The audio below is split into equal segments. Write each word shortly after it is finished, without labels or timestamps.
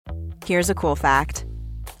Here's a cool fact.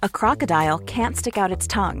 A crocodile can't stick out its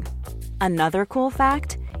tongue. Another cool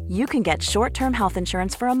fact, you can get short-term health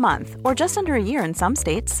insurance for a month or just under a year in some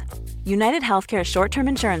states. United Healthcare short-term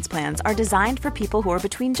insurance plans are designed for people who are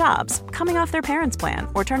between jobs, coming off their parents' plan,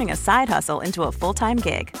 or turning a side hustle into a full-time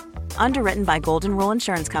gig. Underwritten by Golden Rule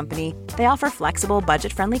Insurance Company, they offer flexible,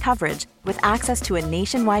 budget-friendly coverage with access to a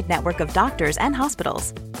nationwide network of doctors and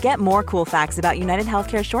hospitals. Get more cool facts about United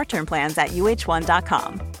Healthcare short-term plans at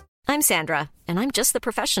uh1.com. I'm Sandra, and I'm just the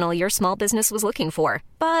professional your small business was looking for.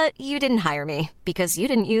 But you didn't hire me because you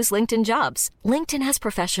didn't use LinkedIn Jobs. LinkedIn has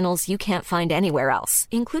professionals you can't find anywhere else,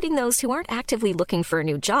 including those who aren't actively looking for a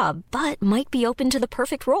new job, but might be open to the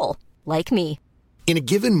perfect role, like me. In a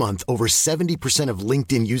given month, over 70% of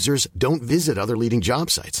LinkedIn users don't visit other leading job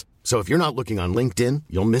sites. So if you're not looking on LinkedIn,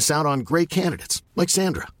 you'll miss out on great candidates like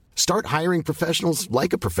Sandra. Start hiring professionals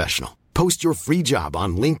like a professional. Post your free job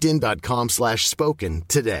on linkedin.com/spoken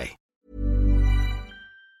today.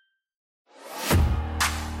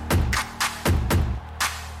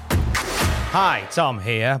 Hi, Tom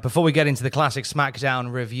here. Before we get into the classic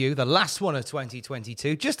SmackDown review, the last one of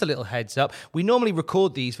 2022, just a little heads up. We normally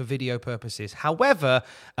record these for video purposes. However,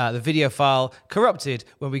 the video file corrupted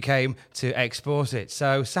when we came to export it.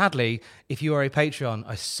 So sadly, if you are a Patreon,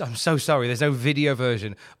 I'm so sorry, there's no video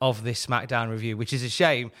version of this SmackDown review, which is a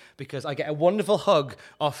shame because I get a wonderful hug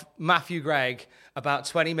off Matthew Gregg about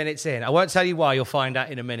 20 minutes in. I won't tell you why, you'll find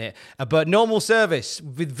out in a minute. But normal service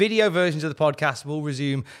with video versions of the podcast will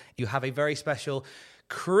resume. You have a very special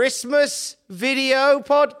Christmas video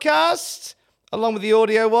podcast along with the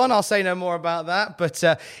audio one. I'll say no more about that, but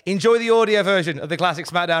enjoy the audio version of the Classic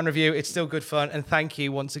SmackDown review. It's still good fun, and thank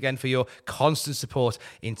you once again for your constant support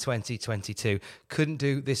in 2022. Couldn't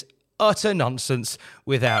do this utter nonsense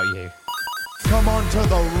without you. Come on to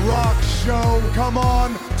the rock show. Come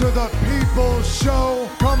on to the people's show.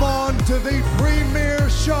 Come on to the premiere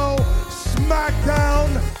show,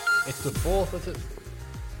 SmackDown. It's the 4th of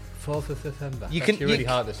September. That's really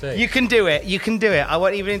hard to say. You can do it. You can do it. I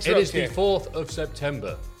won't even interrupt you. It is the 4th of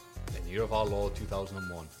September, in the year of our Lord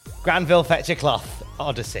 2001. Granville Fetch a Cloth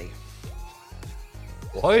Odyssey.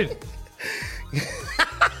 What?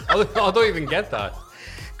 I don't even get that.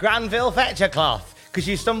 Granville Fetch a Cloth. Because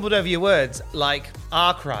you stumbled over your words like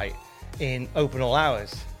Arkwright in Open All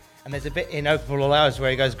Hours. And there's a bit in Open All Hours where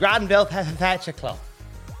he goes, Granville Fetch a Cloth.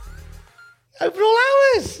 Open All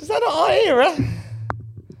Hours? Is that not our era?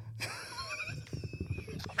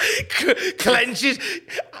 Clenches.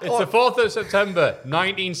 It's the 4th of September,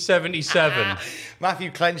 1977. Matthew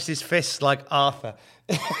clenched his fists like Arthur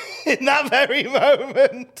in that very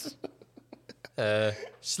moment.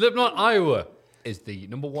 Slipknot Iowa is the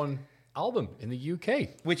number one album in the UK.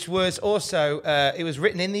 Which was also, it was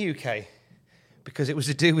written in the UK because it was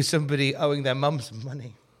to do with somebody owing their mum some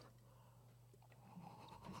money.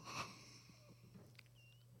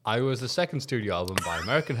 Iowa is the second studio album by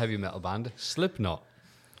American heavy metal band Slipknot.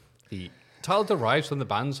 The title derives from the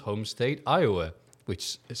band's home state, Iowa,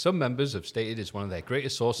 which some members have stated is one of their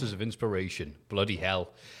greatest sources of inspiration. Bloody hell.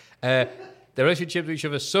 Their relationship to each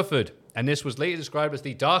other suffered, and this was later described as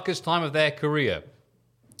the darkest time of their career.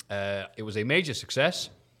 It was a major success.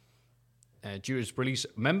 Due to its release,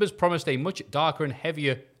 members promised a much darker and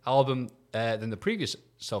heavier album than the previous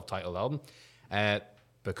self-titled album.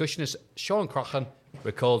 Percussionist Sean Crochan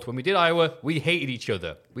recalled, when we did Iowa, we hated each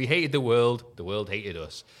other. We hated the world hated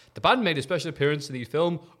us. The band made a special appearance in the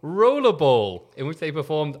film Rollerball, in which they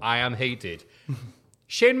performed I Am Hated.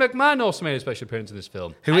 Shane McMahon also made a special appearance in this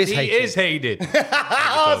film. Who is hated? He is hated.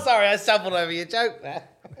 Oh, sorry, I stumbled over your joke there.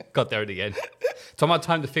 Got there at the end. Tom had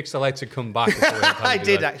time to fix the lights and come back. I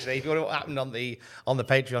did, actually. If you want what happened on the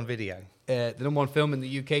Patreon video. The number one film in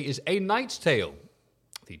the UK is A Knight's Tale,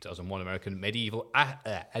 the 2001 American medieval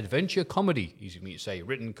adventure comedy, easy for me to say,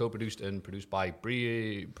 written, co-produced, and produced by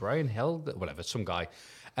Brian Held, whatever, some guy.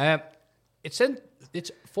 Its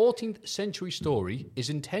 14th century story is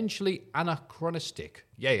intentionally anachronistic.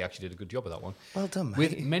 Yeah, he actually did a good job of that one. Well done, mate.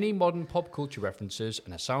 With many modern pop culture references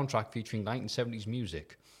and a soundtrack featuring 1970s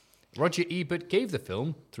music. Roger Ebert gave the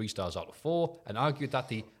film 3 stars out of 4 and argued that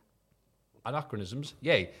the anachronisms,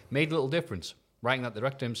 made little difference, writing that the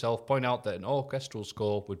director himself pointed out that an orchestral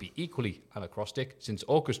score would be equally anachronistic since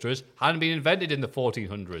orchestras hadn't been invented in the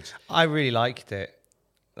 1400s. I really liked it.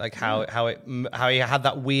 Like how he had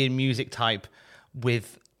that weird music type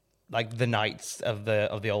with like the knights of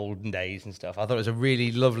the olden days and stuff. I thought it was a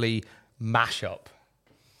really lovely mashup.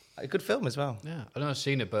 A good film as well. Yeah, I don't know if I've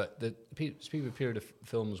seen it, but speaking of a period of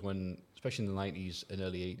films when, especially in the 90s and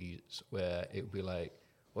early 80s, where it would be like,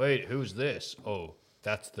 wait, who's this? Oh,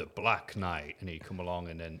 that's the Black Knight. And he'd come along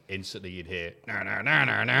and then instantly you'd hear, no, no, no,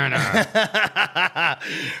 no, no, no.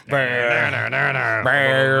 No,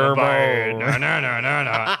 no, no, no,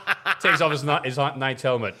 no. Takes off his knight's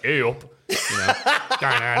helmet. Hey up. You know.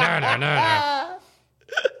 No, no, no, no, no.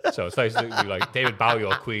 So it's basically like David Bowie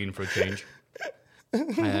or Queen for a change.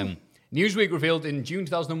 Newsweek revealed in June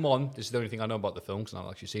 2001, this is the only thing I know about the film because I've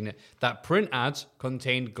not actually seen it, that print ads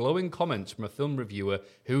contained glowing comments from a film reviewer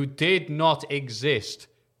who did not exist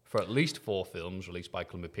for at least 4 films released by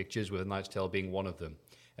Columbia Pictures, with A Knight's Tale being one of them.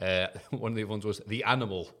 One of the other ones was The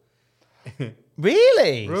Animal.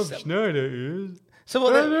 Really? Rob Schneider is... So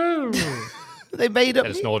what they made up...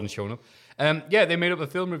 And Snowden showing up. Yeah, they made up a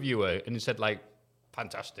film reviewer and it said, like,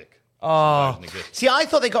 fantastic. Oh, see, I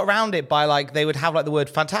thought they got around it by like they would have like the word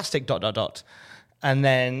 "fantastic," ... and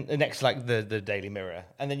then next to, like the Daily Mirror,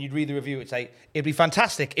 and then you'd read the review. It'd say it'd be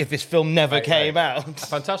fantastic if this film never came out. A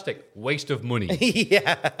fantastic waste of money.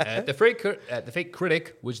 Yeah. The fake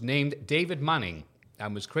critic was named David Manning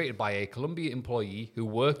and was created by a Columbia employee who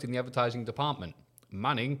worked in the advertising department.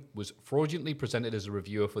 Manning was fraudulently presented as a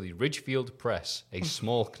reviewer for the Ridgefield Press, a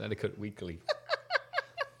small Connecticut weekly.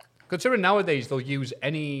 Considering nowadays they'll use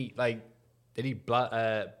any I'm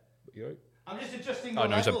just adjusting my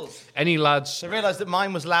levels. Any lads... I realised that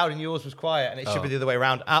mine was loud and yours was quiet, and it should be the other way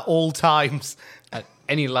around at all times.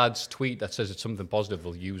 Any lads tweet that says it's something positive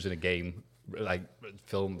they'll use in a game, like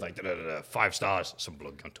film, like 5 stars, some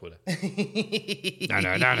bloke on Twitter. No.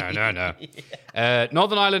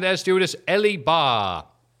 Northern Ireland air stewardess Ellie Barr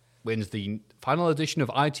wins the final edition of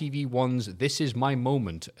ITV1's This Is My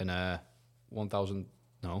Moment in a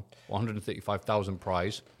 135,000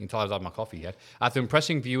 prize. You can tell I've had my coffee yet. After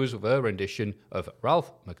impressing viewers with her rendition of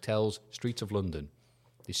Ralph McTell's Streets of London,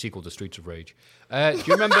 the sequel to Streets of Rage. Do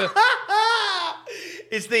you remember?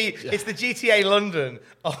 It's the GTA London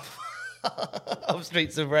of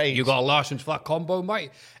Streets of Rage. You got a Larson's flat combo,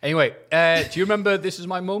 mate. Anyway, do you remember This Is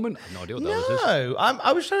My Moment? I have no idea what that was. No,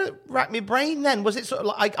 I was trying to rack my brain then. Was it sort of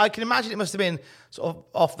like, I can imagine it must have been sort of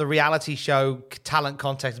off the reality show talent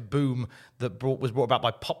contest boom that was brought about by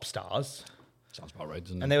pop stars. Sounds about right,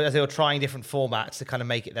 doesn't it? And they were trying different formats to kind of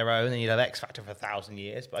make it their own, and you'd have X Factor for 1,000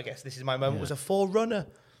 years. But I guess This Is My Moment was a forerunner,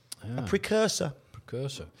 a precursor.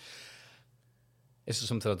 This is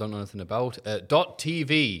something I don't know anything about.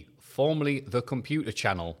 .tv, formerly The Computer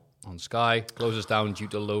Channel on Sky, closes down due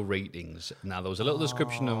to low ratings. Now, there was a little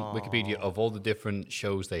description on Wikipedia of all the different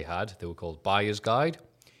shows they had. They were called Buyer's Guide,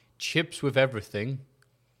 Chips with Everything,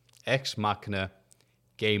 Ex Machina,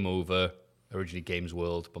 Game Over, originally Games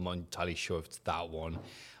World, but I'm not entirely sure if it's that one.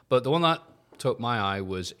 But the one that took my eye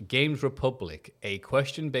was Games Republic, a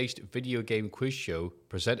question-based video game quiz show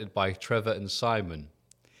presented by Trevor and Simon.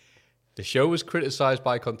 The show was criticised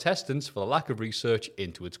by contestants for the lack of research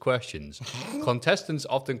into its questions. Contestants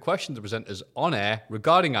often questioned the presenters on air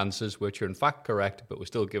regarding answers which are in fact correct, but were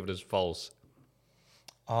still given as false.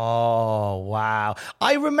 Oh, wow.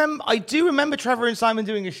 I do remember Trevor and Simon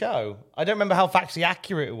doing a show. I don't remember how factually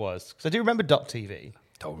accurate it was, because I do remember .tv.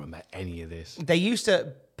 Don't remember any of this. They used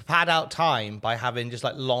to pad out time by having just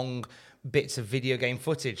like long bits of video game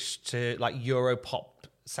footage to like Europop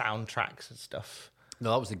soundtracks and stuff.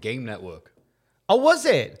 No, that was the Game Network. Oh, was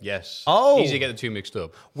it? Yes. Oh. Easy to get the two mixed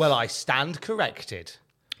up. Well, I stand corrected.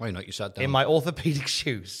 Why not? You sat down. In my orthopedic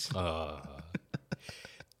shoes.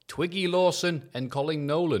 Twiggy Lawson and Colin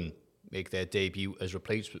Nolan make their debut as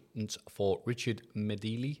replacements for Richard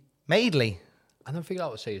Madeley. Madeley. I don't figure out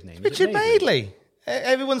how to say his name. Richard Madeley.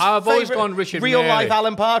 Everyone's I've always favourite gone Richard real-life Mary.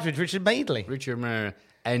 Alan Partridge, Richard Madeley. Richard Mary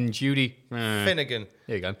and Judy Finnegan.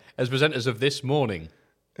 There you go. As presenters of This Morning.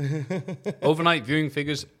 Overnight viewing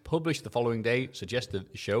figures published the following day suggest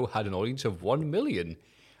that the show had an audience of 1 million.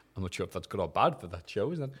 I'm not sure if that's good or bad for that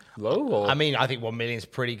show. Is that low? Or? I mean, I think 1 million is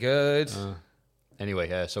pretty good.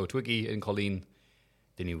 Anyway, so Twiggy and Colleen,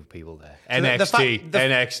 the new people there. So NXT.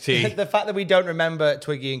 NXT. The fact that we don't remember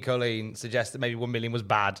Twiggy and Colleen suggests that maybe 1 million was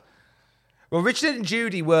bad. Well, Richard and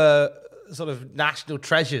Judy were sort of national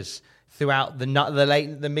treasures throughout the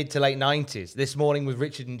mid to late 90s. This Morning with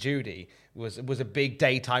Richard and Judy was a big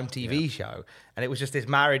daytime TV show, and it was just this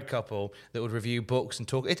married couple that would review books and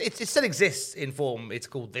talk. It still exists in form. It's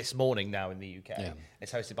called This Morning now in the UK. Yeah.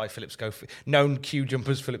 It's hosted by Philip Schofield, known Q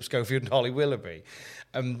jumpers Philip Schofield and Holly Willoughby.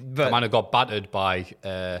 But the man who got battered by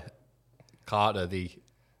Carter, the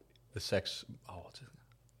sex. What's it?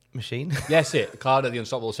 Machine. Yes, Carter, the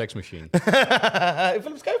unstoppable sex machine.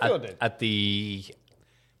 Philip Schofield did at the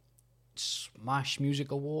Smash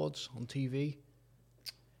Music Awards on TV.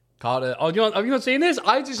 Carter. Oh, have you not seen this?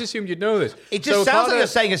 I just assumed you'd know this. It just sounds like you're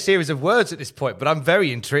saying a series of words at this point, but I'm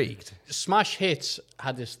very intrigued. Smash Hits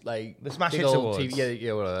had this the Smash Hits Awards.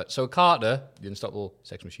 TV, whatever. So Carter, the Unstoppable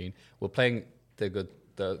Sex Machine, were playing the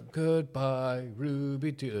Goodbye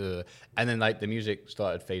Ruby, and then the music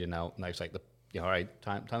started fading out, and I was like, all right,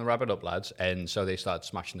 time to wrap it up, lads. And so they started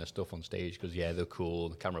smashing their stuff on stage because they're cool.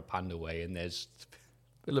 The camera panned away, and there's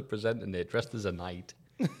Philip presenting it dressed as a knight.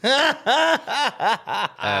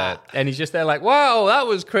 And he's just there like, wow, that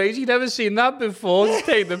was crazy. Never seen that before. Just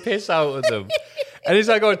take the piss out of them. And he's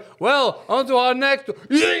like going, well, on to our next.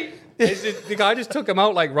 The guy just took him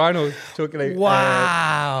out like Rhino took it.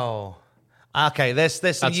 Wow. Okay, there's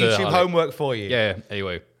some YouTube homework for you. Yeah,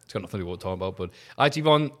 anyway, it's got nothing to do with what we're talking about, but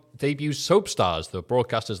ITV debuts Soap Stars, the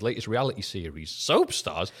broadcaster's latest reality series. Soap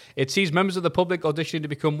Stars? It sees members of the public auditioning to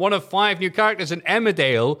become one of 5 new characters in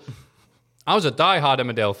Emmerdale. I was a diehard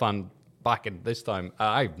Emmerdale fan back in this time.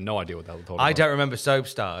 I have no idea what that was talking about. I don't remember Soap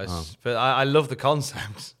Stars, but I love the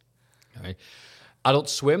concept. Okay. Adult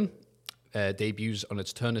Swim debuts on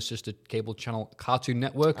its Turner sister cable channel Cartoon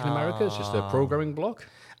Network in America. It's just a programming block.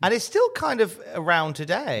 And it's still kind of around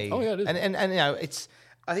today. Oh, yeah, it is. And you know, it's...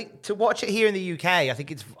 I think to watch it here in the UK, I think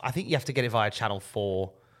you have to get it via Channel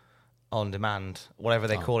 4 on demand, whatever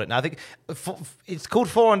they call it now. I think it's called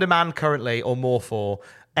 4 on demand currently, or More 4.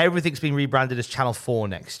 Everything's been rebranded as Channel 4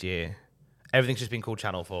 next year. Everything's just been called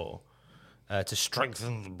Channel 4 to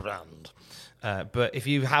strengthen the brand. But if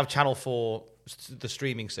you have Channel 4, the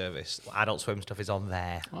streaming service, Adult Swim stuff is on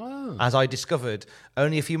there. Oh. As I discovered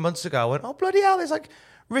only a few months ago, I went, oh, bloody hell, there's like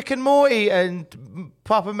Rick and Morty and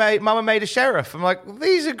Mama Made a Sheriff. I'm like,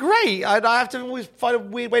 these are great. I have to always find a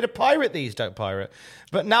weird way to pirate these. Don't pirate.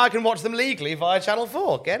 But now I can watch them legally via Channel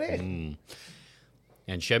 4. Get it?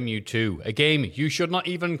 And Shenmue 2, a game you should not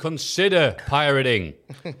even consider pirating.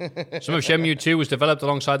 Some of Shenmue 2 was developed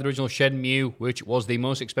alongside the original Shenmue, which was the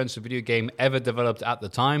most expensive video game ever developed at the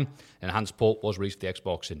time. An enhanced port was released for the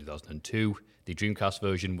Xbox in 2002. The Dreamcast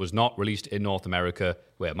version was not released in North America,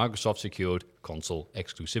 where Microsoft secured console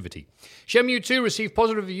exclusivity. Shenmue 2 received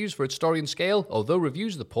positive reviews for its story and scale, although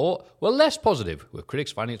reviews of the port were less positive, with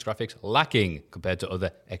critics finding its graphics lacking compared to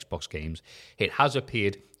other Xbox games. It has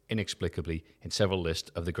appeared inexplicably in several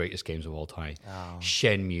lists of the greatest games of all time. Oh.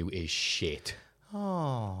 Shenmue is shit.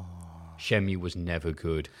 Oh. Shenmue was never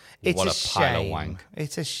good. It's what a pile of wank.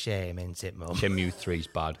 It's a shame, isn't it, Mum? Shenmue 3's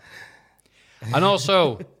bad. And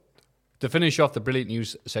also, to finish off the brilliant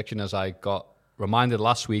news section, as I got reminded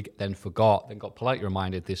last week, then forgot, then got politely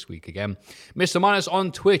reminded this week again, Mr. Minus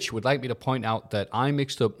on Twitch would like me to point out that I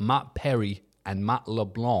mixed up Matt Perry and Matt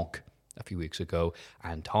LeBlanc a few weeks ago,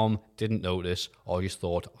 and Tom didn't notice or just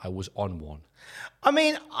thought I was on one. I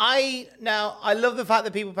mean, I love the fact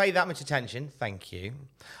that people pay that much attention. Thank you.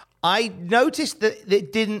 I noticed that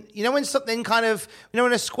it didn't, you know, when something kind of, you know,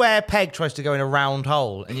 when a square peg tries to go in a round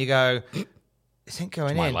hole and you go, it ain't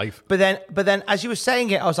going my in. Life. But then as you were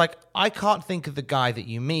saying it, I was like, I can't think of the guy that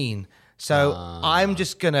you mean. So I'm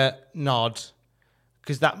just going to nod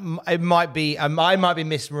because I might be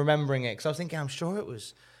misremembering it because I was thinking, I'm sure it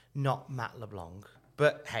was not Matt LeBlanc.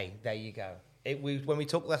 But hey, there you go. When we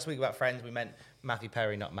talked last week about Friends, we meant Matthew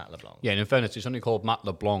Perry, not Matt LeBlanc. Yeah, and in fairness, it's only called Matt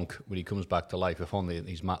LeBlanc when he comes back to life. If only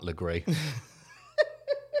he's Matt LeGray.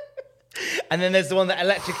 And then there's the one that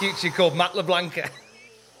electrocutes you called Matt LeBlanca.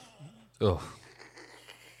 Oh.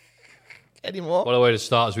 Any more? What a way to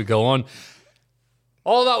start as we go on.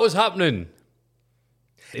 All that was happening.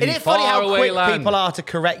 Isn't it funny how quick people are to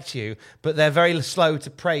correct you, but they're very slow to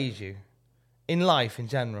praise you? In life, in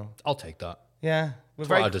general. I'll take that. Yeah. That's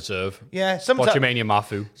what I deserve. Yeah. Watchamania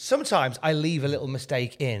Mafu. Sometimes I leave a little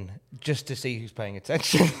mistake in just to see who's paying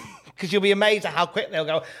attention. Because you'll be amazed at how quick they'll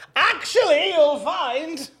go, actually, you'll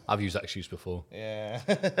find. I've used that excuse before. Yeah.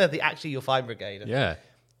 The actually, you'll find brigade. Yeah.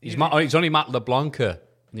 He's only Matt LeBlanca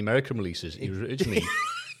in the American releases. He was originally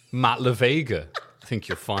Matt LeVega. I think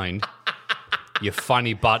you'll find. You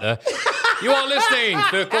funny butter. You are listening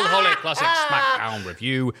to the Cultaholic Classic SmackDown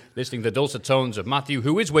Review, listening to the dulcet tones of Matthew,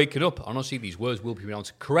 who is waking up. Honestly, these words will be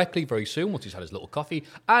pronounced correctly very soon once he's had his little coffee.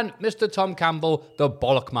 And Mr. Tom Campbell, the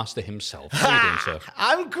bollock master himself. How are you doing, sir?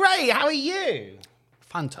 I'm great. How are you?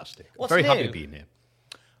 Fantastic. What's very new? happy to be in here.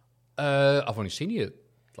 I've only seen you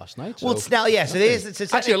last night. So well, it's now, yeah. So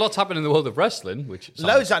there's actually a lot's happened in the world of wrestling.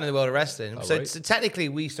 Loads happened in the world of wrestling. Oh, so, right. so technically,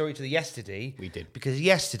 we saw each other yesterday. We did. Because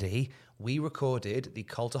yesterday, we recorded the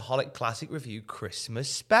Cultaholic Classic Review Christmas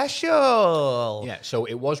special. Yeah, so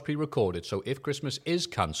it was pre-recorded. So if Christmas is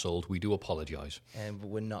cancelled, we do apologise. But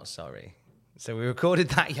we're not sorry. So we recorded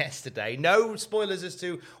that yesterday. No spoilers as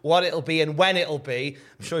to what it'll be and when it'll be.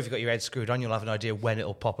 I'm sure if you've got your head screwed on, you'll have an idea when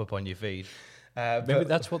it'll pop up on your feed. Maybe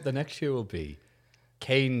that's what the next year will be.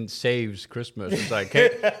 Kane saves Christmas. It's like Kane,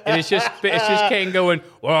 and it's just Kane going,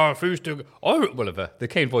 well, if used to, whatever. The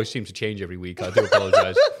Kane voice seems to change every week. I do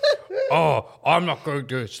apologise. I'm not going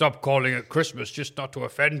to stop calling it Christmas just not to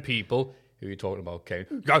offend people. Who are you talking about, Kane?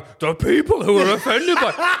 The people who are offended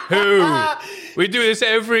by who? We do this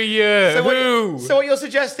every year. So what you're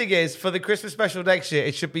suggesting is for the Christmas special next year,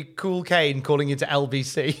 it should be Cool Kane calling into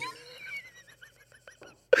LBC.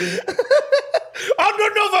 And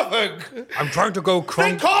another thing, I'm trying to go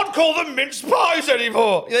they can't call them mince pies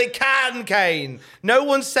anymore. They can, Kane. No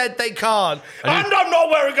one said they can't. And I'm not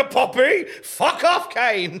wearing a poppy. Fuck off,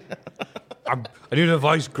 Kane. I need a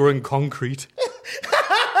device growing concrete.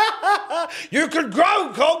 You can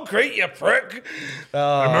grow concrete, you prick.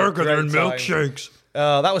 American great and milkshakes.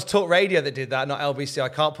 That was Talk Radio that did that, not LBC. I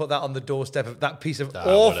can't put that on the doorstep of that piece of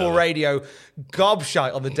awful radio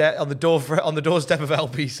gobshite on the doorstep of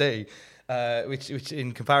LBC. Which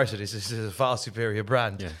in comparison is a far superior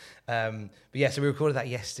brand. Yeah. So we recorded that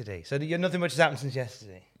yesterday. So nothing much has happened since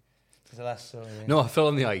yesterday. Since the last story. No, I fell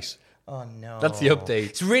on the ice. Oh no. That's the update.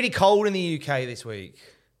 It's really cold in the UK this week.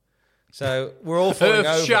 So we're all falling over.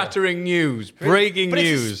 Earth-shattering news. Breaking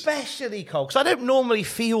news. It's especially cold. Because I don't normally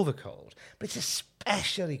feel the cold. But it's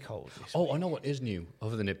especially cold this week. I know what is new,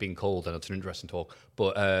 other than it being cold, and it's an interesting talk.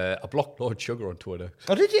 But I blocked Lord Sugar on Twitter.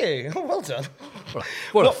 Oh, did you? Oh, well done.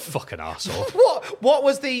 What a fucking arsehole. What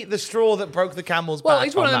was the straw that broke the camel's back? Well,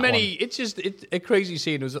 it's one of the many. It's just a crazy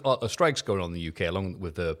scene. There's a lot of strikes going on in the UK, along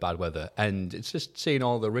with the bad weather. And it's just seeing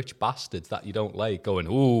all the rich bastards that you don't like going,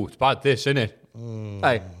 ooh, it's bad this, isn't it?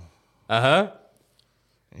 Hey. Uh-huh.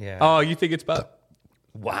 Yeah. Oh, you think it's bad?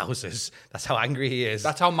 Wowzers. That's how angry he is.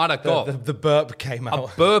 That's how mad I got. The burp came out.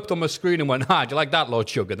 I burped on my screen and went, do you like that, Lord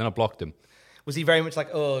Sugar? Then I blocked him. Was he very much like,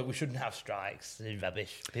 oh, we shouldn't have strikes? It's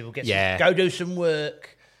rubbish. People get go do some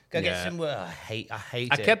work. Get some work. I hate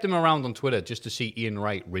it. I kept him around on Twitter just to see Ian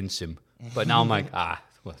Wright rinse him. But now I'm like,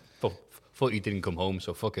 thought he didn't come home,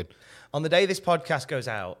 so fuck it. On the day this podcast goes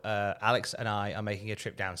out, Alex and I are making a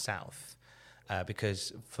trip down south.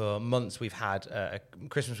 Because for months we've had a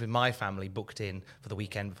Christmas with my family booked in for the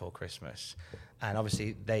weekend before Christmas. And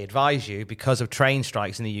obviously they advise you, because of train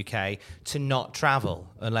strikes in the UK, to not travel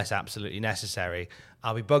unless absolutely necessary.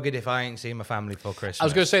 I'll be buggered if I ain't seeing my family for Christmas. I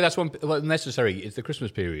was going to say that's one necessary. It's the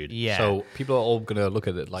Christmas period. Yeah. So people are all going to look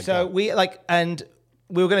at it like that. So we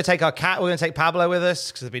were going to take our cat. We're going to take Pablo with us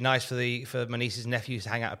because it'd be nice for my nieces and nephews to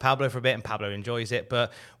hang out with Pablo for a bit, and Pablo enjoys it.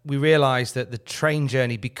 But we realised that the train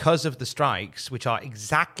journey, because of the strikes, which are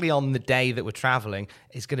exactly on the day that we're travelling,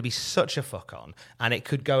 is going to be such a fuck on, and it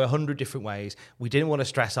could go 100 different ways. We didn't want to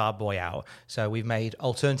stress our boy out, so we've made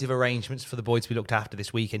alternative arrangements for the boy to be looked after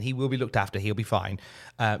this week, and he will be looked after. He'll be fine,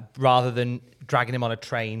 rather than dragging him on a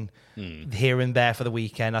train here and there for the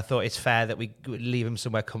weekend. I thought it's fair that we leave him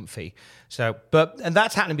somewhere comfy. And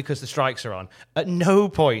that's happening because the strikes are on. At no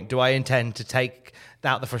point do I intend to take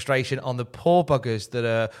out the frustration on the poor buggers that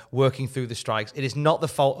are working through the strikes. It is not the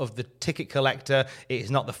fault of the ticket collector. It is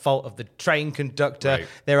not the fault of the train conductor. Right.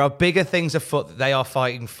 There are bigger things afoot that they are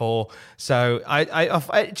fighting for. So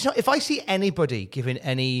if I see anybody giving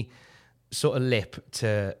any sort of lip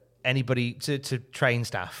to anybody, to train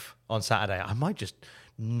staff on Saturday, I might just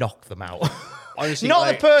knock them out. Honestly,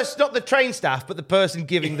 not the train staff, but the person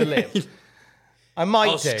giving the lip. I might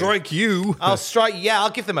I'll strike you. I'll strike. Yeah, I'll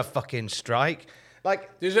give them a fucking strike.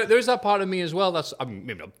 Like there's that part of me as well. That's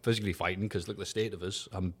maybe not physically fighting because look at the state of us.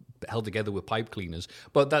 I'm held together with pipe cleaners,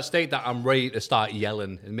 but that state that I'm ready to start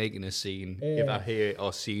yelling and making a scene if I hear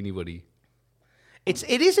or see anybody. It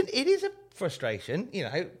is a frustration. You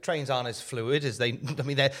know, trains aren't as fluid as they. I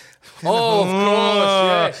mean, they're. Oh, of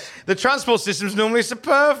course, yes. The transport system's normally so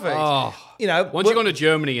perfect. Oh, you know, once you go to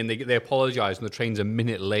Germany and they apologise and the train's a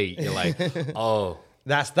minute late, you're like, oh.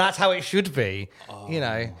 That's how it should be. Oh. You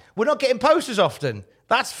know, we're not getting posters often.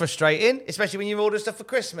 That's frustrating, especially when you order stuff for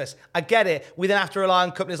Christmas. I get it. We then have to rely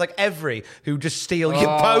on companies like Every who just steal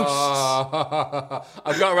your posts.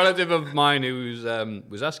 I've got a relative of mine who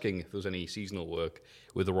was asking if there was any seasonal work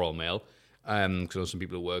with the Royal Mail, because I know some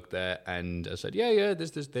people who work there, and I said, yeah,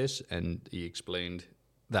 this, and he explained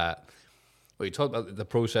that. Well, he talked about the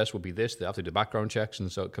process would be this. They have to do background checks,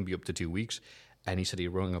 and so it can be up to 2 weeks. And he said he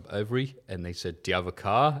rung up Every, and they said, do you have a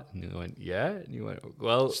car? And he went, yeah. And he went,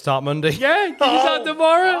 well... Start Monday. Yeah, you start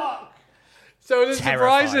tomorrow. Fuck. So it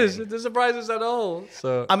Terrifying. doesn't surprise us at all.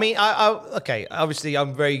 So I mean, okay, obviously I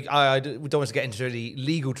don't want to get into any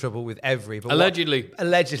legal trouble with Every. But Allegedly.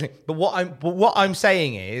 But what I'm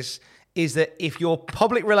saying is, is that if your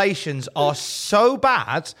public relations are so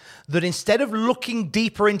bad that instead of looking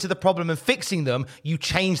deeper into the problem and fixing them, you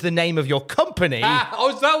change the name of your company.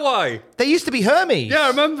 Oh, is that why? They used to be Hermes. Yeah, I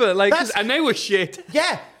remember. And they were shit.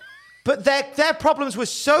 Yeah. But their problems were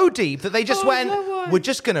so deep that they just we're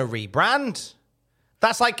just going to rebrand.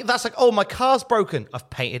 That's like, oh, my car's broken. I've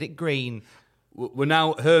painted it green. We're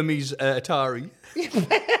now Hermes Atari.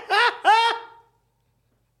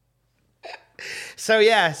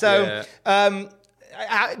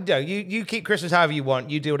 You keep Christmas however you want.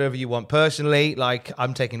 You do whatever you want. Personally, like,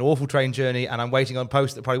 I'm taking an awful train journey and I'm waiting on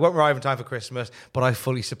posts that probably won't arrive in time for Christmas, but I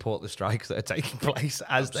fully support the strikes that are taking place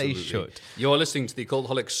as they should. You're listening to the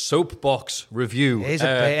Cultaholic Soapbox Review. It is a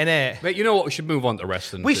bit, innit? Mate, you know what? We should move on to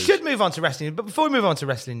wrestling. We should move on to wrestling, but before we move on to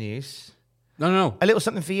wrestling news... No. A little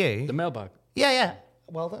something for you. The mailbag. Yeah.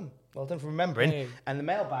 Well done. Well done for remembering. Hey. And the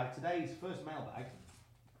mailbag, today's first mailbag,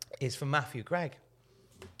 is from Matthew Gregg.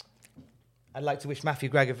 I'd like to wish Matthew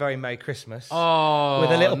Gregg a very Merry Christmas. Oh,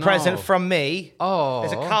 with a little present from me. Oh.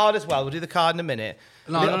 There's a card as well. We'll do the card in a minute.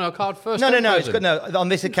 No, card first. No. It's good. No, on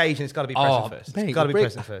this occasion, it's got to be present first. Mate, it's got to be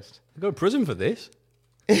present first. You go to prison for this?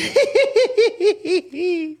 A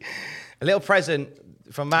little present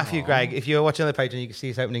from Matthew Gregg. If you're watching on the page, and you can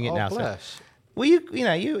see us opening it now. Bless. So, well,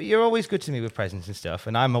 you're always good to me with presents and stuff,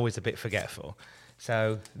 and I'm always a bit forgetful.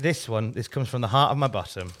 So this comes from the heart of my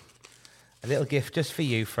bottom. A little gift just for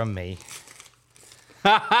you from me.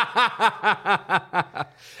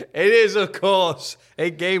 It is, of course, a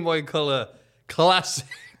Game Boy Color classic.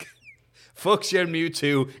 Fuck Shenmue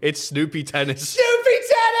 2, it's Snoopy Tennis. Snoopy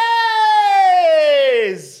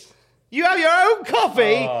Tennis! You have your own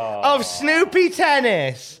copy of Snoopy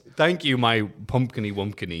Tennis. Thank you, my pumpkiny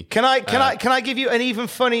wumpkiny. Can I give you an even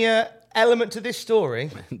funnier element to this story?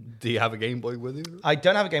 Do you have a Game Boy with you? I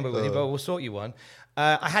don't have a Game Boy with you, but we'll sort you one.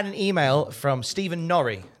 I had an email from Stephen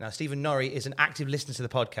Norrie. Now, Stephen Norrie is an active listener to the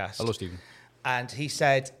podcast. Hello, Stephen. And he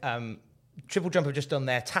said, Triple Jump have just done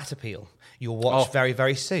their Tat Appeal. You'll watch very,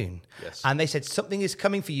 very soon. Yes. And they said something is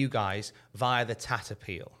coming for you guys via the Tat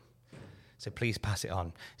Appeal. So please pass it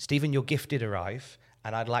on. Stephen, your gift did arrive,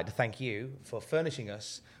 and I'd like to thank you for furnishing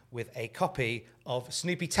us with a copy of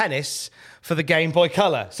Snoopy Tennis for the Game Boy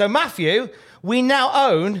Color. So, Matthew, we now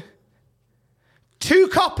own 2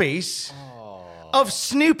 copies of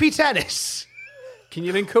Snoopy Tennis. Can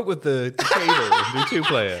you link up with the cable and do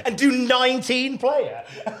 2-player? And do 19-player?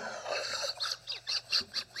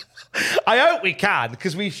 I hope we can,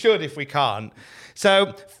 because we should if we can't.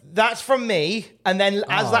 So that's from me, and then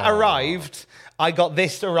as that arrived, I got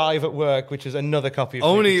this to arrive at work, which is another copy of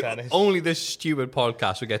Snoopy Tennis. Only this stupid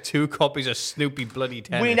podcast will get 2 copies of Snoopy bloody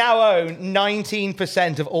Tennis. We now own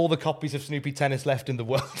 19% of all the copies of Snoopy Tennis left in the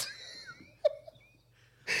world.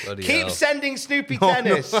 Bloody Keep hell. sending Snoopy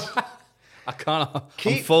Tennis. No. I can't.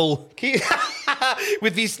 I'm full.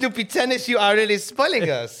 With these Snoopy Tennis, you are really spoiling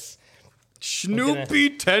us.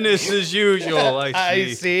 Snoopy Tennis as usual,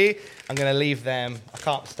 I see. I'm going to leave them. I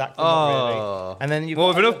can't stack them up, really. And then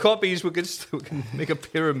with enough copies, we can make a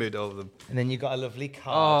pyramid of them. And then you got a lovely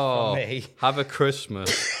card from me. Have a Christmas.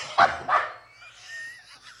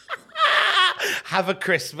 Have a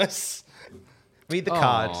Christmas. Read the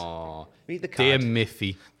card. Read the card. Dear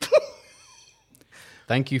Miffy,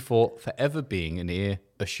 thank you for forever being an ear,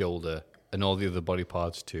 a shoulder, and all the other body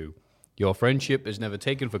parts too. Your friendship is never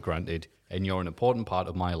taken for granted, and you're an important part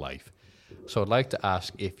of my life. So I'd like to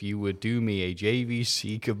ask if you would do me a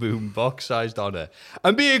JVC Kaboom box-sized honor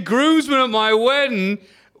and be a groomsman at my wedding.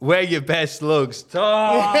 Wear your best looks. Yes.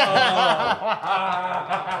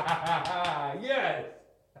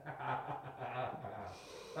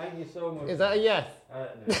 Thank you so much. Is that a yes?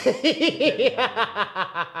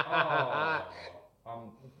 I'm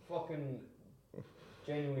fucking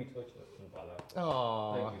genuinely touched by that.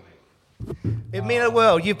 Oh. Thank you, mate. It means the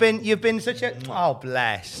world. You've been such a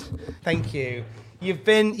bless. Thank you. You've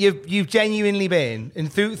genuinely been,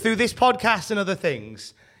 and through this podcast and other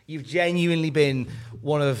things, you've genuinely been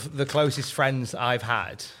one of the closest friends I've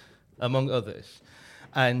had, among others.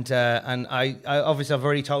 And I obviously I've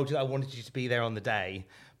already told you that I wanted you to be there on the day,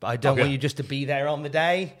 but I don't want you just to be there on the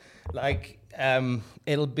day. Like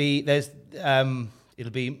it'll be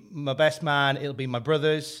my best man. It'll be my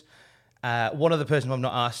brothers. One other person who I've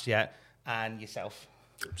not asked yet. And yourself.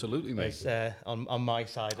 Absolutely, mate. On my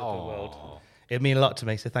side of the world. It'd mean a lot to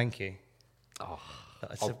me, so thank you. I'll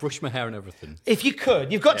brush my hair and everything. If you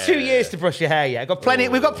could. You've got 2 years to brush your hair yet.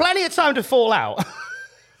 We've got plenty of time to fall out.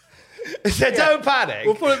 So don't panic.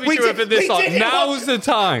 We'll put a picture of this on. Now's the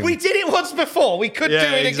time. We did it once before. We could do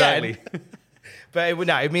it again. But it would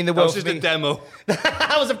mean the world. That was just a demo.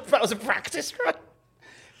 that was a practice run.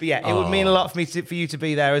 But yeah, it would mean a lot for you to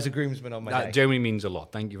be there as a groomsman on my day. That genuinely means a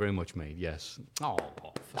lot. Thank you very much, mate. Yes. Oh,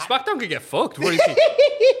 SmackDown could get fucked.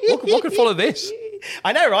 What could follow this?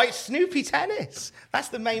 I know, right? Snoopy tennis. That's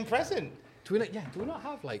the main present. Do we not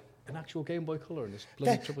have like an actual Game Boy Color in this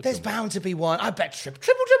bloody Triple There's Trouble? bound to be one. I bet Triple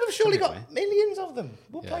Trouble have surely got millions of them.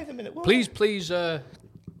 We'll play them in it. Please,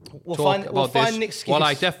 we'll talk find about an this. excuse. While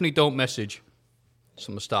I definitely don't message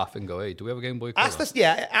some staff and go, hey, do we have a Game Boy Color?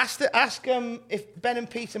 Ask if Ben and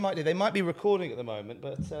Peter might do. They might be recording at the moment,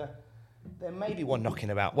 but there may be one knocking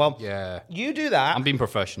about. Well, yeah, you do that. I'm being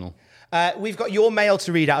professional. We've got your mail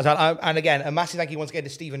to read out as well. And again, a massive thank you once again to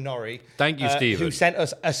Stephen Norrie. Thank you, Stephen. Who sent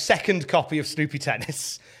us a second copy of Snoopy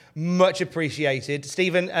Tennis. Much appreciated.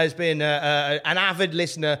 Stephen has been an avid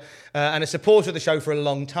listener and a supporter of the show for a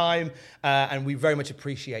long time, and we very much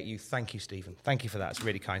appreciate you. Thank you, Stephen. Thank you for that. It's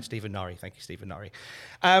really kind. Stephen Norrie. Thank you, Stephen Norrie.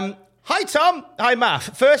 Hi, Tom. Hi,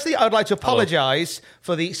 Maff. Firstly, I would like to apologise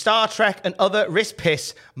for the Star Trek and other wrist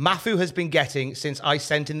piss Mafu has been getting since I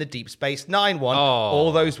sent in the Deep Space Nine one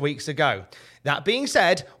all those weeks ago. That being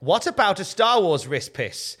said, what about a Star Wars wrist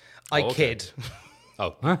piss? I kid.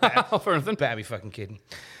 Oh, for anything. Better be fucking kidding.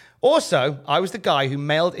 Also, I was the guy who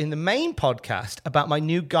mailed in the main podcast about my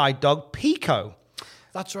new guide dog, Pico.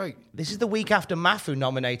 That's right. This is the week after Mafu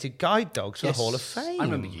nominated guide dogs for the Hall of Fame. I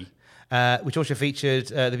remember you. Which also featured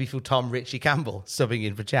the beautiful Tom Ritchie Campbell subbing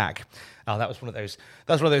in for Jack. Oh, that was one of those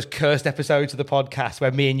cursed episodes of the podcast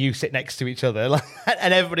where me and you sit next to each other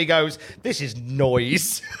and everybody goes, "This is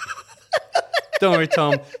noise." Don't worry,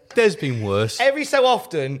 Tom. There's been worse. Every so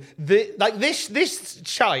often, this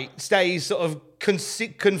shite stays sort of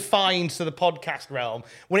confined to the podcast realm.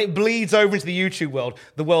 When it bleeds over into the YouTube world,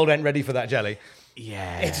 the world ain't ready for that jelly.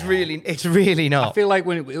 Yeah. It's really not. I feel like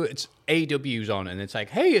when it's AW's on and it's like,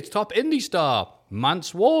 hey, it's top indie star,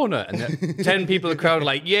 Mance Warner. And then 10 people in the crowd are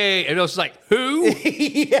like, yay. And it's like, who?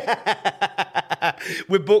 Yeah.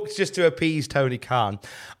 We're booked just to appease Tony Khan.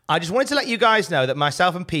 I just wanted to let you guys know that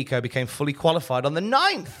myself and Pico became fully qualified on the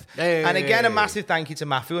 9th. Hey. And again, a massive thank you to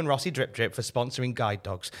Mafu and Rossi Drip Drip for sponsoring Guide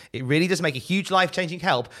Dogs. It really does make a huge life-changing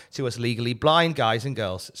help to us legally blind guys and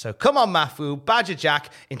girls. So come on, Mafu, badger Jack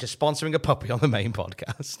into sponsoring a puppy on the main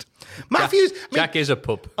podcast. Jack is a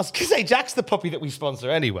pup. I was going to say, Jack's the puppy that we sponsor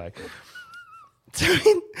anyway.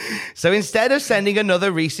 So instead of sending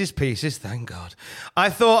another Reese's Pieces, thank God, I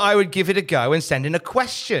thought I would give it a go and send in a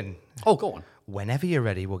question. Oh, go on. Whenever you're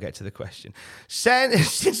ready, we'll get to the question.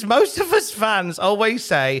 Since most of us fans always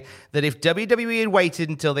say that if WWE had waited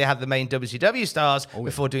until they had the main WCW stars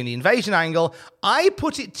before doing the invasion angle, I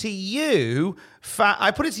put it to you,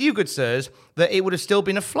 good sirs, that it would have still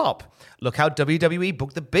been a flop. Look how WWE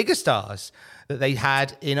booked the bigger stars that they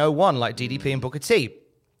had in 01, like DDP and Booker T.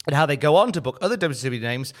 And how they go on to book other WCW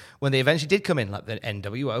names when they eventually did come in, like the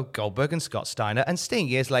NWO, Goldberg and Scott Steiner, and Sting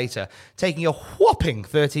years later, taking a whopping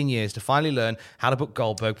 13 years to finally learn how to book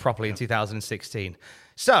Goldberg properly in 2016.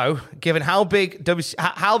 So, given how the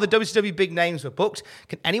WCW big names were booked,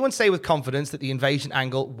 can anyone say with confidence that the invasion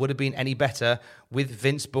angle would have been any better with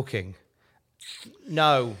Vince booking?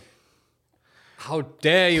 No. How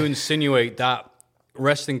dare you insinuate that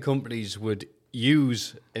wrestling companies would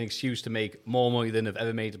use an excuse to make more money than they've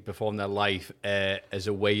ever made before in their life as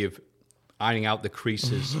a way of ironing out the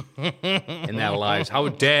creases in their lives. How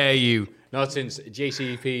dare you? Not since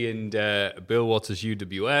JCP and Bill Watts'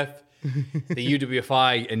 UWF, the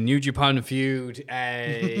UWFI and New Japan feud.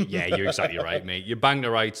 Yeah, you're exactly right, mate. You banged the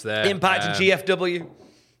rights there. Impact and GFW.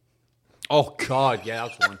 Oh, God, yeah,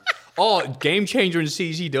 that's one. Oh, Game Changer in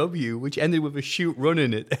CZW, which ended with a shoot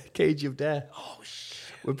running at Cage of Death. Oh, shit.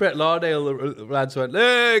 When Brett Lauderdale, the lads went,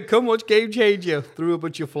 hey, come watch Game Changer. Threw a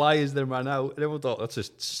bunch of flyers, then ran out. And everyone thought, that's the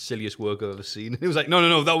silliest work I've ever seen. And he was like,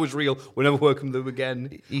 no, that was real. We're never working with them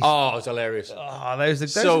again. Oh, it's hilarious. Oh,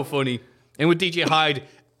 so funny. And with DJ Hyde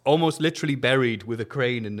almost literally buried with a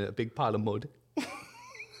crane in a big pile of mud.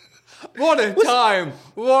 What a time.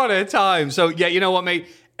 What a time. So, yeah, you know what, mate?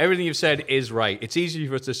 Everything you've said is right. It's easy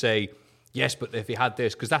for us to say, yes, but if he had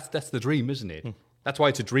this, because that's the dream, isn't it? That's why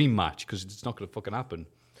it's a dream match, because it's not going to fucking happen.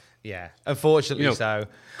 Yeah, unfortunately so.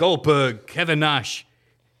 Goldberg, Kevin Nash,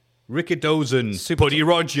 Rickardozen, Buddy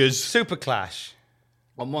Rogers. Super Clash.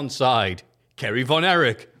 On one side, Kerry Von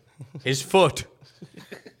Erich, his foot.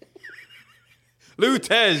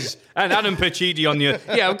 Lutez and Adam Pacitti on you.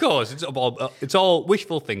 Yeah, of course. It's all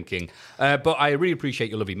wishful thinking. But I really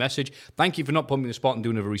appreciate your lovely message. Thank you for not putting me in the spot and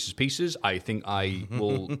doing a Reese's Pieces. I think I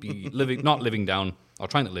will be not living down, or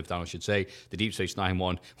trying to live down, I should say, the Deep Space Nine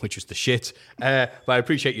one, which was the shit. But I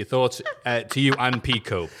appreciate your thoughts to you and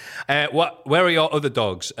Pico. Where are your other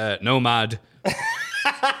dogs? Nomad.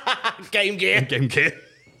 Game Gear. Game Gear.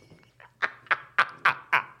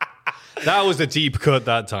 That was a deep cut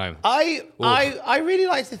that time. I really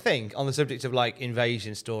like to think on the subject of like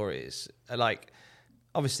invasion stories, like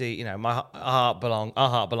obviously, you know, our heart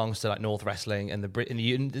belongs to like North Wrestling and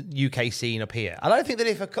the UK scene up here. I don't think that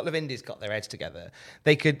if a couple of indies got their heads together,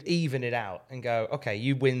 they could even it out and go, okay,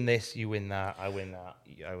 you win this, you win that, I win that,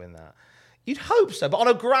 I win that. You'd hope so, but on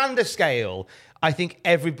a grander scale, I think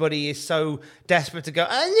everybody is so desperate to go,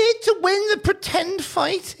 I need to win the pretend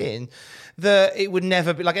fighting, that it would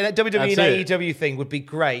never be like a WWE and AEW thing would be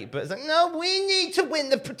great, but it's like, no, we need to win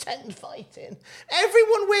the pretend fighting.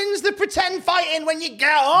 Everyone wins the pretend fighting when you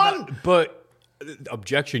get on. But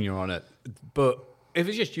objection, you're on it. But if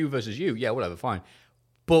it's just you versus you, yeah, whatever, fine.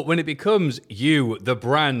 But when it becomes you, the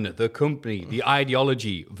brand, the company, the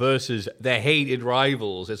ideology versus the hated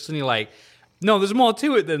rivals, it's suddenly like, no, there's more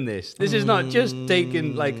to it than this. This is not just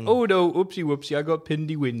taking like, oh no, oopsie whoopsie, I got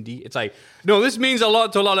pindy windy. It's like, no, this means a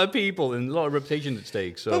lot to a lot of people and a lot of reputation at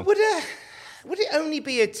stake. So, but would it only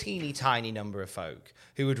be a teeny tiny number of folk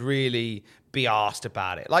who would really be asked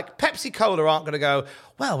about it? Like Pepsi Cola aren't going to go,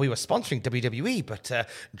 well, we were sponsoring WWE, but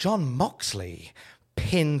John Moxley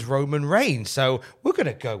pinned Roman Reigns, so we're going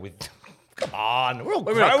to go with... Come on, we're all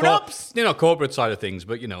grown-ups. You know, corporate side of things,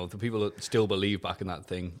 but, you know, the people that still believe back in that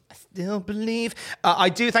thing. I still believe. I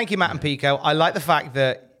do thank you, Matt and Pico. I like the fact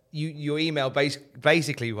that your email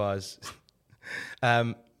basically was,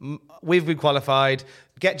 we've been qualified,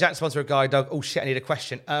 get Jack to sponsor a guide dog. Oh, shit, I need a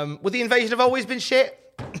question. Would the invasion have always been shit?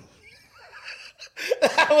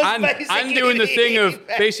 and doing the thing of,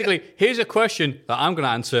 basically, here's a question that I'm going to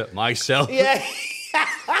answer myself. Yeah.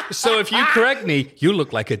 So if you correct me, you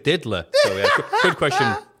look like a diddler. So yeah, good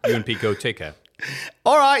question, you and Pico. Take care.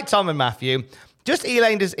 All right, Tom and Matthew. Just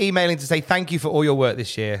emailing to say thank you for all your work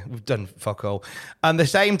this year. We've done fuck all. And the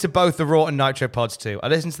same to both the Raw and Nitro pods too. I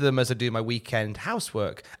listen to them as I do my weekend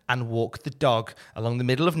housework and walk the dog along the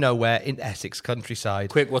middle of nowhere in Essex countryside.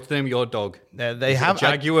 Quick, what's the name of your dog? They have a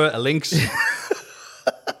Jaguar, a Lynx. He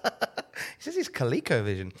says he's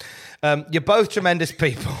ColecoVision. You're both tremendous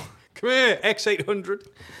people. Come here, X800.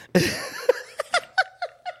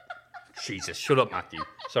 Jesus, shut up, Matthew.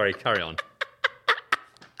 Sorry, carry on.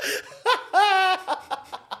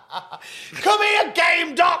 Come here,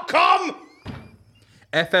 Game.com!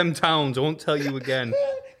 FM Towns, I won't tell you again.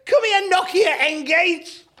 Come here, Nokia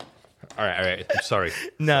Engage! All right, I'm sorry.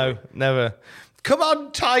 No, never. Come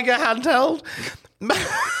on, Tiger Handheld.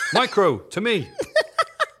 Micro, to me.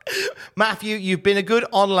 Matthew, you've been a good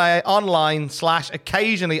online /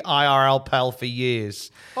 occasionally IRL pal for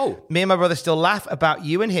years. Oh. Me and my brother still laugh about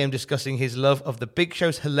you and him discussing his love of the Big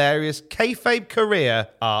Show's hilarious kayfabe career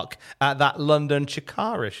arc at that London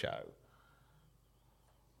Chikara show.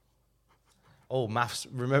 Oh, maths,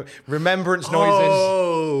 remembrance noises.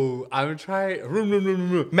 Oh, I'm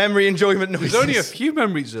trying. Memory enjoyment noises. There's only a few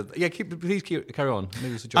memories of that. Yeah, please carry on.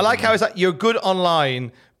 Maybe it's a joke. I like how it's like you're good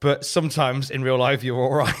online, but sometimes in real life you're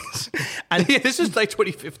all right. And yeah, this is like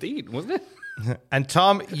 2015, wasn't it? And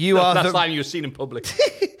Tom, you are the time you were seen in public.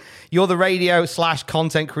 You're the radio /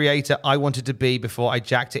 content creator I wanted to be before I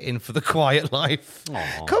jacked it in for the quiet life.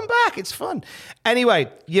 Aww. Come back, it's fun. Anyway,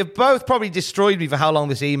 you've both probably destroyed me for how long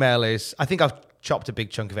this email is. I think I've chopped a big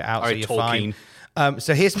chunk of it out, so you're fine.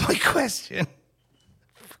 So here's my question.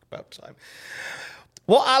 About time.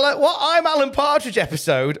 What I'm Alan Partridge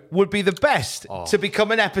episode would be the best to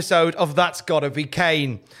become an episode of That's Gotta Be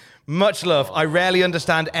Kane? Much love. I rarely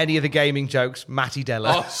understand any of the gaming jokes. Matty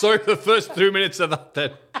Della. Oh, sorry for the first 3 minutes of that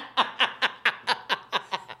then.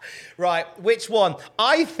 Right, which one?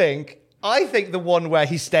 I think the one where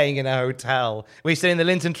he's staying in a hotel, where he's staying in the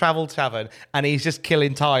Linton Travel Tavern, and he's just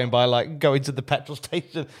killing time by like going to the petrol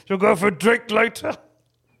station. You'll go for a drink later.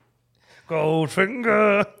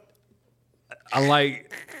 Goldfinger. I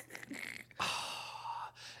like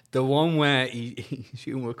the one where he's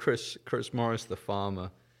shooting with Chris Morris, the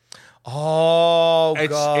farmer. Oh,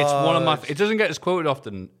 God. It's one of my... It doesn't get as quoted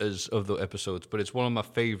often as other episodes, but it's one of my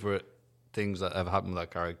favourite things that ever happened with that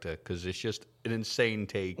character, because it's just an insane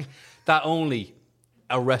take that only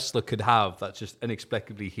a wrestler could have that's just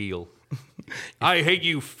inexplicably heel. I hate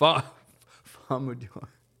you, Farmer John.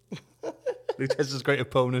 Lute's great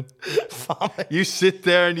opponent. Farmer. You sit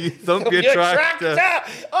there and you thump your tractor.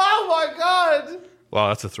 Oh, my God. Wow,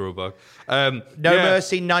 that's a throwback. No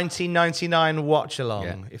Mercy 1999 watch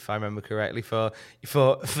along, if I remember correctly, for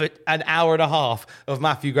an hour and a half of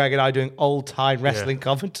Matthew Gregg and I doing old time wrestling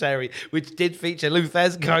commentary, which did feature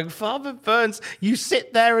Luthez going, Farmer Burns, you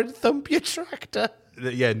sit there and thump your tractor.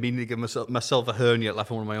 Yeah, meaning to give myself a hernia at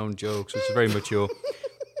laughing at one of my own jokes, which is very mature.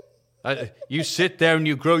 You sit there and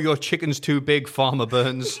you grow your chickens too big, Farmer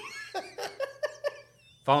Burns.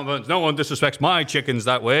 Farmer Burns, no one disrespects my chickens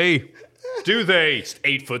that way. Do they?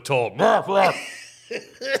 8 foot tall.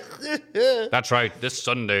 That's right. This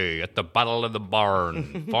Sunday at the Battle of the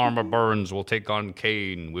Barn, Farmer Burns will take on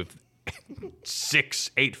Kane with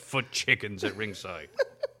 6 8-foot chickens at ringside.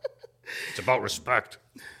 It's about respect.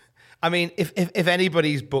 I mean, if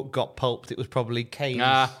anybody's book got pulped, it was probably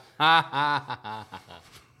Kane's.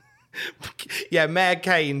 Yeah, Mayor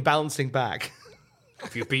Kane bouncing back.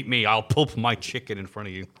 If you beat me, I'll pulp my chicken in front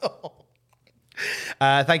of you.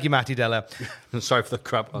 Thank you, Matty Della. Sorry for the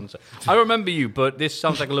crap answer. I remember you, but this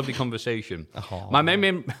sounds like a lovely conversation. My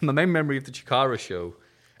main memory of the Chikara show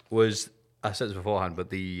was, I said this beforehand, but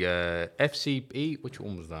the FCP, which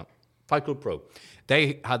one was that? Fight Club Pro.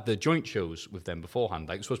 They had the joint shows with them beforehand.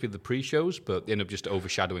 Like, it was supposed to be the pre-shows, but they ended up just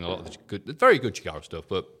overshadowing a lot of the very good Chikara stuff.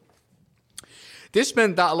 But this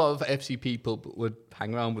meant that a lot of FC people would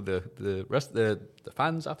hang around with the rest of the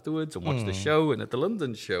fans afterwards and watch the show. And at the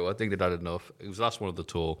London show, I think they'd had enough. It was the last one of the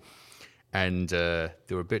tour. And they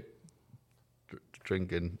were a bit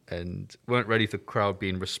drinking and weren't ready for the crowd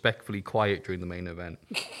being respectfully quiet during the main event.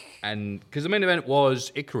 And because the main event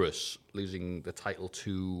was Icarus losing the title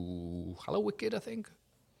to Hello Wicked, I think.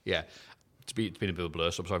 Yeah, it's been a bit of a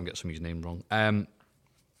blur, so I'm sorry I'm getting some of his name wrong.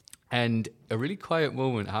 And a really quiet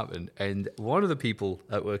moment happened, and one of the people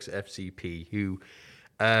that works at FCP, who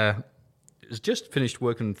has just finished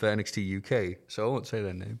working for NXT UK, so I won't say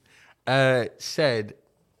their name, said,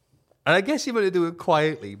 and I guess he wanted to do it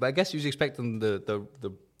quietly, but I guess he was expecting the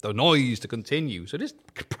noise to continue, so just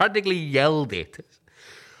practically yelled it.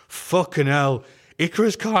 Fucking hell,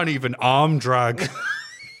 Icarus can't even arm drag.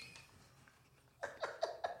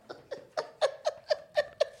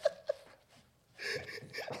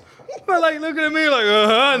 They're like looking at me like,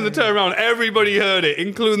 and they turn around. Everybody heard it,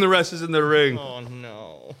 including the wrestlers in the ring. Oh,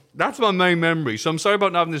 no. That's my main memory. So I'm sorry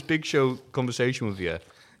about not having this big show conversation with you.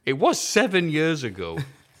 It was 7 years ago.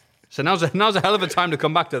 So now's a hell of a time to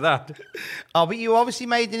come back to that. Oh, but you obviously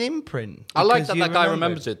made an imprint. I like that guy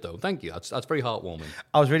remembers it, though. Thank you. That's very heartwarming.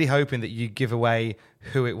 I was really hoping that you'd give away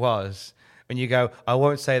who it was. When you go, I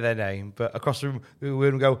won't say their name, but across the room, we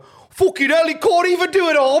would go, fucking hell, he can't even do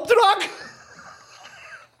an arm drag.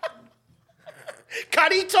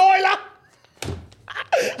 Caddy Tyler!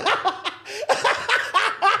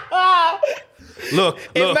 Look,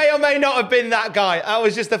 it may or may not have been that guy. That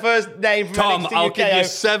was just the first name from Tom, NXT I'll UK. give you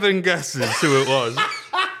 7 guesses who it was.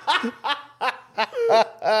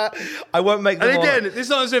 I won't make them And again, it's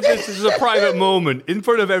not as if this is a private moment in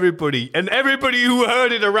front of everybody, and everybody who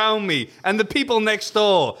heard it around me, and the people next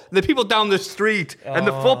door, the people down the street, and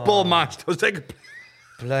the football match. I was like,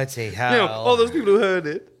 bloody hell. you know, all those people who heard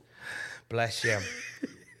it. Bless you.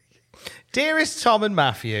 Dearest Tom and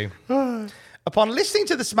Matthew, upon listening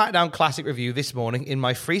to the SmackDown Classic review this morning in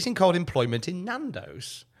my freezing cold employment in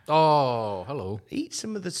Nando's, Oh, hello. eat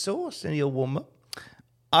some of the sauce and you'll warm up.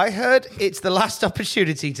 I heard it's the last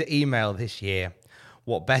opportunity to email this year.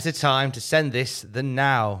 What better time to send this than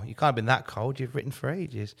now? You can't have been that cold. You've written for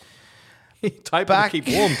ages. Typing to keep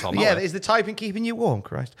warm, Tom. Yeah, is the typing keeping you warm,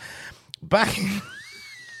 Christ? Back...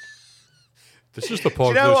 This is the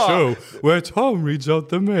part of the show where Tom reads out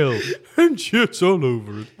the mail and shits all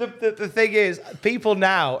over it. The thing is, people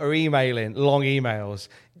now are emailing long emails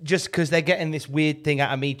just because they're getting this weird thing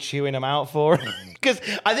out of me chewing them out for. Because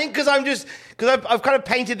I've kind of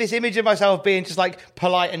painted this image of myself being just like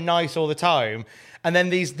polite and nice all the time, and then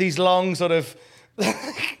these long sort of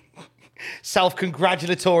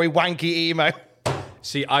self-congratulatory wanky emails.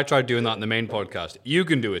 See, I tried doing that in the main podcast. You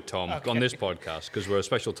can do it, Tom, on this podcast, because we're a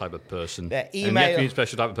special type of person. And you have to be a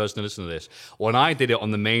special type of person to listen to this. When I did it on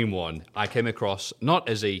the main one, I came across not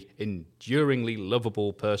as a enduringly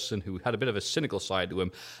lovable person who had a bit of a cynical side to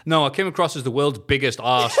him. No, I came across as the world's biggest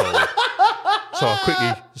arsehole. So I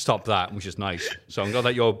quickly stopped that, which is nice. So I'm glad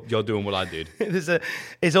that you're doing what I did.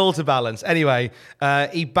 It's all to balance. Anyway,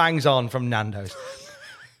 he bangs on from Nando's.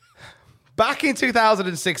 Back in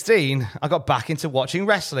 2016, I got back into watching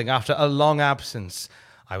wrestling after a long absence.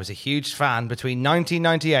 I was a huge fan between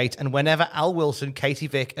 1998 and whenever Al Wilson, Katie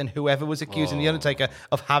Vick, and whoever was accusing The Undertaker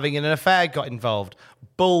of having an affair got involved.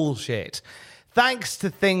 Bullshit. Thanks to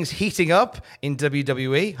things heating up in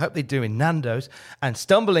WWE, hope they do in Nando's, and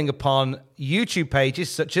stumbling upon YouTube pages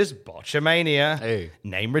such as Botchamania,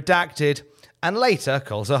 Name Redacted, and later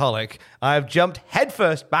Cultaholic, I have jumped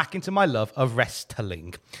headfirst back into my love of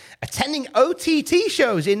wrestling. Attending OTT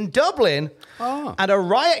shows in Dublin and a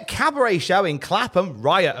Riot cabaret show in Clapham.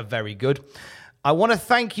 Riot are very good. I want to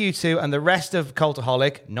thank you two and the rest of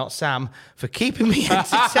Cultaholic, not Sam, for keeping me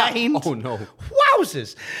entertained. Oh, no.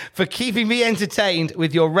 Wowzers! For keeping me entertained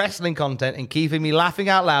with your wrestling content and keeping me laughing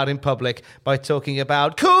out loud in public by talking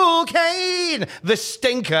about Cool Kane, the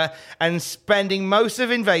stinker, and spending most of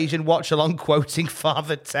Invasion watch-along quoting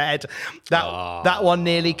Father Ted. That one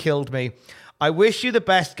nearly killed me. I wish you the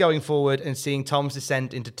best going forward and seeing Tom's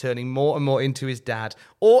descent into turning more and more into his dad.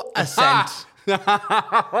 Or ascent. I'm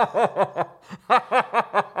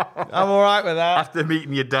all right with that. After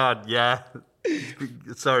meeting your dad, yeah.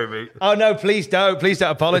 Sorry, mate. Oh no! Please don't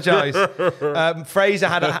apologise. Fraser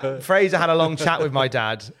had a long chat with my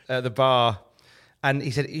dad at the bar, and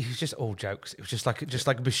he said it was just all jokes. It was just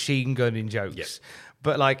like machine gunning jokes. Yeah.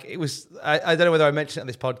 But like it was, I don't know whether I mentioned it on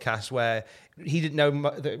this podcast where he didn't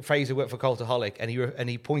know that Fraser worked for Cultaholic, and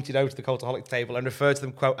he pointed over to the Cultaholic table and referred to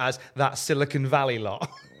them quote as that Silicon Valley lot.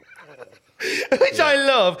 Which I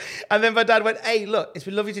love. And then my dad went, "Hey, look, it's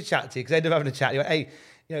been lovely to chat to you," because I ended up having a chat. He went, "Hey,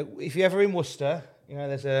 you know, if you're ever in Worcester, you know,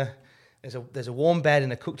 there's a warm bed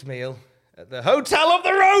and a cooked meal at the hotel up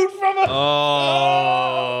the road from us."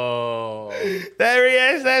 Oh. There he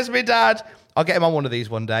is. There's my dad. I'll get him on one of these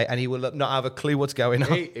one day, and he will not have a clue what's going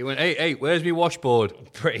on. He went, hey, where's me washboard?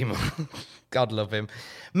 Pretty much. God love him.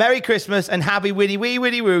 Merry Christmas and happy Widdy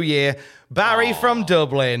Woo year. Barry from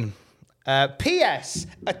Dublin. P.S.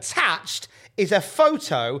 Attached is a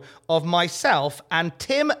photo of myself and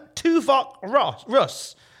Tim Tuvok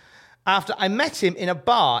Russ after I met him in a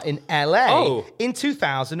bar in LA in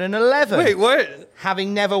 2011. Wait, what?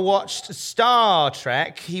 Having never watched Star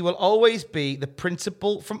Trek, he will always be the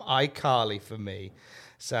principal from iCarly for me.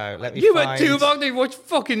 So let me You find... went Tuvok to watch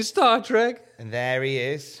fucking Star Trek? And there he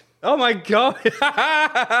is. Oh my God.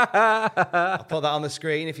 I'll put that on the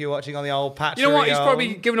screen if you're watching on the old Patreon. You know what? He's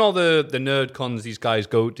probably given all the nerd cons these guys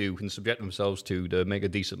go to and subject themselves to make a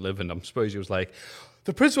decent living. I suppose he was like,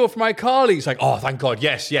 the principal from iCarly. He's like, oh, thank God.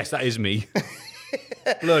 Yes, that is me.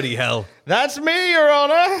 Bloody hell. That's me, Your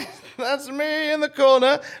Honor. That's me in the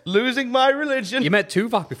corner, losing my religion. You met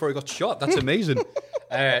Tuvok before he got shot. That's amazing.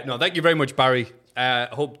 No, thank you very much, Barry. I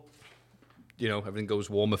hope, you know, everything goes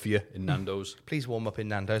warmer for you in Nando's. Please warm up in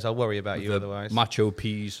Nando's. I'll worry about you otherwise. Macho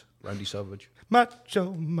peas, Randy Savage.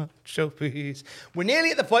 Macho peas. We're nearly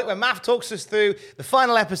at the point where Math talks us through the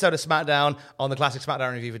final episode of SmackDown on the Classic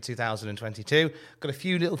SmackDown review for 2022. Got a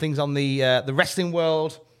few little things on the wrestling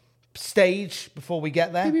world stage before we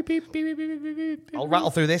get there. I'll rattle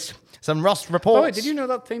through this. Some Ross reports. Oh, wait, did you know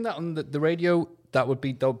that thing that on the radio that would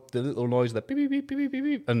be the little noise that beep, beep, beep, beep, beep,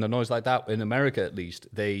 beep, and the noise like that in America at least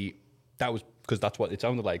that was because that's what it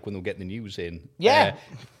sounded like when they were getting the news in. Yeah.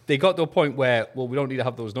 They got to a point where, well, we don't need to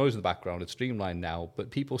have those noises in the background. It's streamlined now.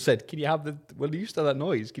 But people said, can you have you used to have that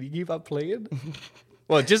noise. Can you keep that playing?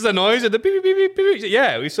 Well, just the noise and the beep, beep, beep, beep, beep.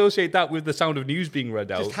 Yeah, we associate that with the sound of news being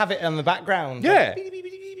read out. Just have it in the background. Yeah. Like,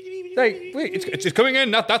 Like, wait, it's just coming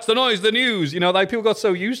in. That's the noise, the news. You know, like people got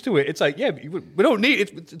so used to it. It's like, yeah, we don't need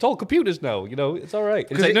it. It's all computers now. You know, it's all right.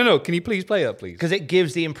 It's like, no. Can you please play that, please? Because it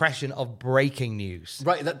gives the impression of breaking news.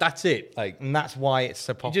 Right, that's it. Like, And that's why it's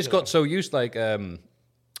so popular. you just got so used, like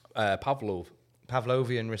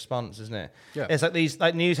Pavlovian response, isn't it? Yeah. It's like these,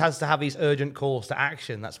 like news has to have these urgent calls to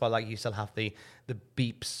action. That's why, like, you still have the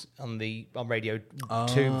beeps on Radio 2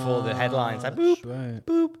 for the headlines. Like boop,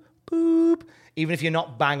 boop, boop. Even if you're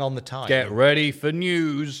not bang on the time. Get ready for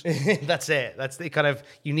news. That's it. That's the kind of,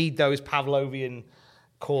 you need those Pavlovian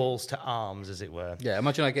calls to arms, as it were. Yeah,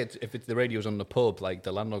 imagine if it's the radio's on the pub, like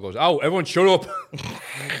the landlord goes, "Oh, everyone, shut up!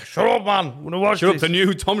 Shut up, man! I'm gonna watch Shut this. up! The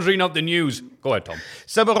news. Tom's reading out the news. Go ahead, Tom."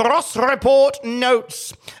 Some Ross Report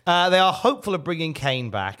notes. They are hopeful of bringing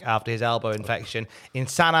Kane back after his elbow infection in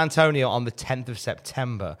San Antonio on the 10th of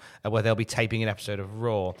September, where they'll be taping an episode of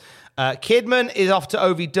Raw. Kidman is off to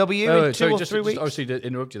OVW in 2 or 3 weeks. Obviously, to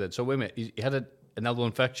interrupt you then. So wait a minute. He had an elbow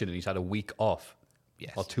infection and he's had a week off.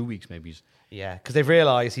 Yes. Or 2 weeks, maybe. Yeah, because they've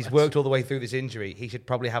realised he's worked all the way through this injury. He should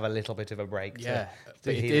probably have a little bit of a break. Yeah.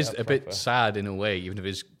 to It heal is up a bit proper. sad in a way, even if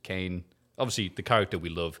it's Kane. Obviously, the character we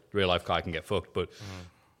love, real life guy can get fucked, but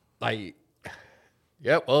like,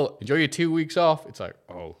 yeah, well, enjoy your 2 weeks off. It's like,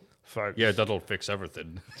 oh, yeah, that'll fix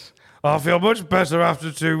everything. I feel much better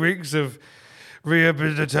after 2 weeks of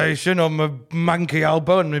rehabilitation on my manky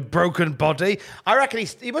elbow and my broken body. I reckon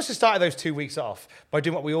he must have started those 2 weeks off by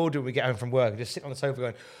doing what we all do when we get home from work and just sitting on the sofa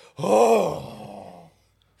going, oh,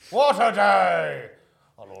 what a day.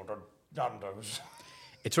 I'll order Nando's.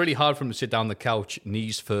 It's really hard for him to sit down on the couch,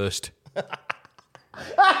 knees first.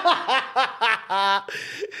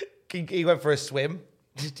 He went for a swim,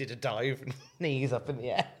 just did a dive, and knees up in the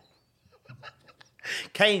air.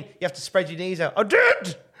 Kane, you have to spread your knees out. I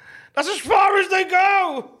did! That's as far as they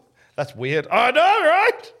go! That's weird. I know,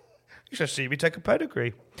 right? You should see me take a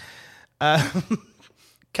pedigree.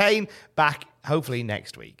 Kane back hopefully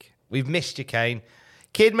next week. We've missed you, Kane.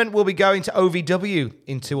 Kidman will be going to OVW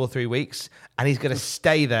in 2 or 3 weeks, and he's going to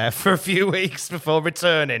stay there for a few weeks before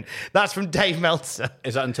returning. That's from Dave Meltzer.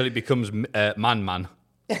 Is that until he becomes Man?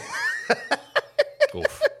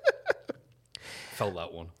 Oof. Felt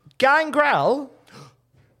that one. Gangrel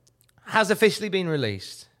has officially been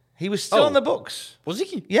released. He was still on the books. Was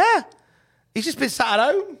he? Yeah. He's just been sat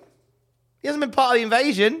at home. He hasn't been part of the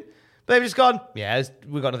invasion. But they've just gone, yeah,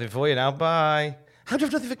 we've got nothing for you now. Bye. How do you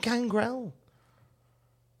have nothing for Gangrel?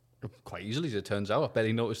 Quite easily, as it turns out. I bet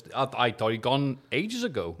he noticed. I thought he'd gone ages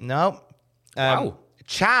ago. No. Wow.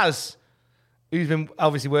 Chaz, who's been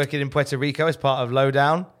obviously working in Puerto Rico as part of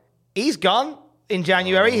Lowdown, he's gone in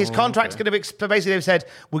January. His contract's going to be... Basically, they've said,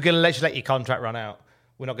 we're going to let your contract run out.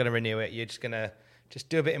 We're not going to renew it. You're just going to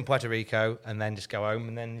do a bit in Puerto Rico and then just go home.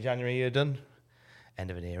 And then in January, you're done. End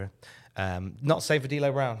of an era. Not safe for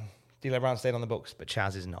D'Lo Brown. D'Lo Brown stayed on the books, but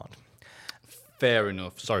Chaz is not. Fair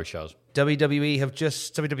enough. Sorry, Chaz. WWF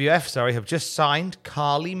have just signed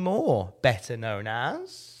Carly Moore, better known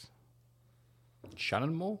as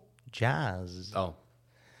Shannon Moore? Jazz. Oh.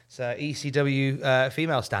 So ECW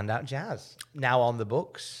female standout Jazz, now on the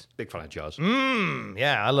books. Big fan of jazz.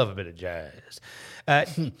 Yeah, I love a bit of jazz.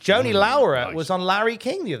 Joni Laurer nice. was on Larry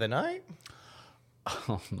King the other night.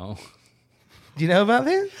 Oh, no. Do you know about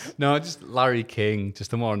this? No, just Larry King.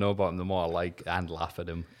 Just the more I know about him, the more I like and laugh at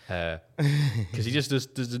him. Because he just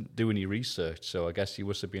doesn't do any research. So I guess he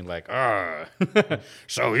must have been like,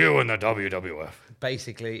 so you in the WWF.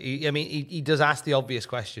 Basically, he does ask the obvious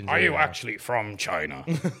questions. Are you actually from China?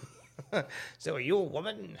 So are you a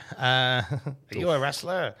woman? Are you a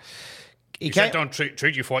wrestler? He said don't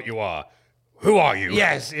treat you for what you are. Who are you?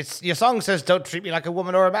 Yes, your song says don't treat me like a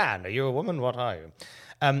woman or a man. Are you a woman? What are you?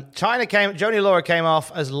 Joni Laurer came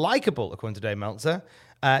off as likable, according to Dave Meltzer.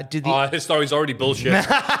 His story's already bullshit.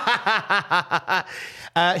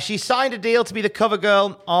 She signed a deal to be the cover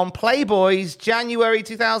girl on Playboy's January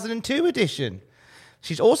 2002 edition.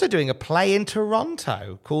 She's also doing a play in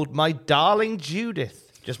Toronto called My Darling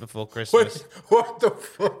Judith, just before Christmas. What the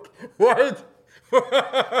fuck?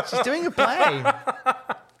 What? She's doing a play.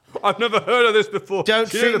 I've never heard of this before. Don't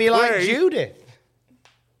treat me like Judith.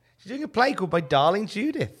 She's doing a play called My Darling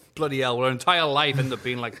Judith. Bloody hell, our entire life ended up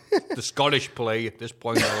being like the Scottish play at this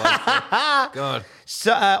point in our life. God.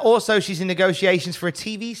 So, also, she's in negotiations for a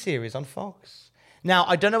TV series on Fox. Now,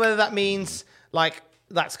 I don't know whether that means, like,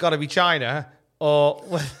 that's got to be China, or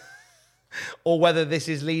whether this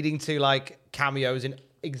is leading to, like, cameos in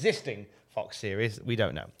existing Fox series. We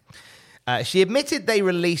don't know. She admitted they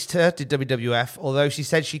released her to WWF, although she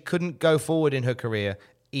said she couldn't go forward in her career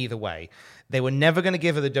either way. They were never going to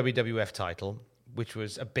give her the WWF title, which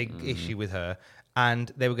was a big issue with her,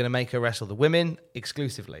 and they were going to make her wrestle the women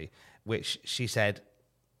exclusively, which she said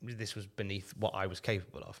this was beneath what I was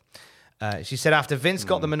capable of. She said after Vince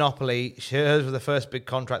got the monopoly, hers was the first big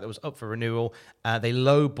contract that was up for renewal. They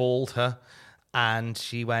lowballed her, and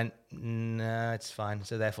she went, "No, it's fine."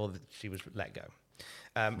 So therefore, she was let go.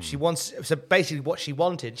 So basically what she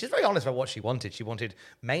wanted, she's very honest about what she wanted. She wanted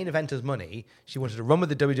main eventers money. She wanted to run with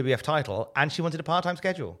the WWF title, and she wanted a part-time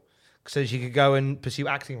schedule so she could go and pursue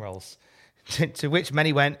acting roles. To which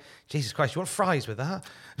many went, Jesus Christ, you want fries with that?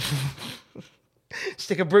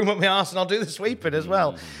 Stick a broom up my arse and I'll do the sweeping as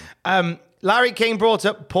well. Larry King brought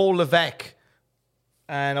up Paul Levesque,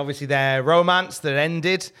 and obviously their romance that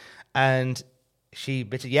ended, and she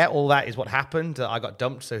admitted, yeah, all that is what happened. I got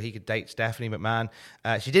dumped so he could date Stephanie McMahon.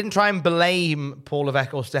 She didn't try and blame Paul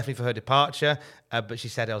Levesque or Stephanie for her departure, but she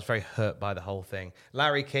said I was very hurt by the whole thing.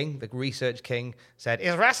 Larry King, the research king, said,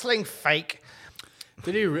 "Is wrestling fake?"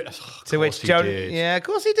 Did he? To which Joni, yeah, of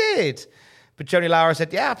course he did. But Joni Laurer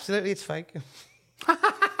said, "Yeah, absolutely, it's fake."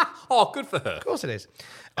 Oh, good for her. Of course it is.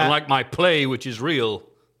 Unlike my play, which is real.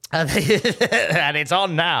 And it's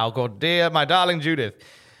on now, called Dear My Darling Judith.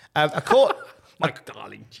 My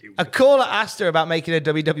darling Judith. A caller asked her about making a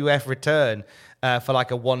WWF return for like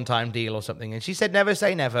a one-time deal or something, and she said never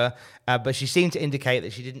say never, but she seemed to indicate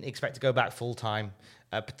that she didn't expect to go back full-time,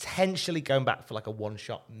 potentially going back for like a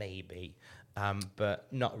one-shot maybe, but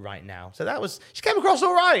not right now. So she came across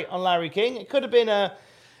all right on Larry King. It could have been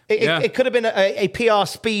it could have been a PR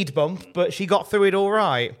speed bump, but she got through it all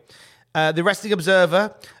right. The Wrestling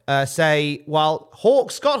Observer say, while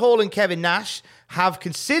Scott Hall and Kevin Nash have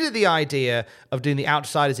considered the idea of doing the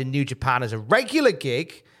Outsiders in New Japan as a regular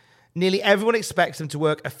gig, nearly everyone expects them to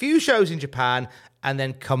work a few shows in Japan and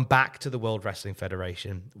then come back to the World Wrestling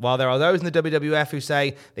Federation. While there are those in the WWF who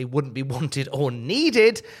say they wouldn't be wanted or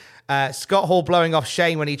needed, Scott Hall blowing off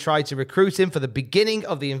Shane when he tried to recruit him for the beginning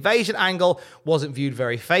of the invasion angle wasn't viewed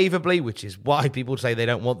very favorably, which is why people say they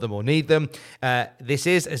don't want them or need them. This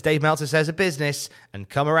is, as Dave Meltzer says, a business, and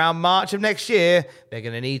come around March of next year, they're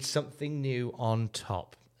going to need something new on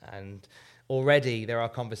top. And already there are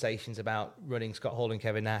conversations about running Scott Hall and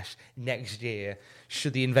Kevin Nash next year,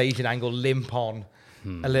 should the invasion angle limp on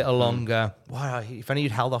a little longer. Wow, if only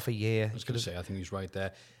you'd held off a year. I was going to say, I think he's right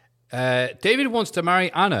there. David wants to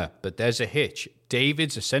marry Anna, but there's a hitch.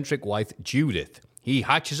 David's eccentric wife, Judith. He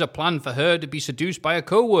hatches a plan for her to be seduced by a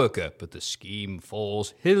co-worker, but the scheme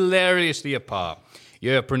falls hilariously apart.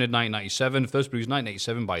 Year printed 1997, first produced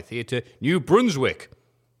 1987 by Theatre New Brunswick.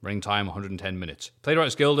 Running time 110 minutes.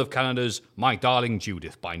 Playwrights Guild of Canada's My Darling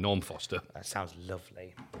Judith by Norm Foster. That sounds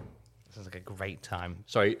lovely. Sounds like a great time.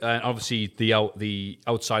 Sorry, obviously the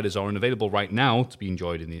Outsiders are unavailable right now to be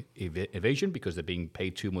enjoyed in the Evasion because they're being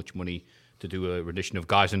paid too much money to do a rendition of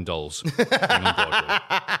Guys and Dolls.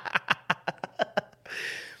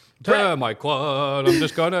 Termite quad, I'm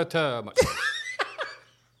just gonna termite.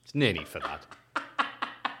 It's nearly for that.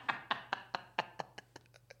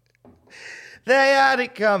 They had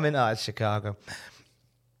it coming. Oh, it's Chicago.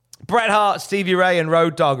 Bret Hart, Stevie Ray, and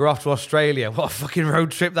Road Dogg are off to Australia. What a fucking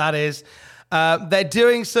road trip that is. They're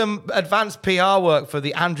doing some advanced PR work for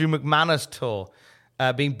the Andrew McManus tour,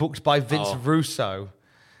 being booked by Vince Russo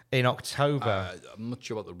in October. I'm not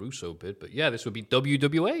sure about the Russo bit, but yeah, this would be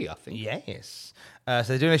WWA, I think. Yes. So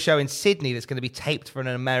they're doing a show in Sydney that's going to be taped for an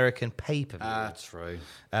American pay-per-view. That's right.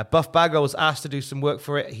 Buff Bagwell was asked to do some work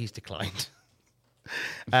for it. He's declined.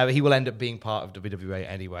 He will end up being part of WWE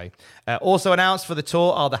anyway. Also announced for the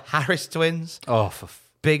tour are the Harris twins. Oh,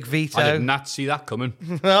 Big Vito. I did not see that coming.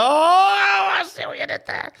 Oh, I see what you did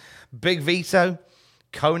there. Big Vito,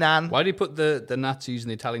 Conan. Why do you put the Nazis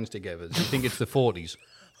and the Italians together? Do you think it's the 40s?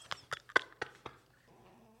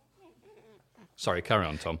 Sorry, carry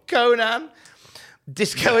on, Tom. Conan.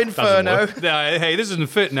 Disco Inferno. Hey, this isn't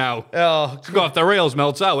fit now. Oh, it's got off the rails,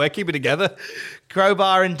 melts out. Keep it together.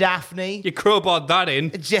 Crowbar and Daphne. You crowbarred that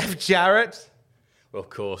in. Jeff Jarrett. Well, of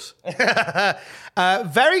course.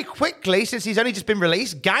 Very quickly, since he's only just been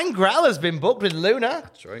released, Gangrel has been booked with Luna.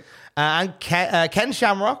 That's right. And Ken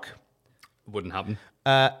Shamrock. Wouldn't happen.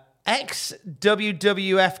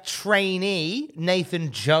 Ex-WWF trainee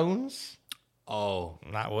Nathan Jones. Oh,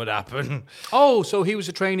 that would happen. Oh, so he was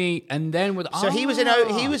a trainee, and then with he was in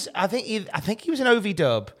I think he was in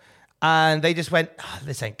OV-Dub, and they just went,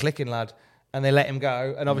 this ain't clicking, lad, and they let him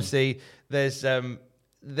go. And obviously, there's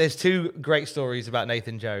two great stories about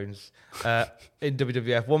Nathan Jones in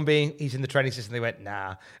WWF. One being he's in the training system. They went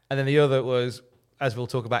nah, and then the other was, as we'll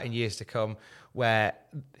talk about in years to come, where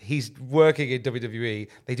he's working in WWE.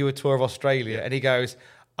 They do a tour of Australia, and he goes,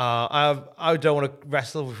 I don't want to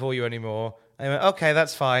wrestle before you anymore. And they went, okay,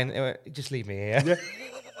 that's fine. They went, just leave me here. Yeah.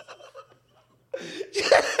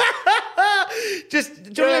 Do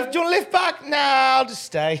you want to lift back? Nah, I'll just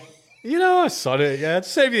stay. You know, I saw it. Yeah, to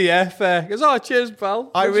save you the airfare. He goes, cheers,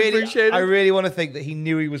 pal. I really want to think that he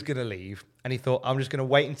knew he was going to leave, and he thought, I'm just going to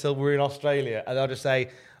wait until we're in Australia, and I'll just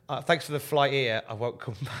say, thanks for the flight here. I won't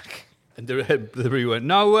come back. And the referee went,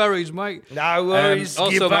 no worries, mate. No worries.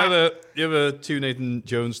 Also, the other two Nathan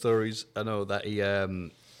Jones stories. I know that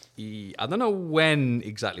he I don't know when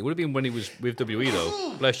exactly. It would have been when he was with WWE,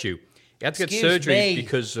 though. Bless you. He had to get surgery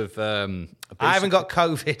because of... I haven't got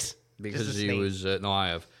COVID. Because he was... no, I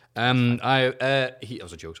have. That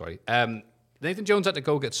was a joke, sorry. Nathan Jones had to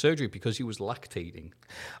go get surgery because he was lactating.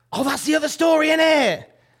 Oh, that's the other story, innit?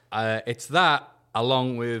 It's that,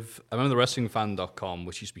 along with... I remember the WrestlingFan.com,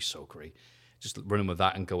 which used to be so great. Just running with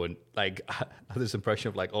that and going... Like, I had this impression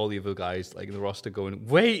of, like, all the other guys, like, in the roster going,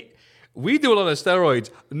 wait... We do a lot of steroids.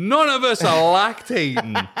 None of us are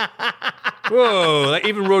lactating. Whoa. Like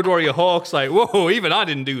even Road Warrior Hawk's like, whoa, even I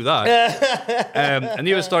didn't do that. And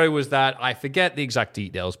the other story was that, I forget the exact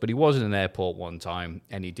details, but he was in an airport one time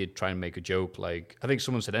and he did try and make a joke. Like, I think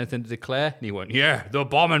someone said anything to declare. And he went, yeah, the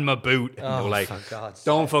bomb in my boot. And they were like,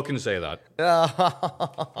 don't fucking say that.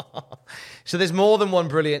 So there's more than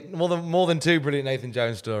two brilliant Nathan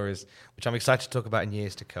Jones stories, which I'm excited to talk about in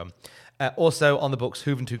years to come. Also on the books,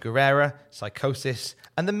 Juventud Guerrera, Psychosis,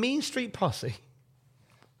 and the Mean Street Posse.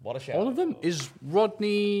 What a show. All of them? Is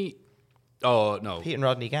Rodney... Oh, no. Pete and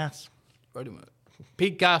Rodney Gas. Wait a minute.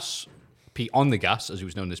 Pete on the Gas, as he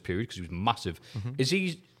was known in this period, because he was massive. Mm-hmm. Is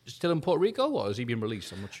he still in Puerto Rico, or has he been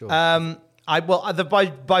released? I'm not sure.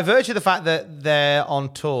 By virtue of the fact that they're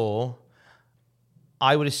on tour,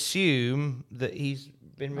 I would assume that he's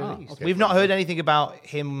been released. Okay, We've not heard anything about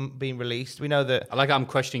him being released. We know that... I'm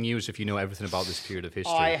questioning you as if you know everything about this period of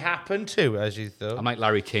history. I happen to, as you thought. I'm like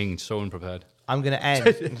Larry King, so unprepared. I'm going to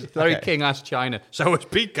end. Larry King asked China, so is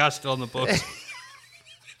Pete Gas still on the books?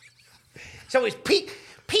 So is Pete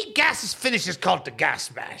Gas's finish is called the gas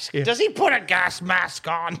mask. Yeah. Does he put a gas mask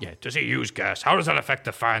on? Yeah, does he use gas? How does that affect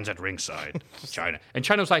the fans at ringside? China. And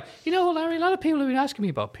China was like, you know, Larry, a lot of people have been asking me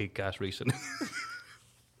about Pete Gas recently.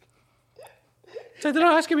 So they're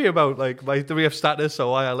not asking me about like my WF status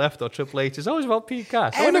or why I left or Triple H. It's always about Pete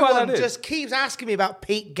Gas. I wonder why Everyone that is. just keeps asking me about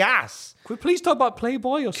Pete Gas. Could we please talk about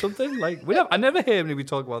Playboy or something? Like I never hear anybody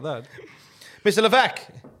talk about that. Mr. Levesque,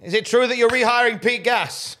 is it true that you're rehiring Pete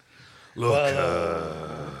Gas? Look,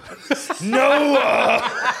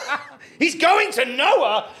 Noah! He's going to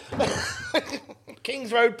Noah!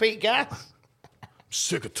 Kings Road Pete Gas.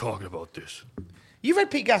 sick of talking about this. You've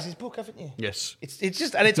read Pete Gas's book, haven't you? Yes. It's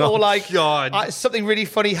just, and it's Oh, all like, God. something really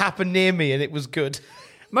funny happened near me and it was good.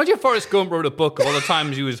 Imagine Forrest Gump wrote a book of all the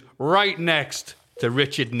times he was right next to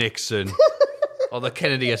Richard Nixon. Or the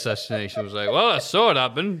Kennedy assassination. Was like, well, I saw it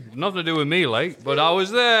happen. Nothing to do with me, like, but I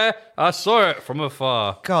was there. I saw it from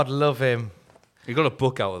afar. God love him. He got a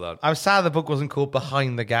book out of that. I'm sad the book wasn't called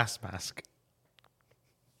Behind the Gas Mask.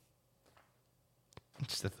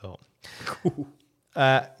 Just a thought.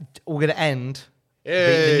 We're going to end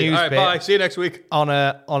the news All right, bit bye. See you next week. on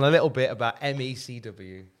a little bit about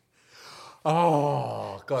MECW.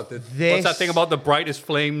 Oh, God. This- What's that thing about the brightest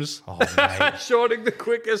flames? Oh, mate. Shorting the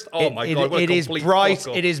quickest. Oh, my God. What a it is complete bright. fuck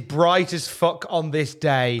up. It is bright as fuck on this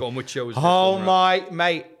day. Go on, which show is this Oh one, my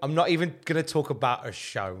mate! I'm not even going to talk about a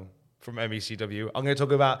show from MECW. I'm going to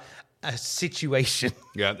talk about a situation.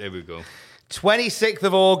 Yeah, there we go. 26th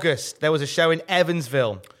of August, there was a show in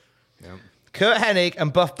Evansville. Yeah. Kurt Hennig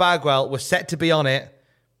and Buff Bagwell were set to be on it.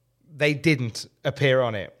 They didn't appear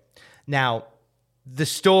on it. Now, the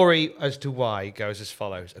story as to why goes as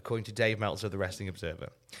follows, according to Dave Meltzer of the Wrestling Observer.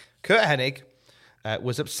 Kurt Hennig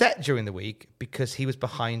was upset during the week because he was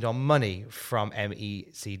behind on money from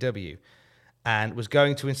MECW and was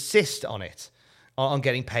going to insist on it, on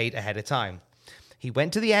getting paid ahead of time. He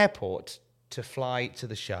went to the airport to fly to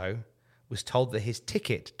the show, was told that his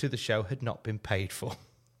ticket to the show had not been paid for.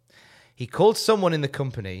 He called someone in the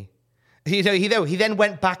company. He then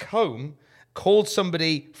went back home, called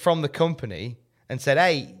somebody from the company, and said,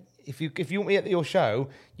 "Hey, if you want me at your show,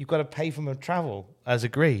 you've got to pay for my travel as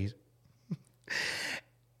agreed."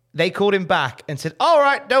 They called him back and said, "All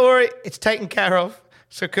right, don't worry, it's taken care of."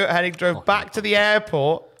 So Kurt Hennig drove back to the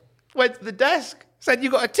airport, went to the desk, said,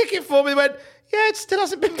 "You got a ticket for me?" They went, "Yeah, it still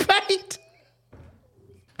hasn't been paid."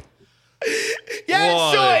 Yeah,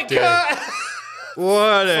 What saw a it, dick. Kurt.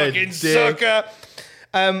 What a Fucking dick. sucker.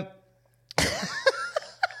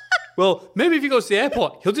 Well, maybe if he goes to the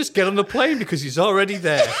airport, he'll just get on the plane because he's already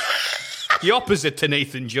there. The opposite to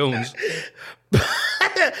Nathan Jones.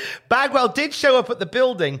 Bagwell did show up at the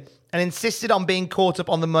building and insisted on being caught up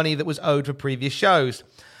on the money that was owed for previous shows.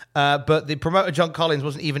 But the promoter, John Collins,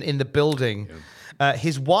 wasn't even in the building.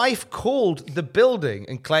 His wife called the building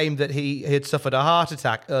and claimed that he had suffered a heart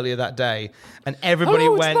attack earlier that day. And everybody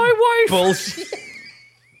Hello, it's went, my wife. bullshit.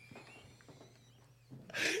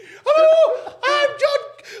 Hello, I'm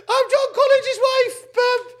John Collins' wife,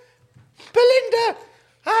 Belinda.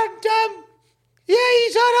 And, yeah,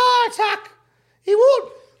 he's had a heart attack. He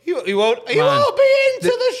won't be into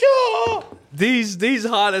the show. These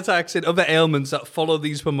heart attacks and other ailments that follow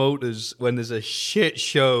these promoters when there's a shit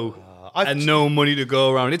show and no money to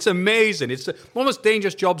go around. It's amazing. It's one of the most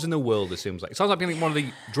dangerous jobs in the world, it seems like. It sounds like being one of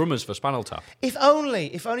the drummers for Spinal Tap. If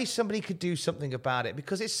only somebody could do something about it,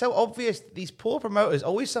 because it's so obvious that these poor promoters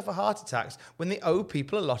always suffer heart attacks when they owe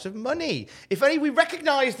people a lot of money. If only we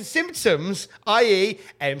recognise the symptoms, i.e.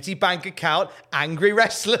 empty bank account, angry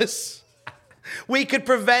wrestlers, we could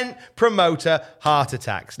prevent promoter heart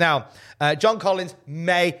attacks. Now, John Collins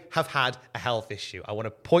may have had a health issue. I want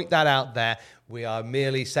to point that out there. We are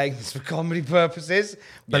merely saying this for comedy purposes.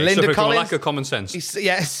 Belinda Suffer from Collins, a lack of common sense.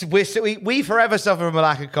 Yes, we forever suffer from a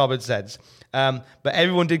lack of common sense. But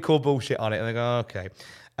everyone did call bullshit on it, and they go, okay.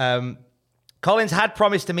 Collins had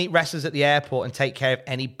promised to meet wrestlers at the airport and take care of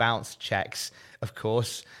any bounce checks. Of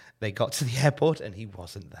course, they got to the airport and he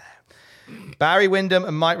wasn't there. Barry Windham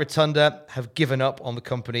and Mike Rotunda have given up on the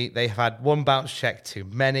company. They have had one bounce check too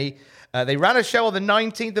many. They ran a show on the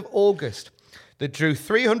 19th of August that drew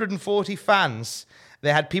 340 fans.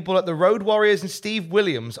 They had people like the Road Warriors and Steve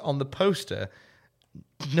Williams on the poster.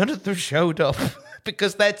 None of them showed up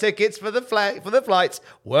because their tickets for the flights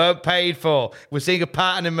weren't paid for. We're seeing a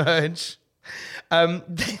pattern emerge. On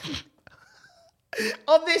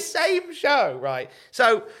this same show, right?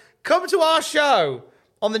 So come to our show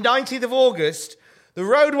on the 19th of August. The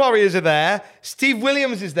Road Warriors are there, Steve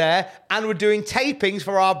Williams is there, and we're doing tapings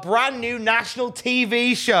for our brand new national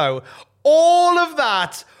TV show. All of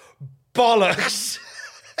that bollocks.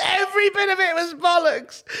 Every bit of it was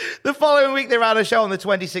bollocks. The following week, they ran a show on the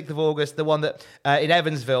 26th of August, the one that in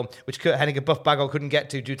Evansville, which Kurt Hennig and Buff Bagwell couldn't get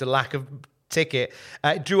to due to lack of ticket.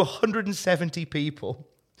 It drew 170 people.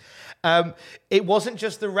 It wasn't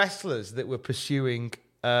just the wrestlers that were pursuing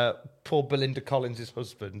poor Belinda Collins'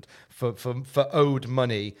 husband for owed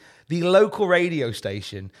money. The local radio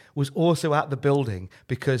station was also at the building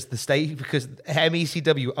because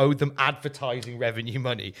MECW owed them advertising revenue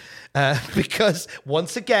money. Because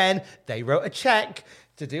once again, they wrote a check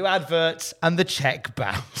to do adverts and the check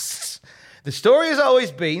bounced. The story has always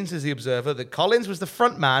been, says The Observer, that Collins was the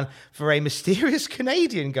front man for a mysterious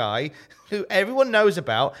Canadian guy who everyone knows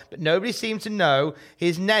about, but nobody seemed to know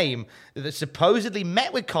his name, that supposedly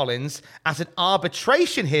met with Collins at an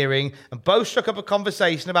arbitration hearing and both struck up a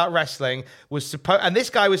conversation about wrestling. And this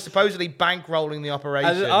guy was supposedly bankrolling the operation.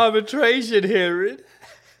 At an arbitration hearing?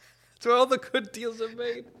 That's where all the good deals are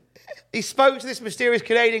made. He spoke to this mysterious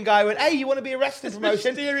Canadian guy and went, hey, you want to be a wrestling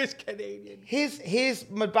promotion? Mysterious Canadian. Here's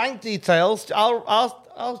my bank details.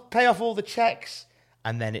 I'll pay off all the checks.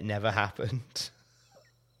 And then it never happened.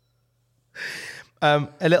 A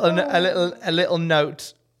little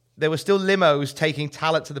note. There were still limos taking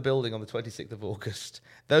talent to the building on the 26th of August.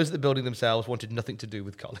 Those at the building themselves wanted nothing to do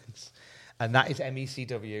with Collins. And that is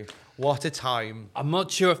MECW. What a time. I'm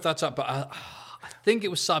not sure if that's up, but I think it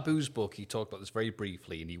was Sabu's book. He talked about this very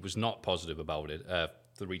briefly, and he was not positive about it, for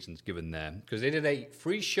the reasons given there. Because they did a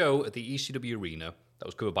free show at the ECW Arena that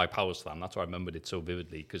was covered by Power Slam. That's why I remembered it so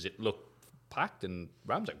vividly, because it looked packed, and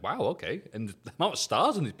Ram's like, wow, okay. And the amount of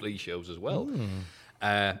stars on these police shows as well.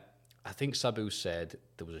 I think Sabu said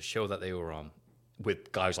there was a show that they were on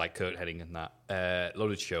with guys like Kurt Hennig and that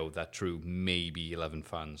loaded show that drew maybe 11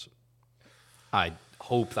 fans. I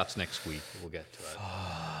hope that's next week. We'll get to it.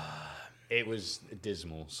 It was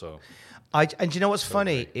dismal, so... And do you know what's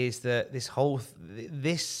funny is that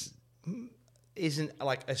this isn't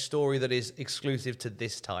like a story that is exclusive to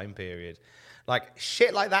this time period. Like,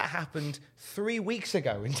 shit like that happened 3 weeks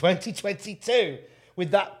ago in 2022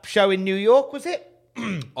 with that show in New York, was it?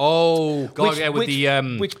 Oh, God,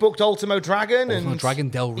 which booked Ultimo Dragon and Dragon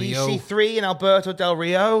Del Rio. EC3 and Alberto Del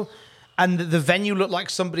Rio. And the venue looked like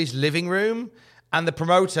somebody's living room. And the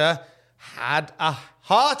promoter had a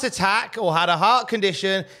heart attack or had a heart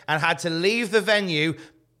condition and had to leave the venue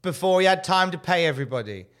before he had time to pay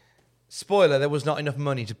everybody. Spoiler, there was not enough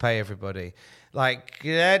money to pay everybody. Like,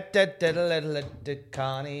 this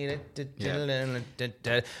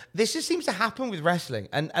just seems to happen with wrestling.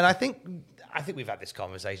 And I think we've had this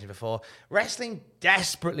conversation before. Wrestling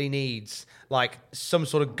desperately needs like some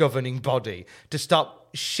sort of governing body to stop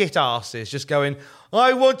shit asses just going,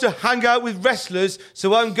 I want to hang out with wrestlers,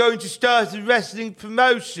 so I'm going to start a wrestling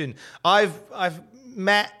promotion. I've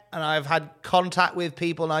met and I've had contact with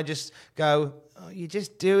people and I just go, oh, you're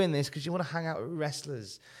just doing this because you want to hang out with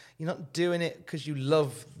wrestlers. You're not doing it because you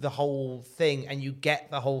love the whole thing and you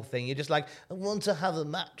get the whole thing. You're just like, I want to have a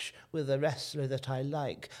match with a wrestler that I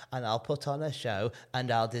like and I'll put on a show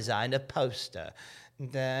and I'll design a poster.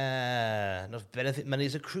 Enough benefit money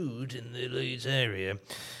is accrued in the Leeds area.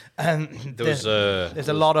 There's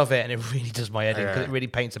a lot of it and it really does my head in because it really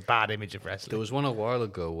paints a bad image of wrestling. There was one a while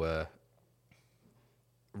ago where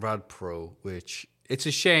Rad Pro, which it's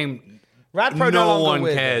a shame... Rad Pro no one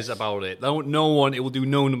cares about it. No one. It will do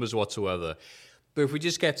no numbers whatsoever. But if we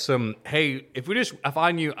just get some, hey, if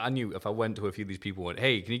I knew if I went to a few of these people, went,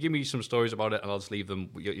 hey, can you give me some stories about it, and I'll just leave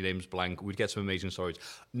them. Your name's blank. We'd get some amazing stories.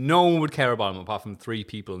 No one would care about them apart from 3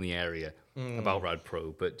 people in the area about Rad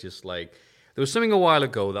Pro. But just like there was something a while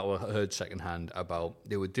ago that I heard secondhand about.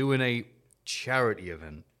 They were doing a charity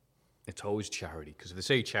event. It's always charity, because if they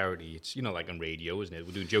say charity, it's, like on radio, isn't it?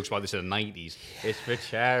 We're doing jokes about this in the 90s. It's for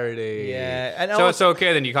charity. Yeah. And so it's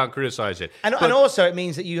okay, then you can't criticize it. And also it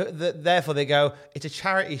means that therefore they go, it's a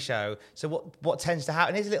charity show. So what tends to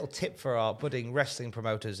happen, here's a little tip for our budding wrestling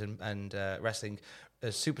promoters and wrestling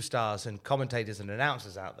superstars and commentators and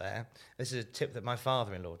announcers out there. This is a tip that my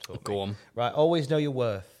father-in-law taught me. Go on. Right, always know your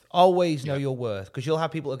worth. Always know your worth, because you'll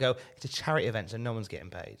have people that go, it's a charity event, so no one's getting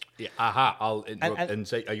paid. Yeah, I'll interrupt and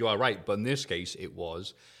say, you are right. But in this case, it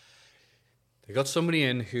was, they got somebody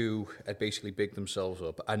in who had basically bigged themselves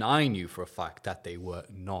up, and I knew for a fact that they were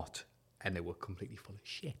not, and they were completely full of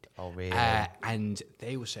shit. Oh, really? And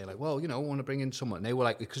they were saying, like, well, I want to bring in someone. And they were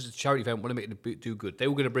like, because it's a charity event, want to make it do good. They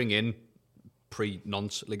were going to bring in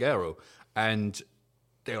pre-Nonce Ligero, and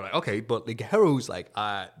they were like, okay, but Ligero's like,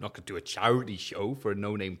 not going to do a charity show for a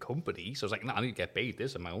no-name company. So I was like, I need to get paid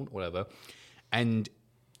this amount, whatever. And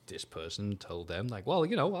this person told them, like, well,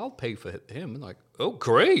 I'll pay for him. And like, oh,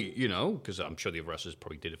 great, because I'm sure the other wrestlers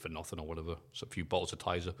probably did it for nothing or whatever. So a few bottles of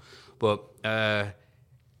Tizer. But going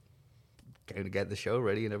to get the show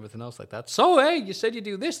ready and everything else like that. So, hey, you said you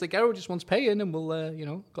do this. The Garrow just wants paying, and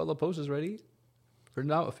we'll, got the posters ready.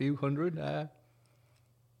 Printed out a few hundred.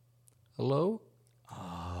 Hello?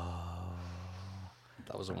 Oh.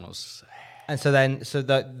 That was one of those... And so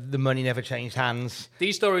the money never changed hands.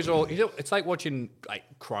 These stories are all, it's like watching like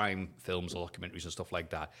crime films or documentaries and stuff like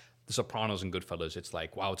that. The Sopranos and Goodfellas, it's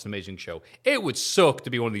like, wow, it's an amazing show. It would suck to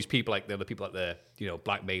be one of these people, like the other people out there,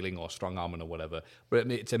 blackmailing or strong-arming or whatever.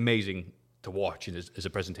 But it's amazing to watch as a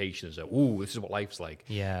presentation, as ooh, this is what life's like.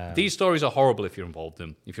 Yeah. These stories are horrible if you're involved in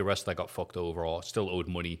them. If you're a wrestler that got fucked over or still owed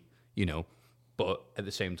money, But at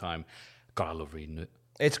the same time, God, I love reading it.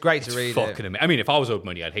 It's great to read fucking amazing. I mean, if I was owed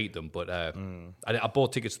money, I'd hate them. But I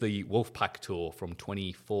bought tickets to the Wolfpack tour from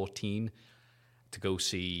 2014 to go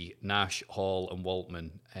see Nash, Hall, and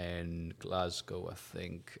Waltman in Glasgow, I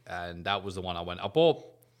think. And that was the one I went. I bought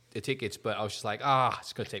the tickets, but I was just like,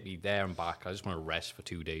 it's going to take me there and back. I just want to rest for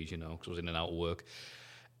 2 days, because I was in and out of work.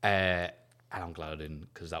 And I'm glad I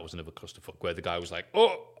didn't, because that was another clusterfuck where the guy was like, I'm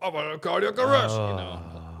on a cardiac arrest,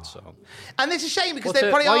 So. And it's a shame because What's they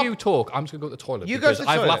probably while you talk, I'm just going to go to the toilet. You go to the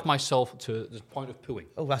I've toilet. laughed myself to the point of pooing.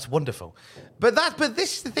 Oh, that's wonderful. But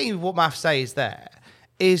this is the thing with what Math says there,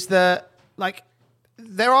 is that, like,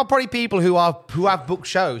 there are probably people who have booked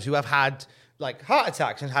shows who have had, like, heart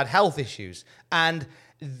attacks and had health issues. And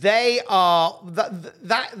they are...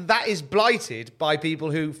 That is blighted by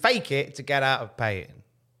people who fake it to get out of paying.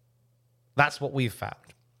 That's what we've found.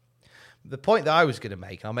 The point that I was going to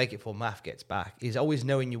make, and I'll make it before Math gets back, is always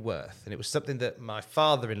knowing your worth. And it was something that my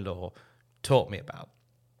father-in-law taught me about.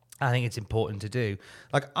 I think it's important to do.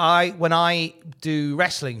 Like, when I do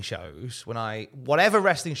wrestling shows, whatever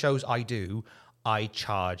wrestling shows I do, I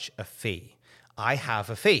charge a fee. I have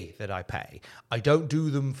a fee that I pay. I don't do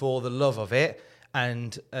them for the love of it.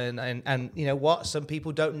 And you know what? Some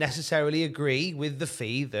people don't necessarily agree with the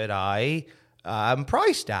fee that I am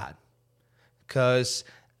priced at, because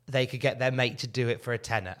they could get their mate to do it for a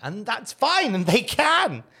tenner. And that's fine, and they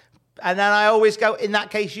can. And then I always go, in that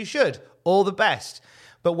case, you should. All the best.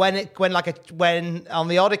 But when on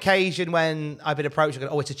the odd occasion when I've been approached, I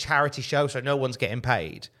go, it's a charity show, so no one's getting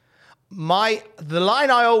paid. The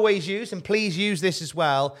line I always use, and please use this as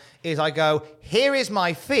well, is I go, here is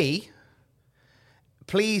my fee.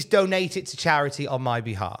 Please donate it to charity on my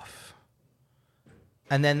behalf.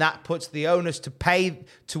 And then that puts the onus to pay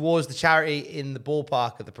towards the charity in the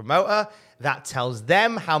ballpark of the promoter. That tells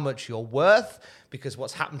them how much you're worth, because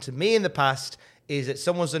what's happened to me in the past is that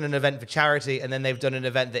someone's done an event for charity and then they've done an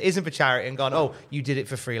event that isn't for charity and gone, oh, you did it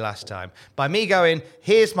for free last time. By me going,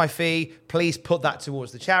 here's my fee, please put that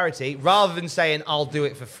towards the charity, rather than saying, I'll do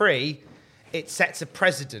it for free, it sets a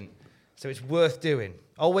precedent. So it's worth doing.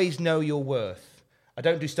 Always know your worth. I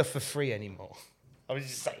don't do stuff for free anymore. I was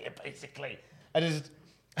just saying it, basically.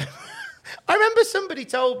 I remember somebody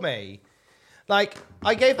told me, like,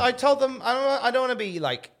 I told them, I don't want to be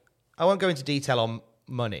like, I won't go into detail on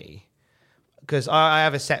money, because I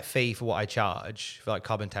have a set fee for what I charge for, like,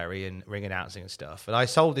 commentary and ring announcing and stuff. And I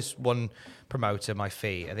sold this one promoter my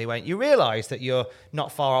fee, and they went, you realise that you're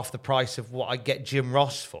not far off the price of what I get Jim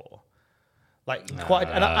Ross for? Like, and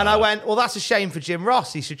I went, well, that's a shame for Jim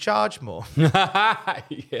Ross. He should charge more.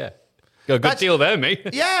 Yeah. Got a good deal there, mate.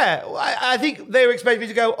 Yeah, I think they were expecting me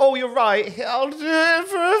to go, oh, you're right, I'll do it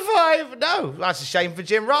for a 5. No, that's a shame for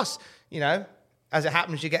Jim Ross. As it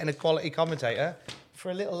happens, you're getting a quality commentator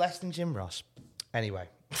for a little less than Jim Ross. Anyway,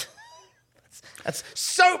 that's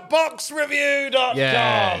soapboxreview.com.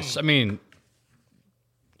 Yes, I mean,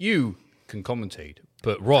 you can commentate,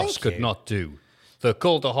 but Ross could not do the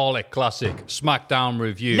Cultaholic Classic SmackDown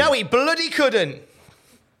review. No, he bloody couldn't.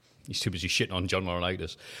 He's too busy shitting on John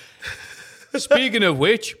Laurinaitis. Speaking of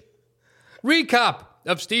which, recap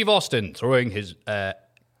of Steve Austin throwing his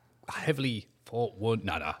heavily fought one. Who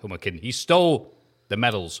am I kidding? He stole the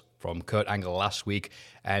medals from Kurt Angle last week,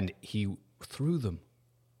 and he threw them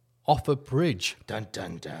off a bridge. Dun,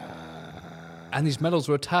 dun, dun. And these medals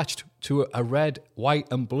were attached to a red, white,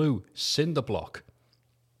 and blue cinder block.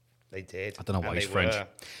 They did. I don't know why he's French.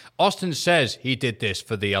 Austin says he did this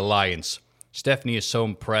for the Alliance. Stephanie is so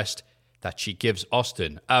impressed that she gives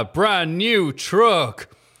Austin a brand new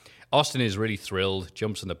truck. Austin is really thrilled,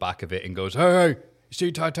 jumps on the back of it and goes, hey, you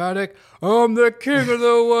see Titanic? I'm the king of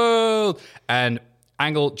the world. And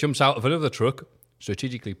Angle jumps out of another truck,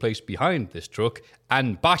 strategically placed behind this truck,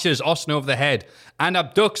 and bashes Austin over the head and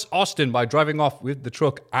abducts Austin by driving off with the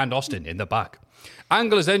truck and Austin in the back.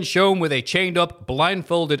 Angle is then shown with a chained up,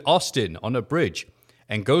 blindfolded Austin on a bridge.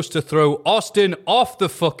 and goes to throw Austin off the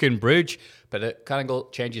fucking bridge. But Kurt Angle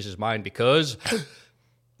changes his mind because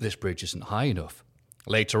this bridge isn't high enough.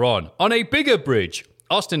 Later on a bigger bridge,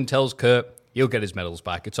 Austin tells Kurt he'll get his medals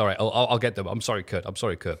back. It's all right. I'll get them. I'm sorry, Kurt.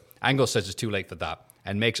 Angle says it's too late for that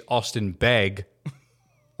and makes Austin beg,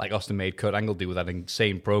 like Austin made Kurt Angle do with that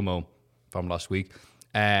insane promo from last week.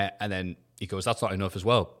 And then he goes, that's not enough as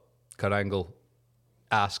well. Kurt Angle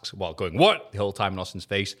asks, going, what? The whole time in Austin's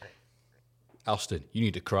face. Austin, you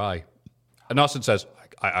need to cry. And Austin says,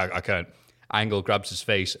 I can't. Angle grabs his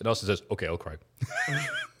face, and Austin says, okay, I'll cry.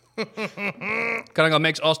 Kurt Angle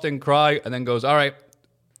makes Austin cry, and then goes, all right,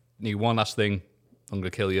 need one last thing. I'm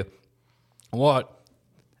going to kill you. What?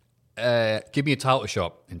 Give me a title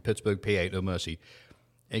shot in Pittsburgh, PA, no mercy.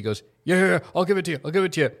 And he goes, yeah, I'll give it to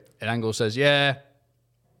you. And Angle says, yeah,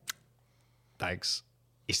 thanks.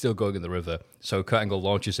 He's still going in the river. So Kurt Angle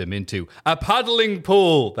launches him into a paddling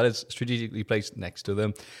pool that is strategically placed next to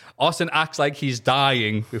them. Austin acts like he's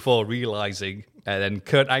dying before realizing. And then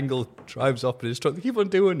Kurt Angle drives off in his truck. They keep on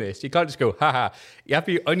doing this. You can't just go, ha ha. You have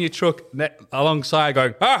to be on your truck alongside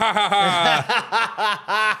going, ha ha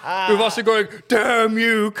ha ha. With Austin going, damn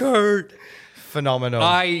you, Kurt. Phenomenal.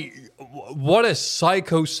 What a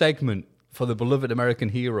psycho segment for the beloved American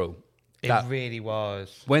hero. It really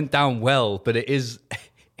was. Went down well, but it's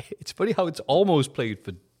funny how it's almost played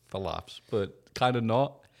for laughs, but kind of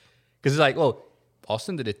not. Because it's like, well,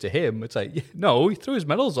 Austin did it to him. It's like, no, he threw his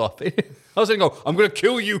medals off. I was going to go, I'm going to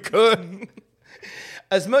kill you, Kurt.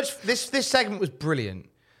 This segment was brilliant.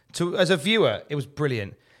 As a viewer, it was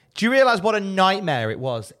brilliant. Do you realise what a nightmare it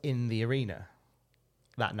was in the arena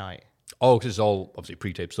that night? Oh, because it's all obviously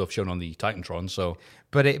pre-taped stuff shown on the Titantron, so...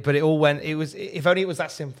 But it all went... If only it was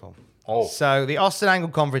that simple. Oh. So the Austin Angle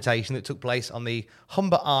confrontation that took place on the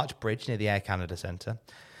Humber Arch Bridge near the Air Canada Centre.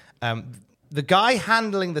 The guy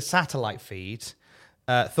handling the satellite feed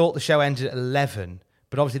thought the show ended at 11,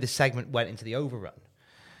 but obviously the segment went into the overrun.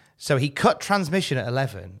 So he cut transmission at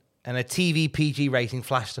 11, and a TV PG rating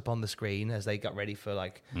flashed up on the screen as they got ready for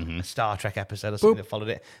a Star Trek episode or something that followed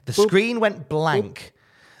it. The screen went blank.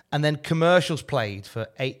 And then commercials played for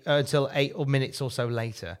until 8 minutes or so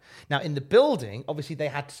later. Now, in the building, obviously, they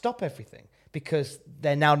had to stop everything because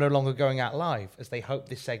they're now no longer going out live, as they hoped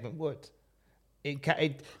this segment would.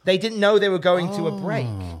 They didn't know they were going to a break.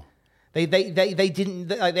 They didn't.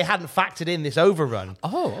 They hadn't factored in this overrun.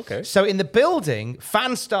 Oh, okay. So in the building,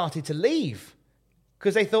 fans started to leave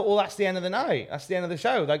because they thought, well, that's the end of the night. That's the end of the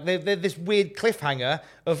show. Like they're this weird cliffhanger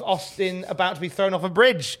of Austin about to be thrown off a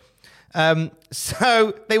bridge.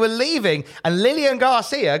 So they were leaving, and Lillian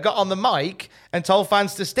Garcia got on the mic and told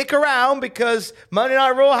fans to stick around because Monday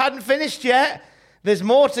Night Raw hadn't finished yet. There's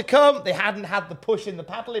more to come. They hadn't had the push in the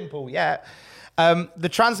paddling pool yet. The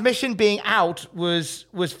transmission being out was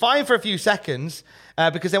fine for a few seconds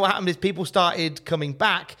because then what happened is people started coming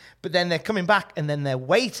back, but then they're coming back and then they're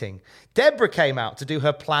waiting. Deborah came out to do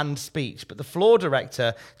her planned speech, but the floor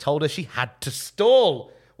director told her she had to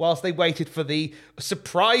stall whilst they waited for the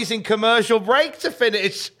surprising commercial break to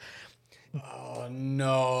finish. Oh,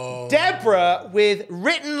 no. Deborah, with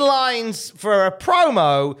written lines for a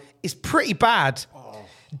promo, is pretty bad. Oh.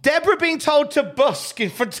 Deborah being told to busk in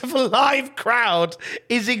front of a live crowd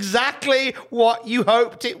is exactly what you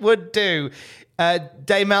hoped it would do.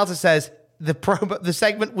 Dave Meltzer says, the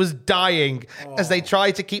segment was dying as they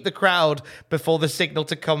tried to keep the crowd before the signal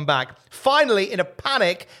to come back. Finally, in a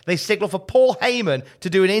panic, they signal for Paul Heyman to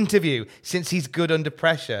do an interview since he's good under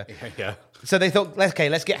pressure. Yeah. So they thought, okay,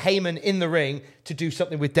 let's get Heyman in the ring to do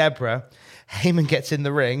something with Deborah. Heyman gets in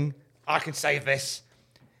the ring. I can save this.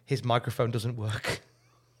 His microphone doesn't work.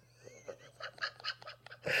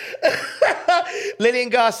 Lillian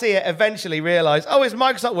Garcia eventually realized, his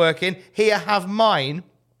mic's not working. Here, have mine.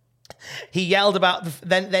 He yelled about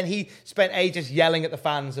then he spent ages yelling at the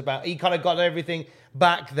fans about. He kind of got everything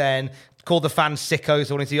back then. Called the fans sickos,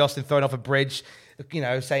 wanting to see Austin thrown off a bridge.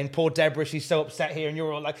 Saying poor Deborah, she's so upset here, and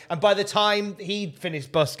you're all like. And by the time he'd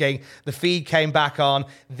finished busking, the feed came back on.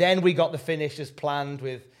 Then we got the finish as planned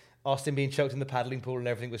with Austin being choked in the paddling pool and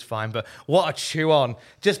everything was fine. But what a chew on!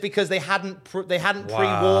 Just because they hadn't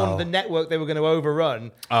pre-warned the network they were going to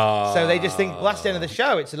overrun, so they just think, well, that's the end of the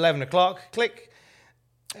show. It's 11 o'clock. Click.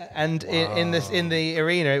 And in the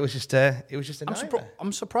arena, it was just a nightmare.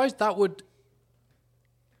 I'm surprised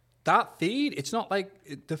that feed. It's not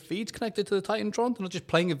like the feed's connected to the Titantron. They're not just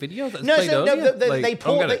playing a video. They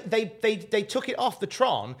took it off the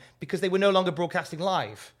Tron because they were no longer broadcasting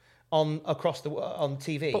live on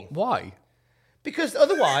TV. But why? Because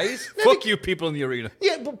otherwise, fuck you, people in the arena.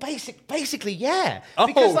 Yeah, but basically, yeah.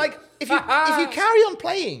 Because if you carry on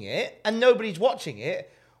playing it and nobody's watching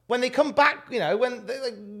it. when they come back, when they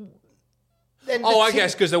like. I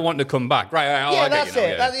guess because they want to come back, right? Yeah, that's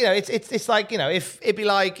it. It's like if it'd be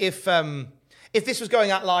like if this was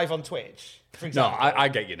going out live on Twitch, for example. No, I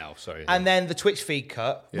get you now. Sorry. And then the Twitch feed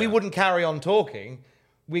cut. We wouldn't carry on talking.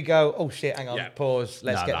 We go, oh shit, hang on, pause,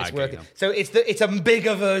 let's get this working. So it's a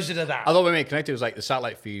bigger version of that. Although when we connected, it was like the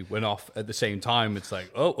satellite feed went off at the same time. It's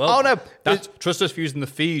like, that's trust us for using the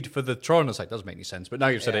feed for the Tron. It's like, doesn't make any sense. But now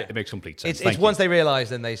you've said it makes complete sense. It's once they realise,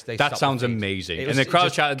 then they that sounds amazing. And the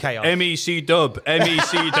crowd shouted, MEC dub.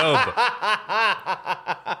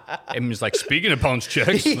 It was like, speaking of bounce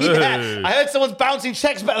checks. I heard someone's bouncing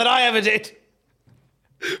checks better than I ever did.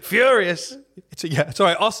 Furious. It's all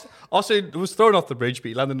right. Austin was thrown off the bridge, but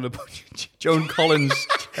he landed on a bunch of Joan Collins.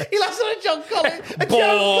 He landed on a Joan Collins.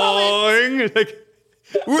 Boing! Like,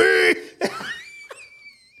 wee!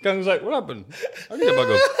 Gang was like, what happened? I need to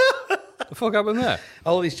bug up. What the fuck happened there?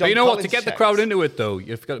 All these Joan But you know Collins what? To get checks. the crowd into it, though,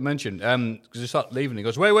 you forgot to mention, because they start leaving, he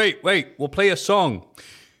goes, wait, we'll play a song.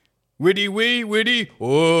 Widdy,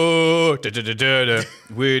 whoa, da-da-da-da-da.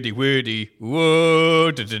 Widdy,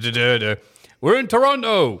 whoa, da-da-da-da-da. We're in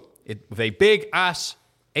Toronto with a big-ass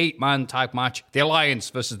 8-man tag match, the Alliance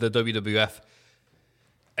versus the WWF.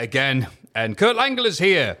 Again, and Kurt Angle is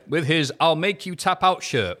here with his I'll Make You Tap Out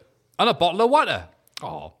shirt and a bottle of water.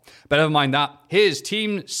 Oh, but never mind that. Here's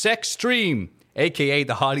Team Sextreme, a.k.a.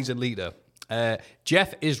 the Hardys and Leader.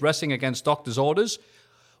 Jeff is wrestling against Doctor's Orders.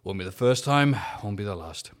 Won't be the first time, won't be the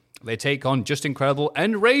last. They take on Just Incredible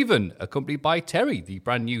and Raven, accompanied by Terry, the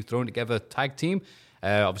brand new thrown together tag team.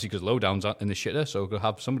 Obviously, because Lowdown's in the shitter, so we'll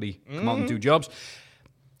have somebody come out and do jobs.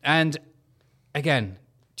 And again,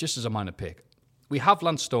 just as a minor pick, we have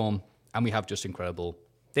Lance Storm and we have Just Incredible.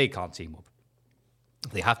 They can't team up.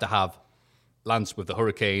 They have to have Lance with the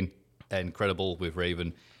Hurricane and Incredible with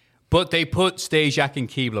Raven. But they put Stasiak and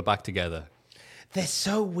Keebler back together. They're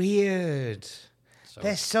so weird.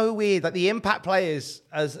 They're so weird. Like the Impact players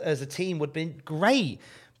as a team would have been great.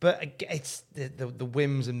 But it's the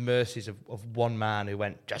whims and mercies of one man who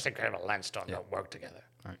went, Just Incredible, Lance Storm don't work together.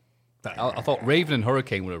 I thought Raven and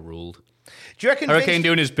Hurricane would have ruled. Do you reckon Hurricane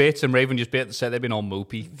doing his bits and Raven just bit at the set? They've been all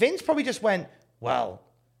mopey. Vince probably just went, well,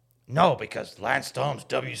 no, because Lance Storm's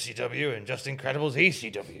WCW and Just Incredible's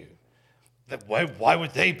ECW. Why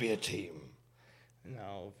would they be a team?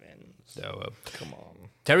 No, Vince. Come on.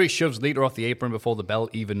 Terry shoves Lita off the apron before the bell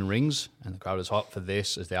even rings, and the crowd is hot for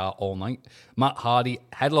this, as they are all night. Matt Hardy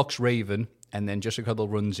headlocks Raven, and then Just Incredible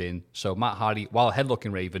runs in. So Matt Hardy, while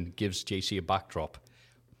headlocking Raven, gives JC a backdrop.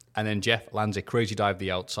 And then Jeff lands a crazy dive to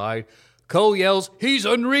the outside. Cole yells, he's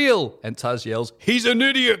unreal. And Taz yells, he's an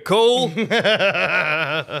idiot, Cole. He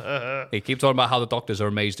keeps talking about how the doctors are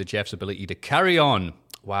amazed at Jeff's ability to carry on.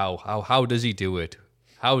 Wow, how does he do it?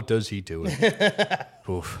 How does he do it?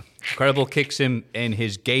 Oof. Incredible kicks him in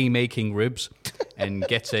his gay-making ribs and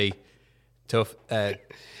gets a tough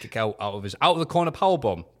kick out of the corner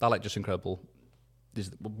powerbomb. That like Just Incredible.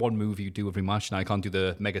 There's one move you do every match, and I can't do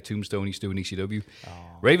the mega tombstone he's doing in ECW.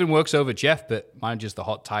 Raven works over Jeff, but manages the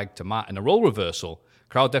hot tag to Matt in a role reversal.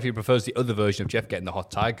 Crowd definitely prefers the other version of Jeff getting the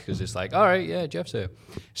hot tag, because it's like, all right, yeah, Jeff's here.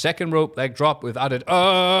 Second rope leg drop with added,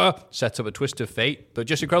 sets up a twist of fate, but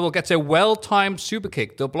Just Incredible gets a well-timed super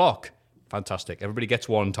kick to block. Fantastic. Everybody gets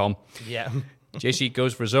one, Tom. Yeah. JC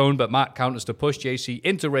goes for his own, but Matt counters to push JC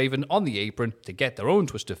into Raven on the apron to get their own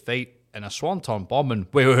twist of fate and a swanton bomb. And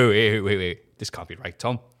wait. This can't be right,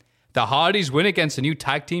 Tom. The Hardys win against the new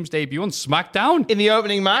tag team's debut on SmackDown. In the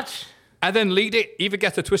opening match. And then Lita even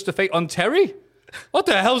gets a twist of fate on Terry? What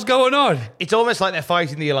the hell's going on? It's almost like they're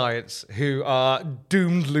fighting the Alliance, who are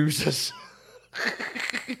doomed losers.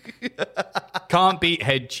 Can't beat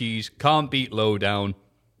Head Cheese. Can't beat Lowdown.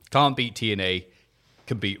 Can't beat TNA.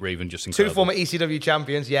 Can beat Raven. Just Incredible. Two former ECW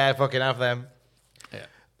champions. Yeah, fucking have them. Yeah.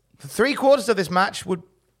 3/4 of this match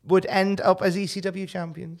would end up as ECW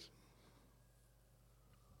champions.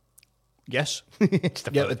 Yes. Just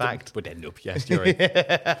a fun fact. Would end up, yes, you're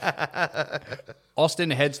right. Austin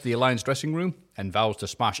heads to the Alliance dressing room and vows to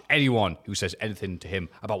smash anyone who says anything to him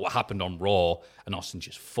about what happened on Raw. And Austin's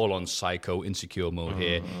just full on psycho, insecure mode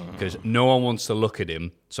here because no one wants to look at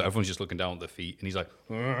him. So everyone's just looking down at their feet. And he's like,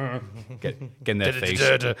 get in their face.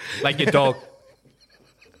 Like your dog.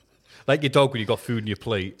 Like your dog when you got food in your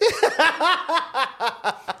plate.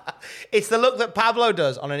 It's the look that Pablo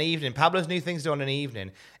does on an evening. Pablo's new things to do on an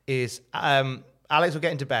evening is Alex will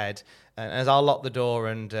get into bed, and as I'll lock the door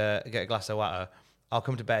and get a glass of water, I'll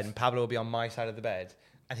come to bed, and Pablo will be on my side of the bed,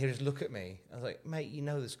 and he'll just look at me. I was like, mate, you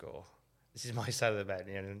know the score. This is my side of the bed.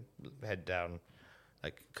 Head down.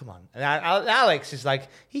 Like, come on. And Alex is like,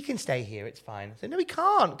 he can stay here. It's fine. I said, no, he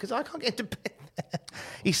can't, because I can't get into bed.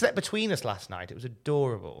 He slept between us last night. It was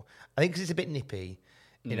adorable. I think because it's a bit nippy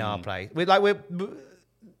in our place. We'll have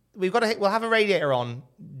a radiator on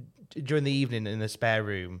during the evening in the spare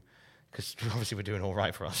room because obviously we're doing all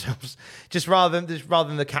right for ourselves. Just rather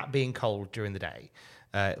than the cat being cold during the day,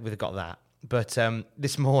 we've got that. But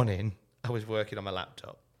this morning I was working on my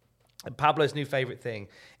laptop. And Pablo's new favourite thing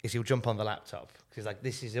is he'll jump on the laptop. He's like,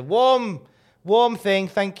 this is a warm thing,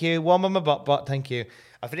 thank you. Warm on my butt, thank you.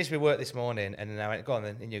 I finished my work this morning and then I went, go on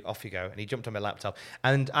then, and off you go. And he jumped on my laptop.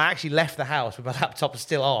 And I actually left the house with my laptop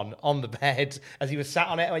still on the bed as he was sat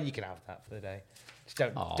on it. Well, you can have that for the day. Just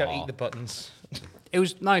don't eat the buttons. It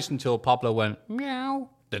was nice until Pablo went, meow,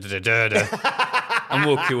 and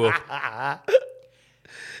woke you up.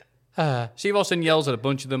 Steve Austin yells at a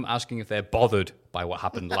bunch of them, asking if they're bothered by what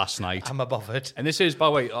happened last night. Am I bothered? And this is, by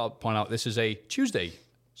the way, I'll point out, this is a Tuesday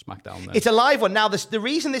SmackDown. Then. It's a live one. Now, the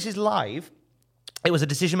reason this is live, it was a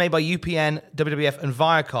decision made by UPN, WWF, and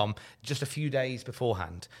Viacom just a few days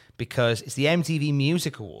beforehand because it's the MTV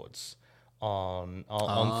Music Awards on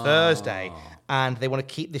Thursday, and they want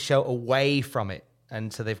to keep the show away from it,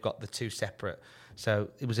 and so they've got the two separate. So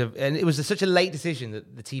it was such a late decision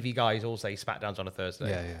that the TV guys all say SmackDown's on a Thursday.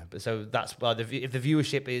 Yeah. But so that's why if the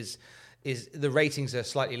viewership is the ratings are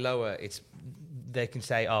slightly lower, they can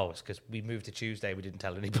say, it's because we moved to Tuesday, we didn't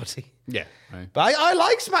tell anybody. Yeah. Right. But I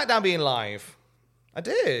like SmackDown being live. I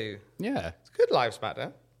do. Yeah. It's good live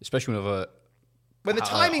SmackDown. Especially when the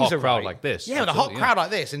timings are crowd right. like this. Yeah, with a hot crowd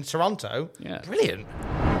like this in Toronto. Yeah. Brilliant.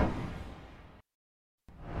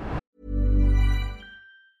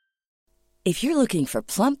 If you're looking for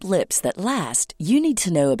plump lips that last, you need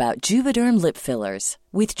to know about Juvederm lip fillers.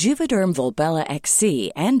 With Juvederm Volbella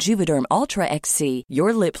XC and Juvederm Ultra XC,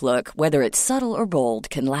 your lip look, whether it's subtle or bold,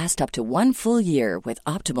 can last up to 1 full year with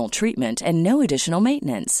optimal treatment and no additional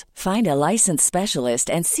maintenance. Find a licensed specialist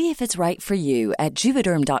and see if it's right for you at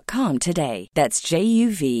Juvederm.com today. That's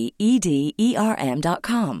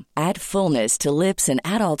JUVEDERM.com. Add fullness to lips in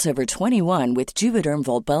adults over 21 with Juvederm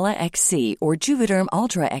Volbella XC or Juvederm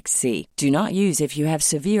Ultra XC. Do not use if you have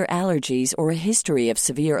severe allergies or a history of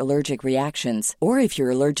severe allergic reactions, or if you're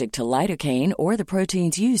allergic to lidocaine or the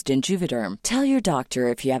proteins used in Juvederm. Tell your doctor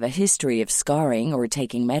if you have a history of scarring or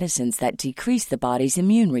taking medicines that decrease the body's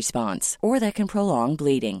immune response or that can prolong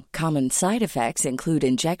bleeding. Common side effects include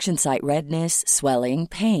injection site redness, swelling,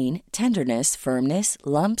 pain, tenderness, firmness,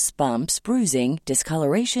 lumps, bumps, bruising,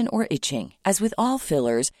 discoloration, or itching. As with all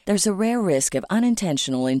fillers, there's a rare risk of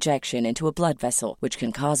unintentional injection into a blood vessel, which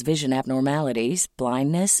can cause vision abnormalities,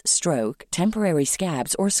 blindness, stroke, temporary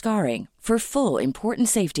scabs, or scarring. For full, important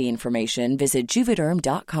safety information, visit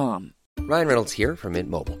Juvederm.com. Ryan Reynolds here from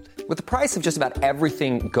Mint Mobile. With the price of just about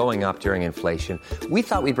everything going up during inflation, we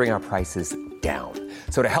thought we'd bring our prices down.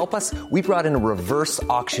 So to help us, we brought in a reverse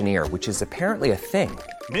auctioneer, which is apparently a thing.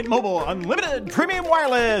 Mint Mobile Unlimited Premium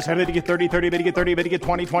Wireless. How to get 30, 30, bit to get 30, bit to get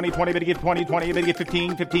 20, 20, 20, bit to get 20, 20, bit to get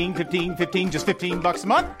 15, 15, 15, 15, just $15 a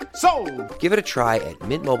month? Sold! Give it a try at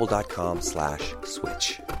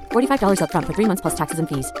mintmobile.com/switch. $45 up front for 3 months plus taxes and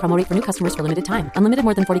fees. Promo rate for new customers for limited time. Unlimited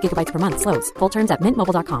more than 40 gigabytes per month. Slows full terms at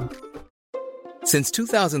mintmobile.com. Since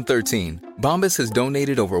 2013, Bombas has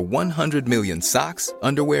donated over 100 million socks,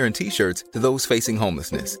 underwear, and T-shirts to those facing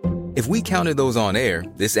homelessness. If we counted those on air,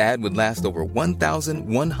 this ad would last over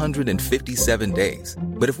 1,157 days.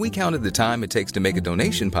 But if we counted the time it takes to make a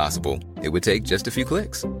donation possible, it would take just a few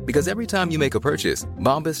clicks. Because every time you make a purchase,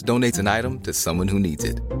 Bombas donates an item to someone who needs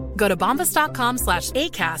it. Go to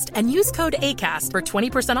bombas.com/ACAST and use code ACAST for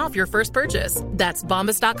 20% off your first purchase. That's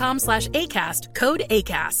bombas.com/ACAST, code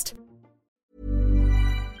ACAST.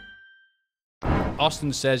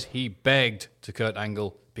 Austin says he begged to Kurt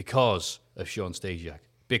Angle because of Shawn Stasiak,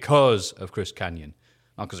 because of Chris Kanyon.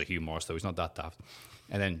 Not because of Hugh Morris, though. He's not that daft.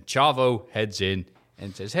 And then Chavo heads in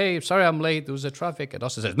and says, hey, sorry I'm late. There was a traffic. And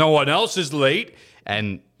Austin says, no one else is late.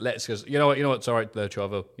 And Lex goes, you know what? It's all right there,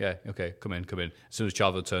 Chavo. Yeah, okay, come in. As soon as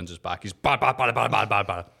Chavo turns his back, he's bad.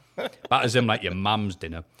 Batters him like your mum's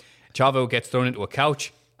dinner. Chavo gets thrown into a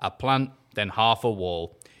couch, a plant, then half a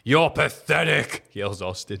wall. You're pathetic, yells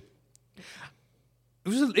Austin. It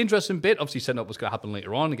was an interesting bit, obviously setting up what's going to happen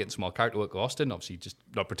later on and getting some more character work with Austin. Obviously, just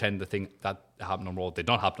not pretend the thing that happened on Raw did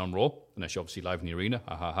not happen on Raw, unless you're obviously live in the arena.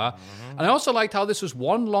 Mm-hmm. And I also liked how this was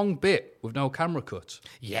one long bit with no camera cuts.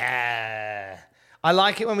 Yeah. I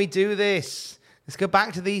like it when we do this. Let's go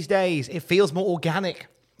back to these days. It feels more organic.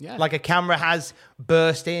 Yeah. Like a camera has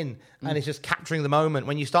burst in and it's just capturing the moment.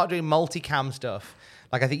 When you start doing multicam stuff,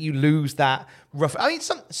 like I think you lose that rough. I mean,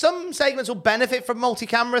 some segments will benefit from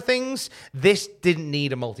multi-camera things. This didn't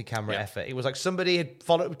need a multi-camera effort. It was like somebody had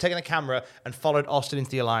taken a camera and followed Austin into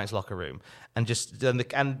the Alliance locker room, and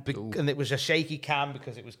it was a shaky cam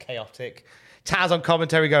because it was chaotic. Taz on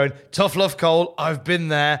commentary going, "Tough love, Cole. I've been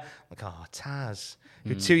there." Like, oh, Taz,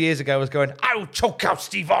 who 2 years ago was going, "I'll choke out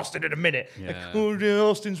Steve Austin in a minute." Yeah. Like, oh, yeah,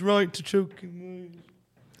 Austin's right to choke him.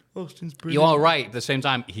 Austin's brilliant. You are right. At the same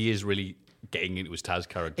time, he is really getting into his Taz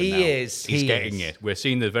character now. He's getting it. We're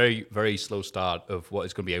seeing the very, very slow start of what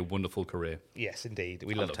is going to be a wonderful career. Yes, indeed.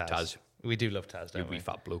 We love Taz. We do love Taz, don't we? You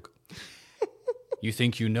fat bloke. You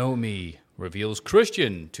think you know me, reveals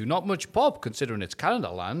Christian to not much pop considering it's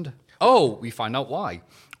Canada land. Oh, we find out why.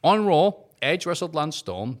 On Raw, Edge wrestled Lance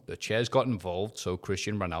Storm. The chairs got involved, so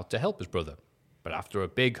Christian ran out to help his brother. But after a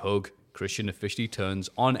big hug, Christian officially turns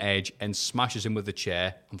on Edge and smashes him with a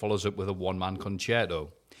chair and follows up with a one-man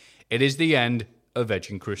concerto. It is the end of Edge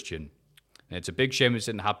and Christian. And it's a big shame this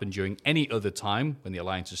didn't happen during any other time when the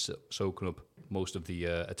Alliance is soaking up most of the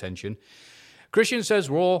attention. Christian says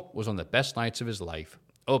Raw was one of the best nights of his life.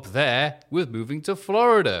 Up there with moving to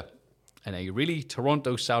Florida. And a really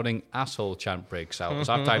Toronto-sounding asshole chant breaks out as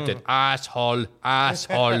I've typed it, asshole,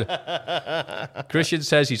 asshole. Christian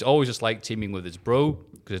says he's always just liked teaming with his bro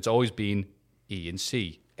because it's always been E and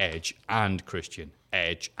C, Edge and Christian,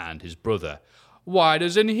 Edge and his brother. Why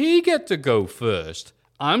doesn't he get to go first?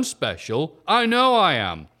 I'm special. I know I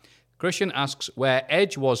am. Christian asks where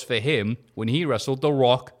Edge was for him when he wrestled The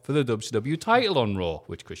Rock for the WCW title on Raw,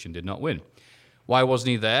 which Christian did not win. Why wasn't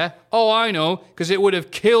he there? Oh, I know, because it would have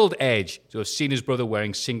killed Edge to have seen his brother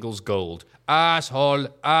wearing singles gold. Asshole,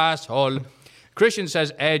 asshole. Christian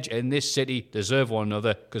says Edge and this city deserve one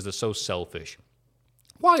another because they're so selfish.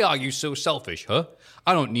 Why are you so selfish, huh?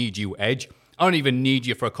 I don't need you, Edge. I don't even need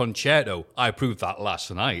you for a concerto. I proved that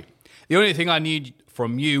last night. The only thing I need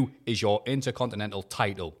from you is your Intercontinental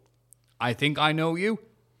title. I think I know you.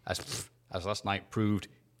 As last night proved,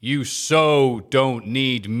 you so don't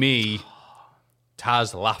need me.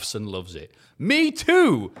 Taz laughs and loves it. Me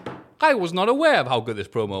too. I was not aware of how good this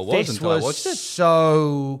promo was until I watched it. This was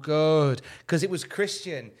so good because it was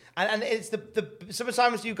Christian, and it's the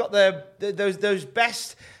sometimes you've got those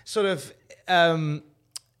best sort of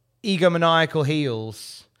egomaniacal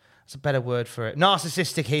heels. That's a better word for it.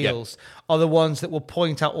 Narcissistic heels are the ones that will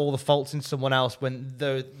point out all the faults in someone else when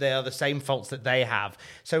they are the same faults that they have.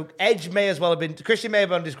 So Christian may have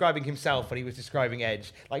been describing himself when he was describing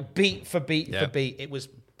Edge, like beat for beat for beat. It was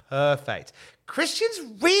perfect. Christian's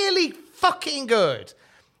really fucking good,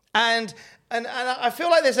 and I feel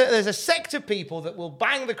like there's a sect of people that will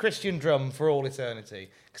bang the Christian drum for all eternity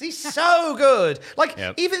because he's so good. Like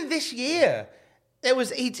even this year.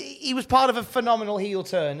 He was part of a phenomenal heel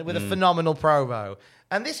turn with a phenomenal promo,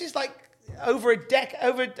 and this is like over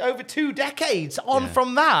 2 decades on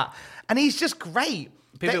from that, and he's just great.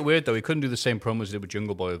 A bit weird though. He couldn't do the same promos he did with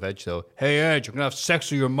Jungle Boy with Edge though. Hey Edge, I'm gonna have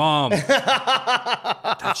sex with your mom.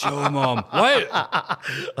 That's your mom. What?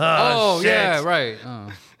 Oh shit. Yeah, right.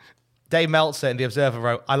 Oh. Dave Meltzer in The Observer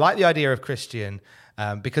wrote, "I like the idea of Christian."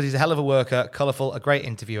 Because he's a hell of a worker, colourful, a great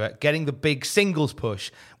interviewer, getting the big singles push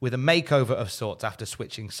with a makeover of sorts after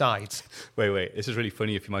switching sides. Wait. This is really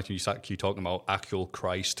funny if you imagine you talking about actual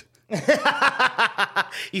Christ.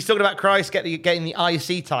 He's talking about Christ getting the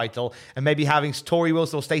IC title and maybe having Tori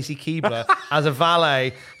Wilson or Stacey Keibler as a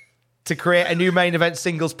valet to create a new main event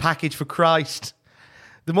singles package for Christ.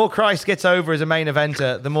 The more Christ gets over as a main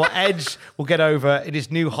eventer, the more Edge will get over in his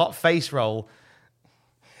new hot face role.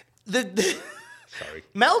 Sorry.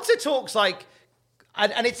 Meltzer talks like,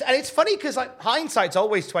 and it's funny because like hindsight's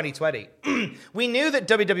always 2020. We knew that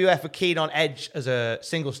WWF were keen on Edge as a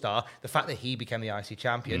single star. The fact that he became the IC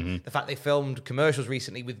champion, the fact they filmed commercials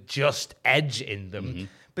recently with just Edge in them.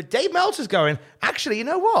 But Dave Meltzer's going, actually, you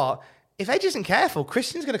know what? If Edge isn't careful,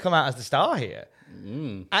 Christian's going to come out as the star here.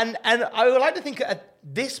 And I would like to think at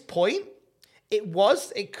this point,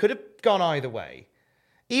 it could have gone either way.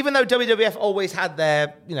 Even though WWF always had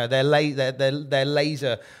their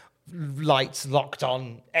laser lights locked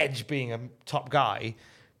on Edge being a top guy,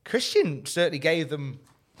 Christian certainly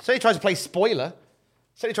tries to play spoiler,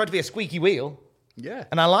 certainly tried to be a squeaky wheel. Yeah.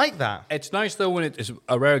 And I like that. It's nice, though, when it's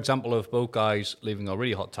a rare example of both guys leaving a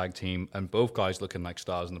really hot tag team and both guys looking like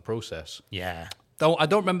stars in the process. Yeah. Though I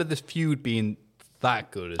don't remember this feud being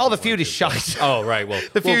that good. Oh, the feud is shite. Oh, right. Well,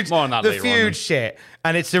 the feud, more on that the later feud on. shit,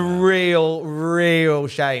 and it's a real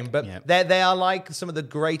shame. But they are like some of the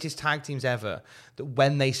greatest tag teams ever. That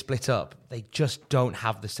when they split up, they just don't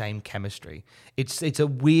have the same chemistry. It's a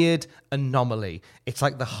weird anomaly. It's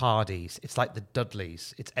like the Hardys. It's like the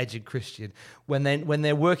Dudleys. It's Edge and Christian. When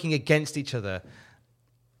they're working against each other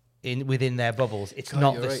within their bubbles, it's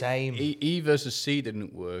not the same. E versus C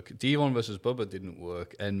didn't work. Devon versus Bubba didn't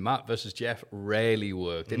work, and Matt versus Jeff rarely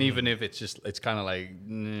worked. And even if it's kind of like,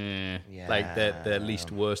 like their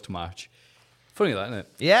least worst match. Funny that, isn't it?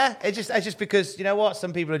 Yeah, it's just because, you know what?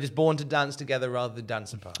 Some people are just born to dance together rather than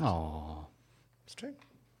dance apart. Oh, it's true.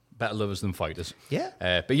 Better lovers than fighters. Yeah.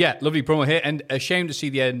 But yeah, lovely promo here, and a shame to see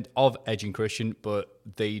the end of Edge and Christian, but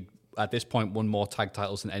they, at this point, won more tag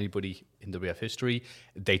titles than anybody in WWF history.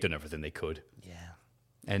 They've done everything they could. Yeah.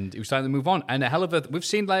 And it was time to move on. And a hell of a... We've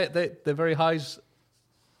seen like the very highs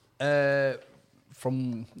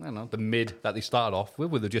from, I don't know, the mid that they started off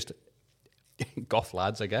with. They're just goth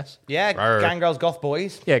lads, I guess. Yeah, Gangrel's Goth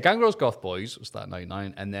Boys. Yeah, Gangrel's Goth Boys was that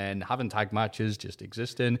 99. And then having tag matches, just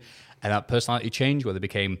existing. And that personality change where they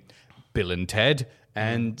became Bill and Ted.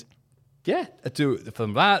 And... yeah,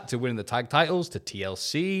 from that to winning the tag titles, to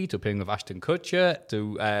TLC, to appearing with Ashton Kutcher,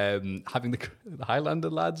 to having the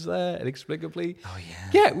Highlander lads there inexplicably. Oh yeah,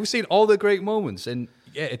 yeah, we've seen all the great moments, and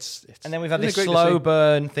yeah, it's and then we've had this slow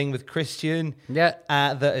burn thing with Christian, that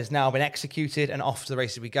has now been executed, and off to the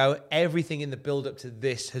races we go. Everything in the build up to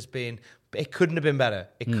this has been. It couldn't have been better.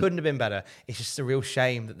 It couldn't have been better. It's just a real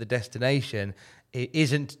shame that the destination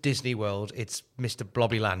isn't Disney World. It's Mr.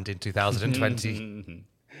 Blobbyland in 2020.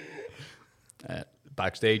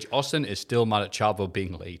 Backstage, Austin is still mad at Chavo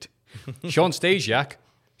being late. Sean Stasiak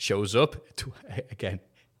shows up to, again,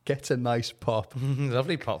 gets a nice pop.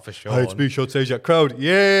 Lovely pop for Sean. Hi, it's me, Sean Stasiak. Crowd,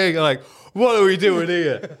 yeah. You're like, what are we doing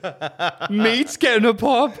here? Meat's getting a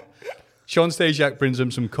pop. Sean Stasiak brings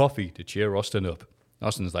him some coffee to cheer Austin up.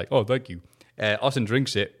 Austin's like, oh, thank you. Austin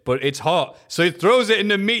drinks it, but it's hot. So he throws it in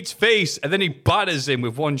the Meat's face, and then he batters him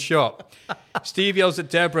with one shot. Steve yells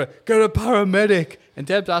at Deborah, get a paramedic. And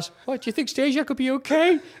Deb asks, what, do you think Stasiak could be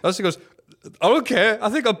okay? Austin goes, I don't care. I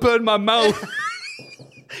think I burned my mouth.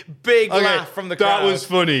 Big laugh from the crowd. That was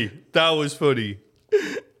funny.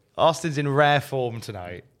 Austin's in rare form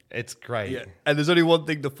tonight. It's great. Yeah. And there's only one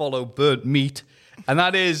thing to follow burnt meat, and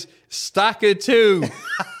that is Stacker 2 with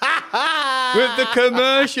the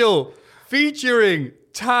commercial featuring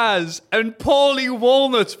Taz and Paulie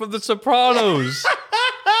Walnuts from The Sopranos.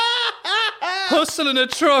 Hustling a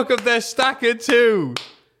truck of their Stacker 2.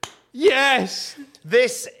 Yes.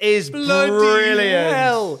 This is bloody brilliant.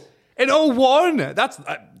 Hell. In 01. That's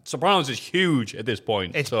Sopranos is huge at this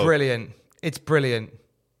point. It's brilliant. It's brilliant.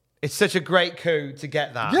 It's such a great coup to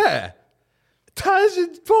get that. Yeah. Taz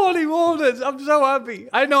and Paulie Walnuts. I'm so happy.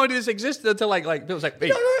 I had no idea this existed until like people was like, hey.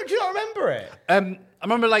 Do you not remember it? I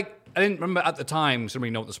remember I didn't remember at the time, so I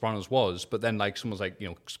didn't know what The Sopranos was, but then someone was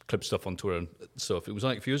clipped stuff on Twitter and stuff. It was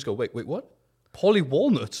like a few years ago. Wait, what? Paulie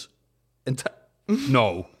Walnuts? And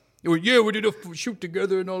no. Yeah, we did a shoot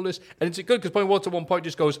together and all this. And it's good because Paulie Walnuts at one point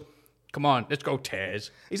just goes, come on, let's go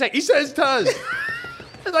Taz. He says Taz.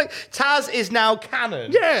 It's like, Taz is now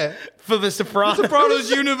canon. Yeah. For The Sopranos. The Sopranos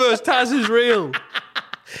universe, Taz is real.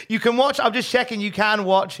 You can watch, I'm just checking, you can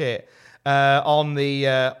watch it on the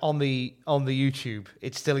YouTube.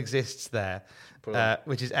 It still exists there.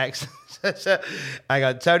 Which is excellent. Hang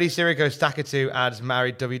on. Tony Sirico, Stacker 2 adds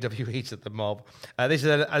married WWE to the mob. This is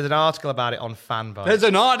an article about it on Fanbyte. There's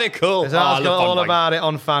an article. There's an article all about it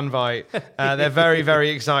on Fanbyte. They're very, very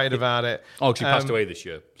excited about it. Oh, she passed away this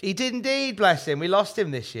year. He did indeed, bless him. We lost him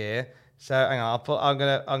this year. So hang on,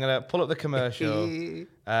 I'm gonna pull up the commercial. You'll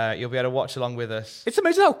be able to watch along with us. It's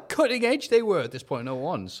amazing how cutting edge they were at this point in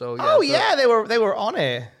 01. So yeah, they were on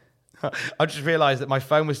it. I just realised that my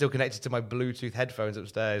phone was still connected to my Bluetooth headphones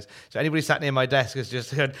upstairs. So anybody sat near my desk has just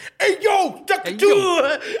heard, "Hey yo, Dr.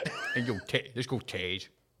 Hey yo, let's go Ted."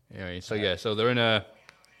 Anyway, so they're in a.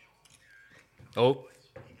 Oh.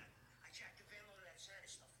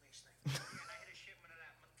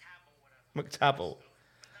 McTabble.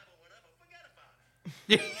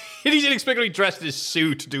 He's inexplicably dressed in his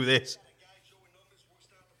suit to do this.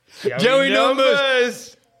 Joey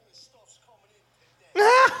Numbers.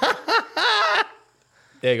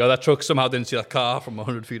 There you go. That truck somehow didn't see that car from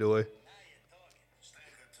 100 feet away.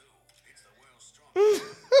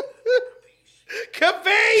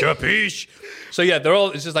 Capiche! So yeah,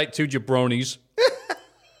 it's just like two jabronis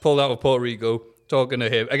pulled out of Puerto Rico talking to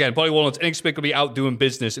him. Again, Paulie Walnuts inexplicably out doing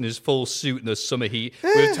business in his full suit in the summer heat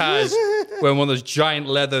with Taz wearing one of those giant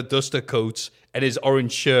leather duster coats and his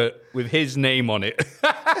orange shirt with his name on it.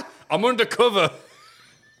 I'm undercover.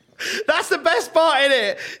 That's the best part, isn't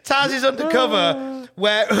it? Taz is undercover,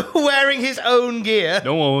 wearing his own gear.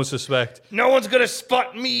 No one will suspect. No one's going to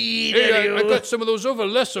spot me. Hey, I got some of those other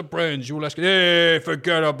lesser brands. You will ask, hey,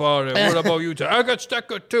 forget about it. What about you? I got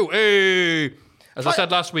Stacker too. Hey. As I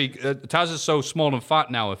said last week, Taz is so small and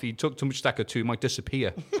fat now, if he took too much Stacker 2, he might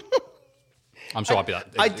disappear. I'm so happy that...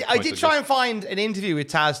 I did try and find an interview with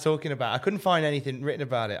Taz talking about it. I couldn't find anything written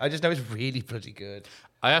about it. I just know it's really bloody good.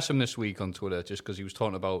 I asked him this week on Twitter, just because he was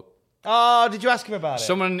talking about... Oh, did you ask him about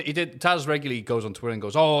it? Taz regularly goes on Twitter and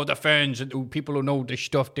goes, oh, the fans, people who know this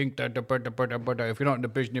stuff think that, if you're not in the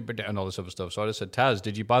business, and all this other stuff. So I just said, Taz,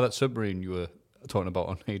 did you buy that submarine you were talking about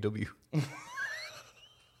on AW?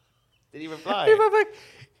 Did he reply?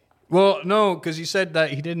 Well, no, because he said that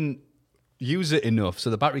he didn't use it enough, so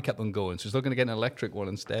the battery kept on going. So he's looking to get an electric one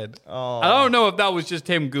instead. Oh. I don't know if that was just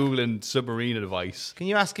him Googling submarine advice. Can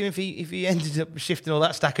you ask him if he ended up shifting all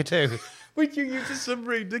that Stacker too? Would you use the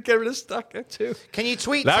submarine to get rid of Stacker too? Can you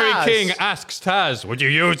tweet Larry Taz? King asks Taz, would you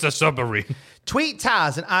use the submarine? Tweet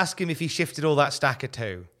Taz and ask him if he shifted all that Stacker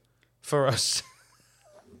too for us.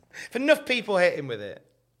 If enough people hit him with it,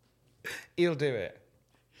 he'll do it.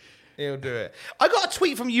 He'll do it. I got a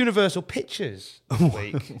tweet from Universal Pictures this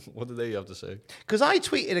week. What did they have to say? Because I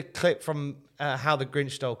tweeted a clip from How the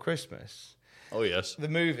Grinch Stole Christmas. Oh, yes. The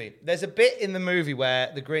movie. There's a bit in the movie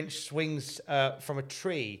where the Grinch swings from a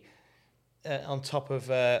tree on top of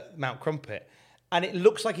Mount Crumpet, and it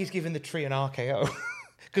looks like he's giving the tree an RKO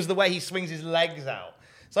because the way he swings his legs out.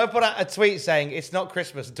 So I put out a tweet saying, it's not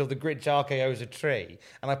Christmas until the Grinch RKOs a tree,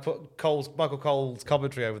 and I put Michael Cole's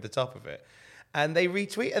commentary over the top of it. And they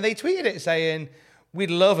tweeted it saying, we'd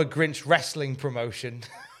love a Grinch wrestling promotion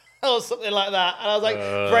or something like that. And I was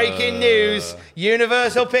like, breaking news,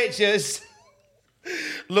 Universal Pictures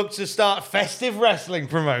look to start festive wrestling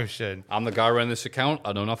promotion. I'm the guy running this account.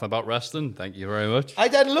 I know nothing about wrestling. Thank you very much. I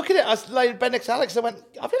did look at it. I was like, Ben next to Alex. I went,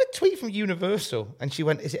 I've had a tweet from Universal. And she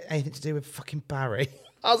went, is it anything to do with fucking Barry?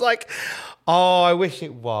 I was like, oh, I wish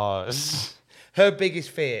it was. Her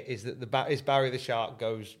biggest fear is that Barry the Shark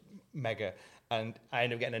goes mega. And I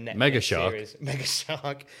end up getting a Netflix Mega Shark. series. Mega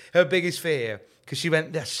Shark. Her biggest fear, because she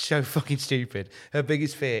went, that's so fucking stupid. Her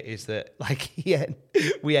biggest fear is that, like,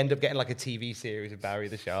 we end up getting like a TV series of Barry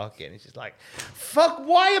the Shark, and it's just like, fuck,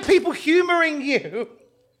 why are people humouring you?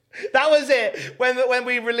 That was it. When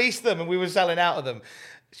we released them and we were selling out of them.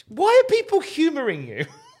 Why are people humouring you?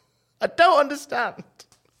 I don't understand.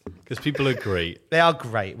 Because people are great. They are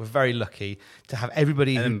great. We're very lucky to have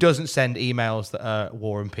everybody who doesn't send emails that are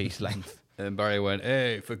War and Peace length. And Barry went,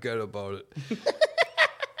 hey, forget about it.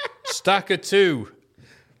 Stacker 2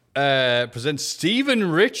 presents Steven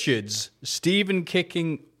Richards, Steven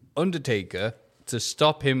kicking Undertaker to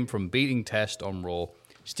stop him from beating Test on Raw.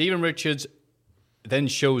 Steven Richards then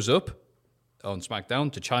shows up on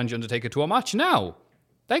SmackDown to challenge Undertaker to a match now.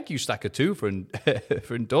 Thank you, Stacker 2,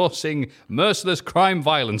 for endorsing merciless crime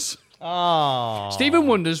violence. Oh. Steven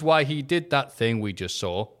wonders why he did that thing we just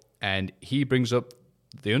saw, and he brings up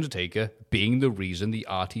The Undertaker being the reason the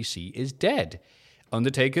RTC is dead.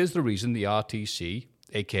 Undertaker is the reason the RTC,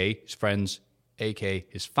 a.k.a. his friends, a.k.a.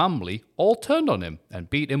 his family, all turned on him and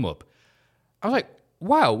beat him up. I was like,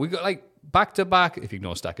 wow, we got like back-to-back, if you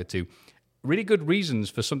ignore Stacker 2, really good reasons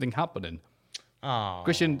for something happening. Oh.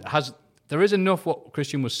 There is enough what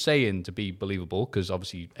Christian was saying to be believable, because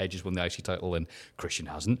obviously Edge has won the IC title and Christian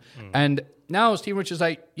hasn't. And now Steven Richards is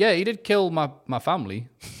like, yeah, he did kill my family.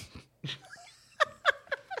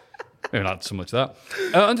 Maybe not so much that.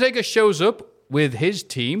 Undertaker shows up with his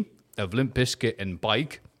team of Limp Bizkit and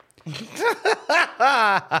Bike.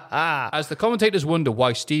 As the commentators wonder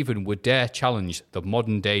why Steven would dare challenge the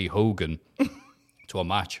modern-day Hogan to a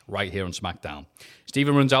match right here on SmackDown.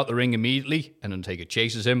 Steven runs out the ring immediately, and Undertaker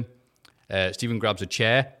chases him. Steven grabs a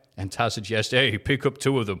chair, and Taz suggests, hey, pick up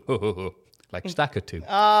two of them. Like Stacker 2.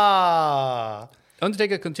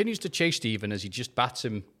 Undertaker continues to chase Steven as he just bats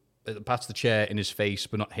the chair in his face,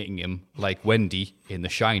 but not hitting him, like Wendy in The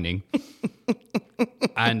Shining.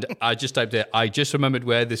 And I just typed it, I just remembered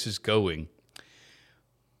where this is going.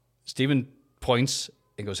 Steven points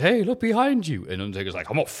and goes, hey, look behind you. And Undertaker's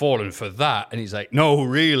like, I'm not falling for that. And he's like, no,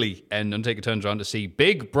 really. And Undertaker turns around to see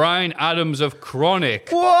Big Brian Adams of Chronic.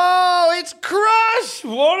 Whoa, it's Crush!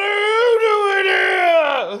 What are you doing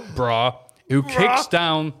here? Brah. Who kicks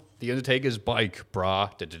down the Undertaker's bike,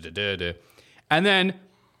 brah. Da-da-da-da-da. And then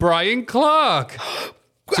Brian Clark.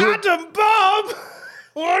 Adam Bob!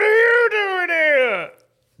 What are you doing here?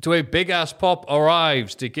 To a big-ass pop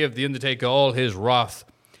arrives to give the Undertaker all his wrath.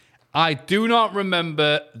 I do not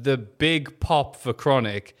remember the big pop for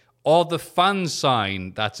Chronic or the fan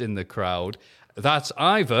sign that's in the crowd. That's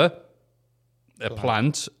either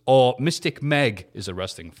Plant, or Mystic Meg is a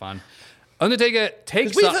wrestling fan. Undertaker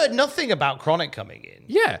takes. We've heard nothing about Chronic coming in.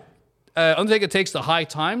 Yeah, Undertaker takes the high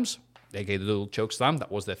times. They gave the little choke slam.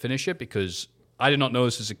 That was their finisher because I did not know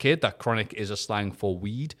this as a kid that chronic is a slang for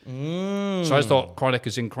weed. So I just thought chronic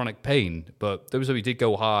is in chronic pain. But WWE did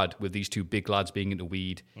go hard with these two big lads being into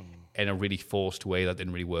weed in a really forced way that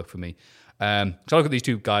didn't really work for me. So I look at these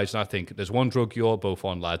two guys and I think there's one drug you're both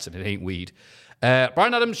on, lads, and it ain't weed.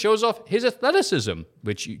 Brian Adams shows off his athleticism,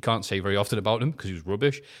 which you can't say very often about him because he was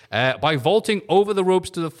rubbish, by vaulting over the ropes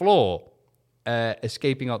to the floor,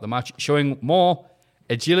 escaping out the match, showing more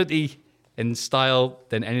agility and style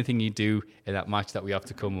than anything you do in that match that we have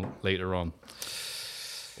to come later on.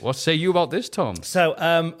 What say you about this, Tom? So,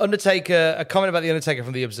 Undertaker, a comment about the Undertaker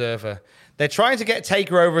from The Observer. They're trying to get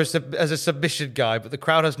Taker over as a submission guy, but the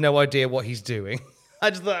crowd has no idea what he's doing. I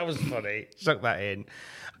just thought that was funny. Stuck that in.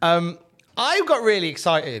 I got really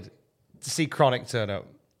excited to see Chronic turn up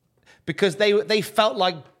because they felt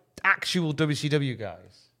like actual WCW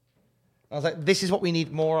guys. I was like, this is what we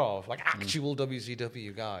need more of, like actual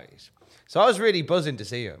WCW guys. So I was really buzzing to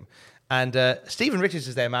see him. And Stephen Richards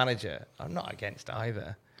is their manager. I'm not against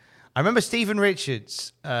either. I remember Stephen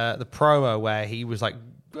Richards, the promo where he was like,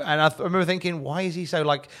 and I remember thinking, why is he so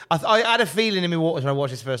like, I had a feeling in my waters when I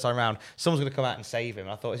watched this first time around, someone's going to come out and save him.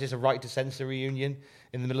 I thought, is this a Right to Censor reunion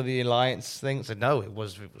in the middle of the Alliance thing? So no, it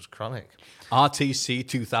was Chronic. RTC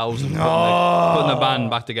 2000, putting the band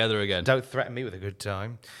back together again. Don't threaten me with a good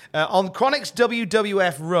time. On Chronic's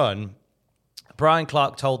WWF run, Brian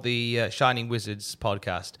Clark told the Shining Wizards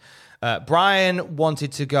podcast, Brian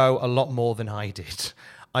wanted to go a lot more than I did.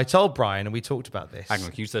 I told Brian, and we talked about this. Hang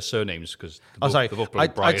on, use their surnames because I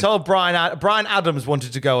told Brian Adams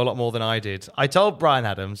wanted to go a lot more than I did. I told Brian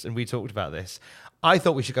Adams, and we talked about this. I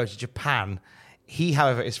thought we should go to Japan. He,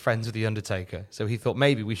 however, is friends with The Undertaker, so he thought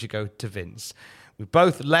maybe we should go to Vince. We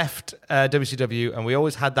both left WCW, and we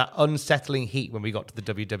always had that unsettling heat when we got to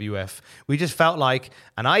the WWF. We just felt like,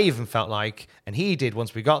 and I even felt like, and he did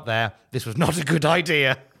once we got there, this was not a good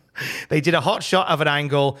idea. They did a hot shot of an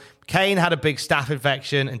angle. Kane had a big staph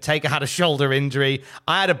infection and Taker had a shoulder injury.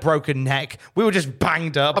 I had a broken neck. We were just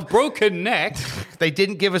banged up. A broken neck? They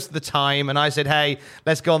didn't give us the time. And I said, hey,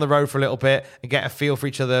 let's go on the road for a little bit and get a feel for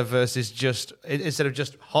each other versus instead of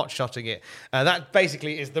just hot shotting it. That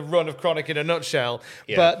basically is the run of Chronic in a nutshell.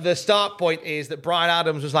 Yeah. But the start point is that Brian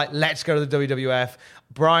Adams was like, let's go to the WWF.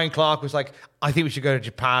 Brian Clark was like, I think we should go to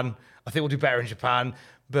Japan. I think we'll do better in Japan.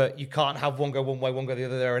 But you can't have one go one way, one go the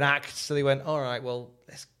other. They're an act. So they went, all right, well,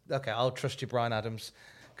 okay, I'll trust you, Brian Adams,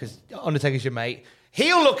 because Undertaker's your mate.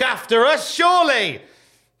 He'll look after us, surely.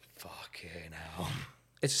 Fucking hell.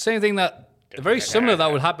 It's the same thing very similar that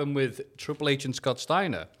would happen with Triple H and Scott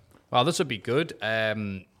Steiner. Well, this would be good.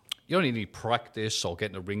 You don't need any practice or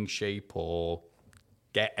get in a ring shape or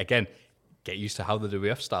get used to how the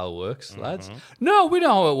WF style works, lads. No, we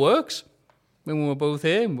know how it works. When we're both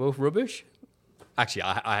here and we're both rubbish. Actually,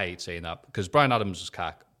 I hate saying that because Brian Adams was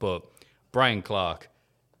cack, but Brian Clark,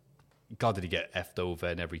 God, did he get effed over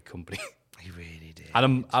in every company? He really did.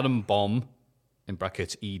 Adam Bomb, in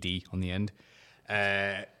brackets ED on the end.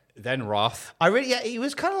 Then Roth. He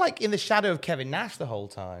was kind of like in the shadow of Kevin Nash the whole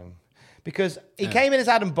time because he came in as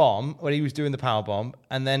Adam Bomb when he was doing the power bomb,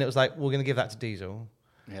 and then it was like, we're going to give that to Diesel.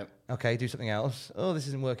 Yep. Okay, do something else. Oh, this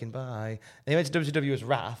isn't working. Bye. And he went to WCW as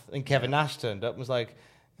Wrath, and Kevin Nash turned up and was like,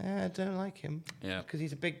 I don't like him. Yeah. Because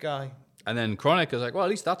he's a big guy. And then Chronic is like, well, at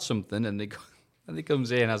least that's something. And he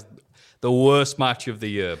comes in as the worst match of the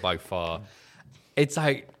year by far. It's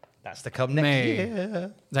like... That's the come next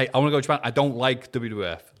year. Like, I want to go to Japan. I don't like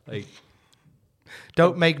WWF. Like,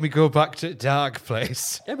 don't make me go back to Dark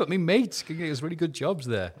Place. Yeah, but me mates can get us really good jobs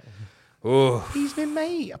there. Oh, he's my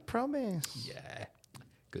mate, I promise. Yeah.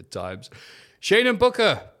 Good times. Shane and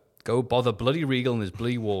Booker. Go bother bloody Regal in his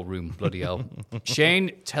bloody war room. Bloody hell.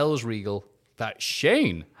 Shane tells Regal that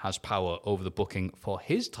Shane has power over the booking for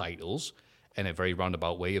his titles in a very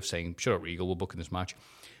roundabout way of saying, shut up, Regal, we're booking this match.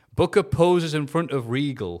 Booker poses in front of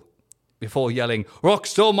Regal before yelling, Rock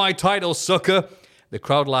stole my title, sucker. The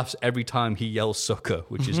crowd laughs every time he yells sucker,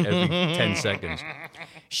 which is every 10 seconds.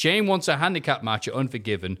 Shane wants a handicap match at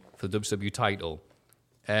Unforgiven for the WWE title.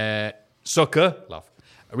 Sucker, laugh.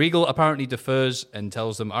 Regal apparently defers and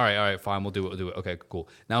tells them, all right, fine, we'll do it. Okay, cool.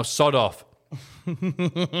 Now, sod off.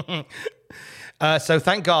 So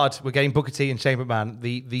thank God we're getting Booker T and Shane McMahon,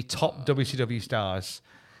 the top WCW stars,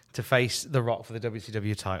 to face The Rock for the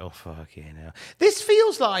WCW title. Fucking hell. This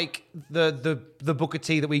feels like the Booker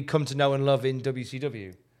T that we come to know and love in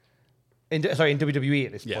WCW. In WWE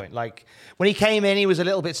at this point. Like, when he came in, he was a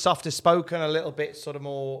little bit softer spoken, a little bit sort of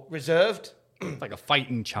more reserved. like a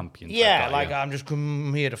fighting champion. Yeah, I'm just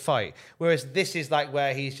come here to fight. Whereas this is like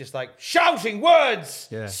where he's just like shouting words,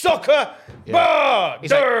 sucker, He's like,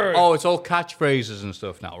 it's all catchphrases and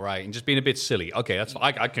stuff now, right? And just being a bit silly. Okay, that's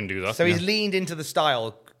I can do that. So he's leaned into the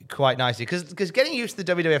style quite nicely because getting used to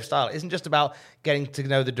the WWF style isn't just about getting to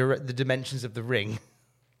know the dimensions of the ring.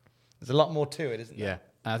 There's a lot more to it, isn't there? Yeah,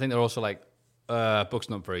 and I think they're also like, Book's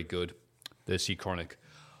not very good. The C Chronic.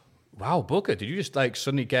 Wow, Booker, did you just like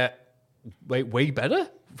suddenly get way better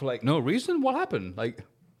for like no reason? What happened? Like,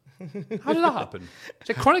 how did that happen?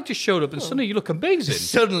 So Chronic just showed up and suddenly you look amazing.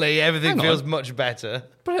 Suddenly everything feels much better.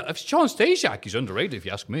 But if Sean Stasiak, he's underrated if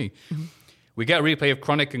you ask me. We get a replay of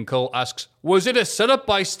Chronic and Cole asks, was it a setup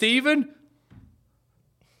by Steven?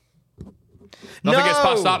 Nothing gets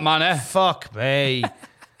past that, man, eh? Fuck me.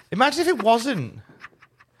 Imagine if it wasn't.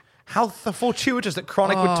 How fortuitous that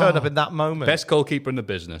Chronic would turn up in that moment. Best goalkeeper in the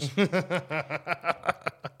business.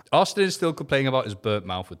 Austin is still complaining about his burnt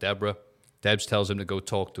mouth with Deborah. Debs tells him to go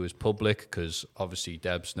talk to his public because obviously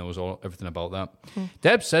Debs knows everything about that.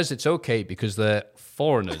 Debs says it's okay because they're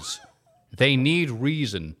foreigners. They need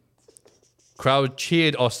reason. Crowd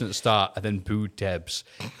cheered Austin at the start and then booed Debs.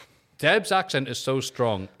 Debs' accent is so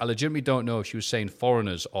strong, I legitimately don't know if she was saying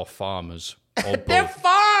foreigners or farmers or both. They're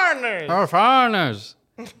foreigners! They're foreigners.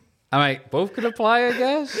 I mean, both could apply, I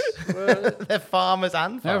guess. They're farmers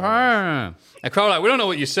and They're farmers. farmers. And crowd like, we don't know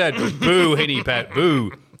what you said, but boo, Hinny Pet,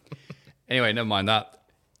 boo. Anyway, never mind that.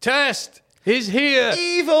 Test is here.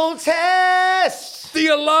 Evil Test! The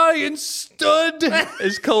Alliance Stud,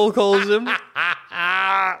 as Cole calls him.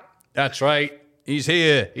 That's right. He's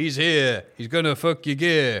here. He's here. He's going to fuck your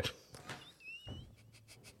gear.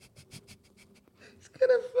 He's going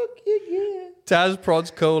to fuck your gear. Taz prods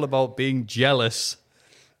Cole about being jealous.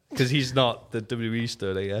 Because he's not the WWE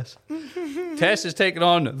stud, I guess. Tess is taking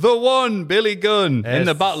on the one Billy Gunn in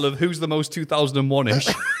the battle of who's the most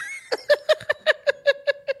 2001-ish.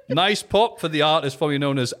 Nice pop for the artist formerly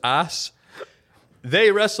known as Ass.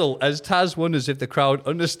 They wrestle as Taz wonders if the crowd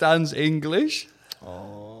understands English.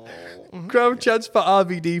 Crowd chants for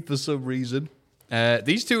RVD for some reason.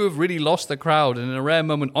 These two have really lost the crowd, and in a rare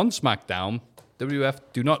moment on SmackDown, WWF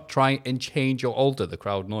do not try and change or alter the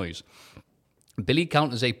crowd noise. Billy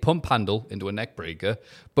counters a pump handle into a neck breaker.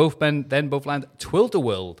 Both men then both land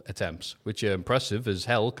Twill-to-World attempts, which are impressive as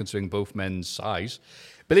hell considering both men's size.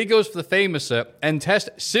 Billy goes for the famouser, and Test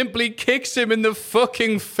simply kicks him in the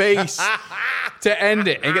fucking face to end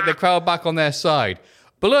it and get the crowd back on their side.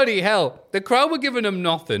 Bloody hell, the crowd were giving him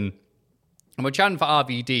nothing, and we're chanting for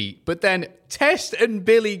RVD, but then Test and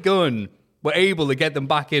Billy Gunn were able to get them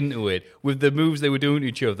back into it with the moves they were doing to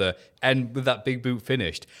each other and with that big boot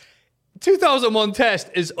finished. 2001 Test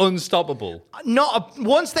is unstoppable.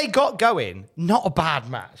 Once they got going, not a bad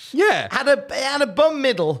match. Yeah. Had a bum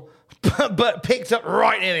middle, but picked up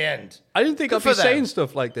right near the end. I didn't think I'd be saying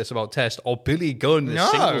stuff like this about Test or Billy Gunn in a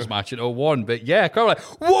singles match in 01, but yeah, crowd like,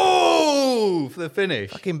 whoa, for the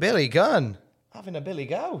finish. Fucking Billy Gunn. Having a Billy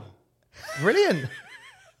go. Brilliant.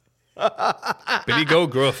 Billy Go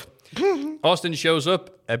Gruff. Austin shows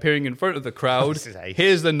up, appearing in front of the crowd.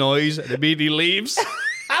 Hears the noise and immediately leaves.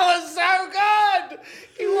 That was so good!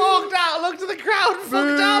 He walked out, looked at the crowd,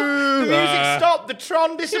 fucked up. The music stopped, the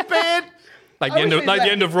Tron disappeared. Like the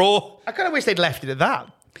end of Raw. I kind of wish they'd left it at that.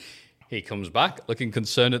 He comes back, looking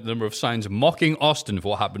concerned at the number of signs mocking Austin for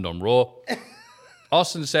what happened on Raw.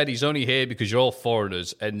 Austin said he's only here because you're all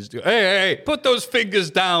foreigners. And hey, put those fingers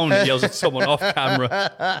down, he yells at someone off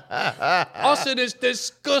camera. Austin is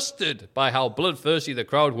disgusted by how bloodthirsty the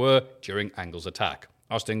crowd were during Angle's attack.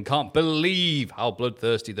 Austin can't believe how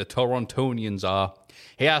bloodthirsty the Torontonians are.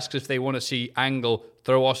 He asks if they want to see Angle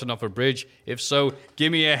throw Austin off a bridge. If so,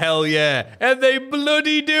 give me a hell yeah. And they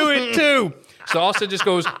bloody do it too. So Austin just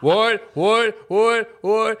goes, what?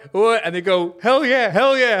 And they go, hell yeah.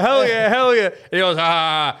 And he goes,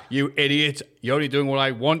 you idiot. You're only doing what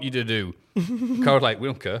I want you to do. Crowd like, we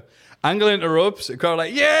don't care. Angle interrupts. The crowd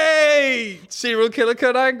like, yay! Serial killer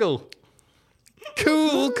Kurt Angle.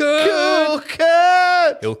 Cool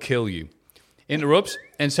Kurt. He'll kill you. Interrupts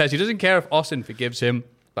and says he doesn't care if Austin forgives him,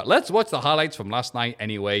 but let's watch the highlights from last night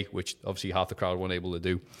anyway, which obviously half the crowd weren't able to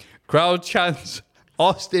do. Crowd chants,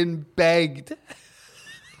 Austin begged.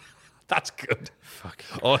 That's good. Fuck.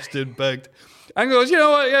 Austin begged. Angle goes, you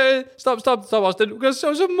know what? Yeah, stop, Austin. We're going to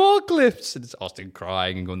show some more clips. And it's Austin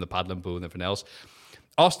crying and going to the paddling pool and everything else.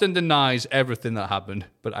 Austin denies everything that happened,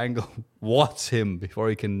 but Angle whats him before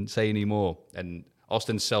he can say any more. And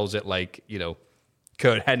Austin sells it like,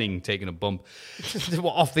 Kurt Hennig taking a bump.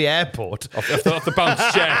 Off the airport? Off the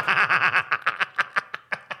bounce chair.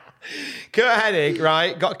 Kurt Hennig,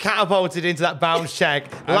 right, got catapulted into that bounce check,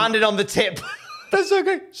 landed on the tip. That's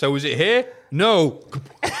okay. So was it here? No.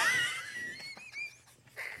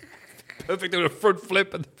 Perfect doing a front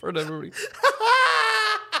flip in front of everybody.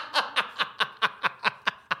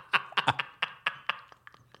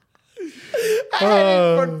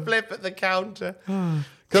 Front flip at the counter.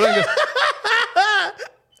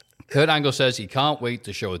 Kurt Angle says he can't wait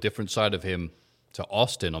to show a different side of him to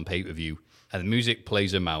Austin on pay-per-view, and the music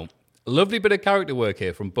plays him out. A lovely bit of character work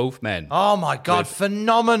here from both men. Oh my God,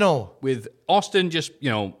 phenomenal. With Austin just,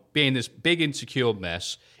 being this big insecure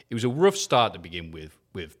mess. It was a rough start to begin with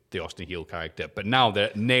the Austin heel character, but now they're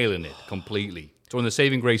nailing it completely. It's one of the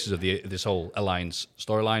saving graces of this whole Alliance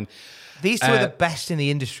storyline. These two are the best in the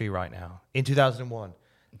industry right now, in 2001.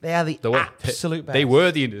 They are the absolute best. They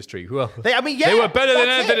were the industry. Who else? They were better than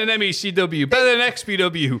anything in MECW, better than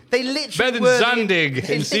XPW. They literally better were than Zandig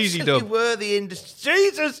and CZW. They were the industry.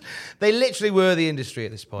 Jesus! They literally were the industry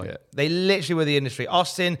at this point. Yeah. They literally were the industry.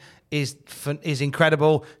 Austin is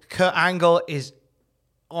incredible. Kurt Angle is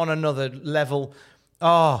on another level.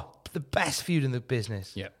 Oh, the best feud in the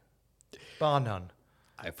business. Yeah. Bar none.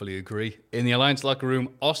 I fully agree. In the Alliance locker room,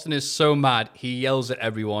 Austin is so mad, he yells at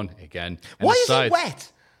everyone again. Why is he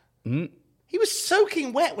wet? He was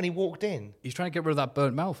soaking wet when he walked in. He's trying to get rid of that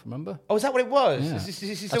burnt mouth, remember? Oh, is that what it was? Yeah.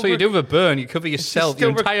 Is That's what you do with a burn. You cover yourself,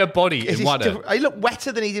 your entire body in water. He looked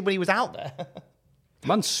wetter than he did when he was out there.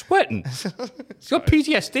 Man's sweating. He's got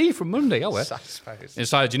PTSD from Monday. I suppose. He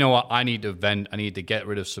decided, you know what? I need to vent. I need to get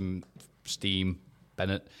rid of some steam,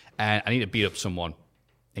 Bennett. And I need to beat up someone.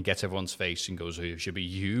 And gets everyone's face and goes, it should be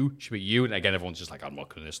you. Should be you. And again, everyone's just like, I'm not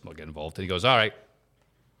going to get involved. And he goes, all right.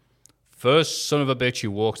 First son of a bitch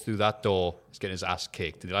who walks through that door is getting his ass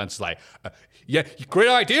kicked. And the Alliance is like, yeah, great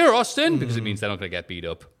idea, Austin. Because it means they're not going to get beat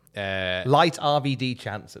up. Light RVD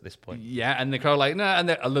chance at this point. Yeah, and the crowd like, nah. And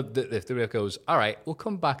the ref goes, all right, we'll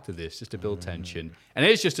come back to this just to build tension. And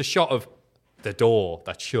it's just a shot of the door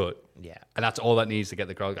that's shut. Yeah. And that's all that needs to get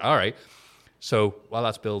the crowd, all right. So while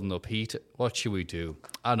that's building up heat, what should we do?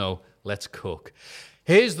 I know, let's cook.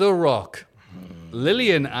 Here's The Rock.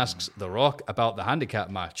 Lillian asks The Rock about the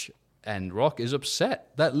handicap match, and Rock is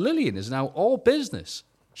upset that Lillian is now all business.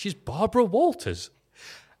 She's Barbara Walters.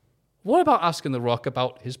 What about asking The Rock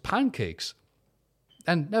about his pancakes?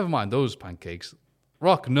 And never mind those pancakes.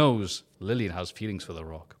 Rock knows Lillian has feelings for The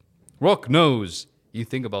Rock. Rock knows you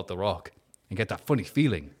think about The Rock and get that funny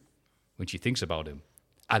feeling when she thinks about him.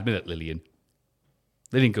 Admit it, Lillian.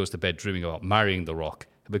 Lillian goes to bed dreaming about marrying The Rock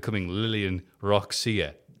and becoming Lillian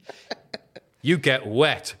Roxia. You get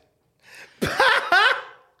wet.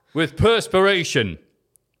 With perspiration.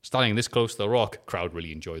 Standing this close to The Rock, crowd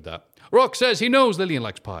really enjoyed that. Rock says he knows Lillian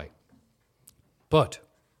likes pie. But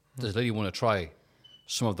does Lillian want to try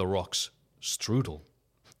some of The Rock's strudel?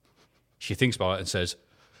 She thinks about it and says,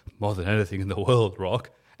 more than anything in the world, Rock.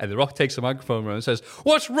 And The Rock takes the microphone around and says,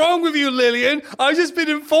 what's wrong with you, Lillian? I've just been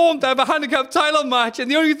informed I have a handicap title match, and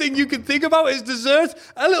the only thing you can think about is dessert.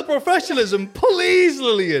 A little professionalism. Please,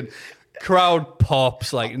 Lillian. Crowd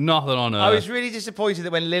pops like nothing on earth. I was really disappointed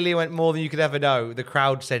that when Lillian went more than you could ever know, the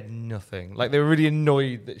crowd said nothing. Like, they were really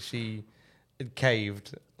annoyed that she had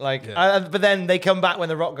caved. Like, but then they come back when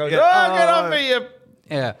The Rock goes, get off me,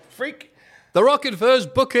 you freak. The Rock infers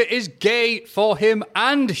Booker is gay for him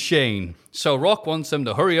and Shane. So Rock wants them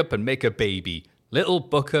to hurry up and make a baby. Little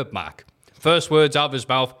Booker Mac. First words out of his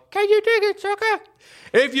mouth, can you dig it, sucker?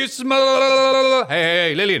 If you smell...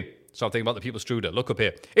 Hey, Lillian. Stop thinking about the people's strudel. Look up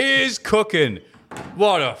here. Is cooking.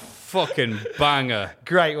 What a fucking banger.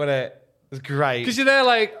 Great, wasn't it? It was great. Because you're there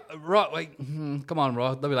like, Rock, like, come on,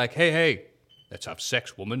 Rock. They'll be like, hey, let's have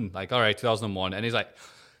sex, woman. Like, all right, 2001. And he's like...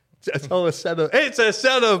 It's a setup. It's a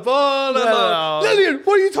setup. Oh, no. Lillian,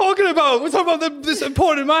 what are you talking about? We're talking about this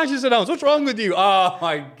important match is announced. What's wrong with you? Oh,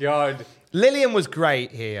 my God. Lillian was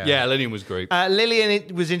great here. Yeah, Lillian was great.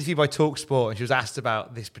 Lillian was interviewed by TalkSport, and she was asked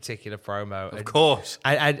about this particular promo. Of course.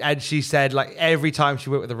 And she said, like, every time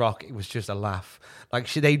she worked with The Rock, it was just a laugh. Like,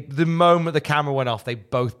 the moment the camera went off, they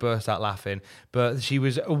both burst out laughing. But she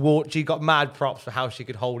got mad props for how she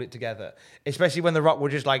could hold it together. Especially when The Rock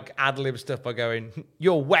would just, like, ad-lib stuff by going,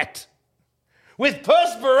 you're wet. With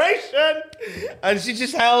perspiration! And she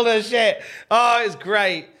just held her shit. Oh, it's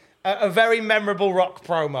great. A very memorable Rock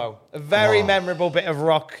promo. A very memorable bit of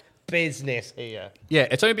Rock business here. Yeah,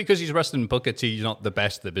 it's only because he's wrestling Booker T, he's not the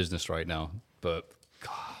best in the business right now. But,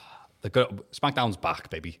 God, SmackDown's back,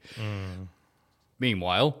 baby.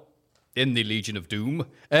 Meanwhile, in the Legion of Doom,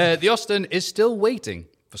 the Austin is still waiting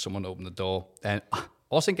for someone to open the door. And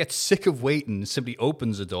Austin gets sick of waiting and simply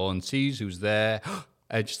opens the door and sees who's there.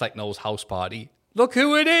 Just like Noel's house party. Look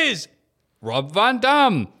who it is! Rob Van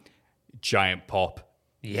Dam! giant pop.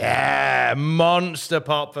 Yeah, monster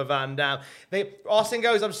pop for Van Damme. Austin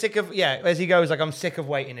goes, I'm sick of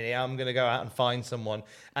waiting in here. I'm going to go out and find someone.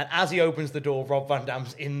 And as he opens the door, Rob Van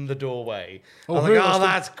Dam's in the doorway. I'm like,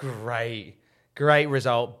 that's great. Great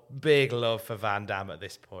result. Big love for Van Damme at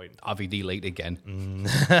this point. RVD late again.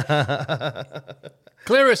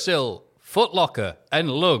 Clearasil, Foot Locker,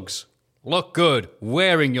 and Lugs. Look good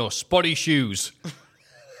wearing your spotty shoes.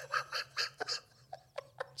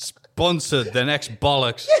 Sponsored the next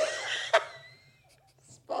bollocks.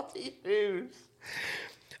 Spotty shoes.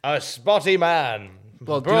 A spotty man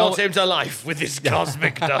brought him to life with his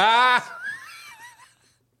cosmic dust.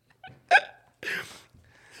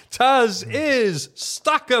 Taz is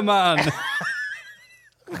Stacker Man.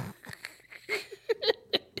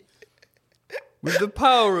 With the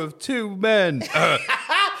power of two men.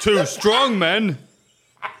 Two strong men.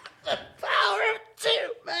 The power of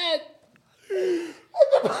two men.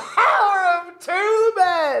 The power of two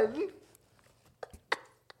men.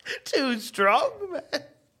 Two strong men.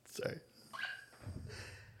 Sorry.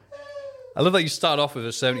 I love that you started off with a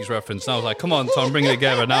 70s reference. And I was like, come on, Tom, bring it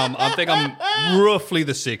together. Now I think I'm roughly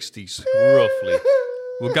the 60s. Roughly.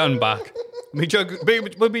 We're going back.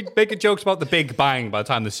 We'll be making jokes about the Big Bang by the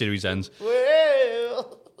time the series ends.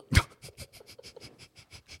 Well.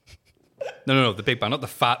 No, the Big Bang, not the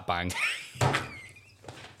Fat Bang.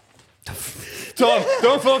 Tom,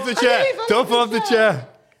 don't fall off the chair. Don't fall off the chair.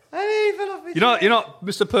 You're not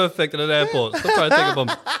Mr. Perfect at an airport. Stop trying to take a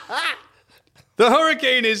bump. The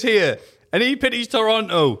Hurricane is here, and he pities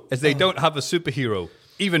Toronto as they don't have a superhero.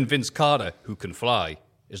 Even Vince Carter, who can fly,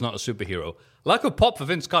 is not a superhero. Lack of pop for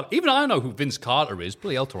Vince Carter. Even I know who Vince Carter is.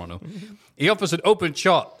 Bloody hell, Toronto. He offers an open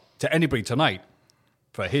shot to anybody tonight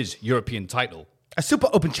for his European title. A super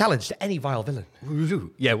open challenge to any vile villain.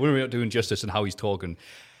 Yeah, we're not doing justice in how he's talking.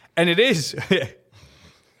 And it is...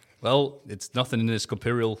 Well, it's nothing in this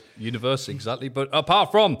Imperial universe exactly, but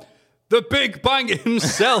apart from the Big Bang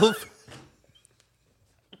himself...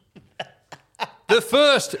 The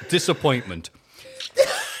first disappointment.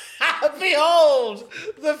 Behold,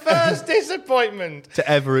 the first disappointment to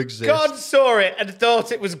ever exist. God saw it and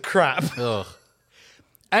thought it was crap. Ugh.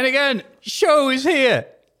 And again, show is here.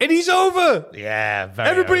 And he's over. Yeah, very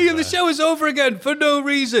Everybody over. in the show is over again for no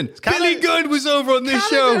reason. Billy Gunn was over on this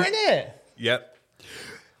show. In it. Yep.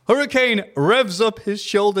 Hurricane revs up his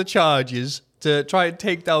shoulder charges to try and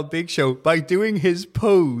take down Big Show by doing his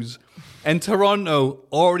pose. And Toronto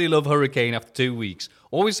already love Hurricane after 2 weeks.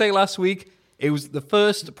 What we say last week, it was the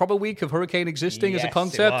first proper week of Hurricane existing as a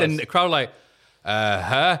concept. And the crowd like,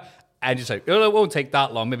 And just like, oh, it won't take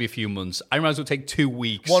that long, maybe a few months. I realize it'll take 2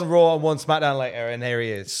 weeks. One Raw and one SmackDown later, and here he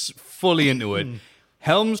is. Fully into it.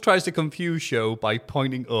 Helms tries to confuse Show by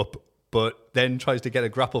pointing up, but then tries to get a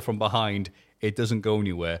grapple from behind. It doesn't go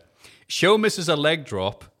anywhere. Show misses a leg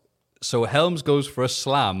drop, so Helms goes for a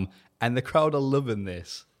slam, and the crowd are loving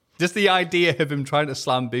this. Just the idea of him trying to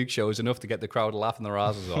slam Big Show is enough to get the crowd laughing their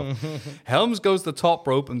asses off. Helms goes the top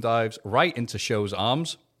rope and dives right into Show's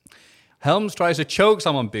arms. Helms tries to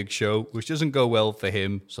chokeslam on Big Show, which doesn't go well for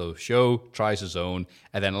him, so Show tries his own,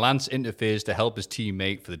 and then Lance interferes to help his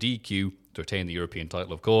teammate for the DQ to retain the European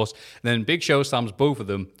title, of course. And then Big Show slams both of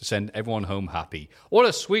them to send everyone home happy. What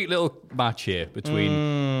a sweet little match here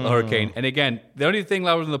between the Hurricane. And again, the only thing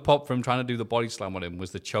louder than the pop from trying to do the body slam on him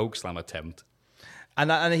was the choke slam attempt.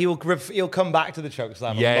 And he'll come back to the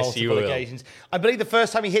chokeslam on multiple occasions. I believe the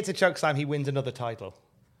first time he hits a chokeslam, he wins another title.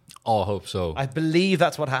 Oh, I hope so. I believe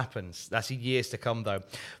that's what happens. That's years to come, though.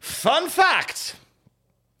 Fun fact.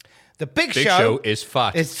 The Big Show is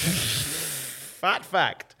fat. It's fat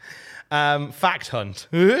fact. Fact hunt.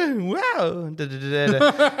 Wow.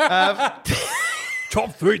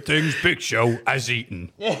 Top 3 things Big Show has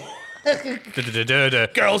eaten.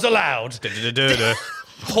 Girls allowed.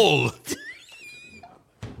 Hull.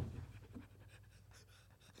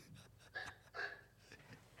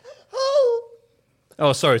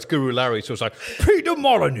 Oh, sorry, it's Guru Larry. So it's like, Peter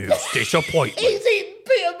Molyneux's disappointment. He's eating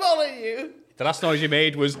Peter Molyneux. The last noise he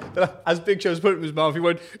made was, as Big Show's put it in his mouth, he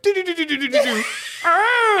went, do-do-do-do-do-do-do.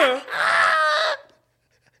 Ah!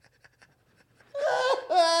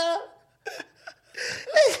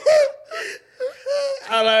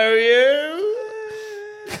 Hello, you.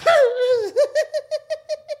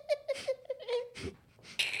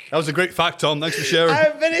 That was a great fact, Tom. Thanks for sharing. I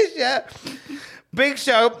haven't finished yet. Big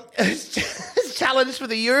Show has challenged for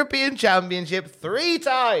the European Championship 3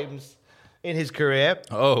 times in his career.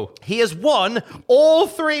 Oh. He has won all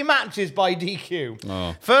 3 matches by DQ.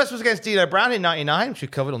 Oh. First was against Dino Brown in 99, which we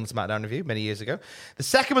covered on the SmackDown review many years ago. The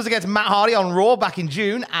second was against Matt Hardy on Raw back in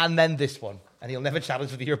June, and then this one. And he'll never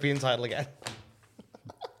challenge for the European title again.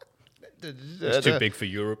 It's too big for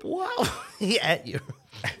Europe. Wow. Yeah, Europe.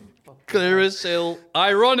 Clearasil,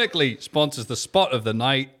 ironically, sponsors the spot of the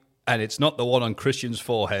night, and it's not the one on Christian's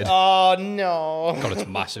forehead. Oh, no. God, it's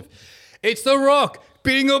massive. It's The Rock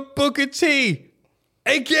beating up Booker T.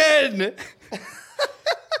 Again.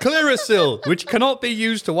 Clearasil, which cannot be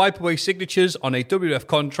used to wipe away signatures on a WWF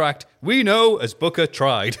contract, we know as Booker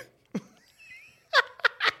tried.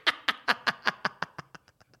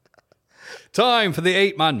 Time for the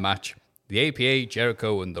 8-man match. The APA,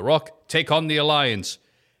 Jericho, and The Rock take on the Alliance.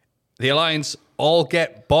 The Alliance all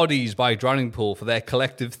get bodies by Drowning Pool for their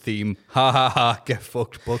collective theme. Ha ha ha, get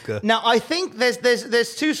fucked, Booker. Now, I think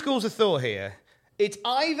there's two schools of thought here. It's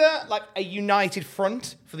either like a united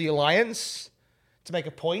front for the Alliance to make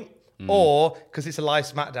a point, or because it's a live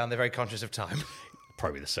SmackDown, they're very conscious of time.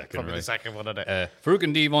 Probably the second, Probably right? the second one, isn't it? Farouk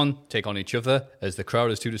and Devon take on each other as the crowd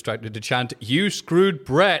is too distracted to chant, "You screwed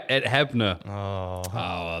Brett" at Hebner.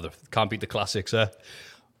 Can't beat the classics,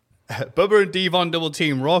 Bubba and Devon double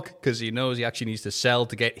team Rock because he knows he actually needs to sell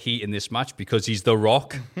to get heat in this match because he's The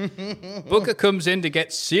Rock. Booker comes in to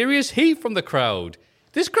get serious heat from the crowd.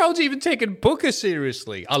 This crowd's even taking Booker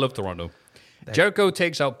seriously. I love Toronto. Jericho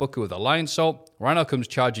takes out Booker with a lion salt. Rhino comes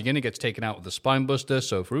charging in and gets taken out with a spine buster,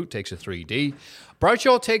 so Farouk takes a 3D.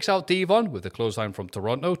 Bradshaw takes out Devon with a clothesline from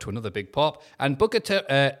Toronto to another big pop. And Booker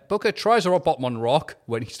tries a rock bottom on Rock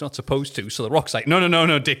when he's not supposed to, so The Rock's like, no,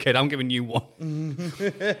 dickhead, I'm giving you one.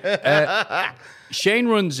 Shane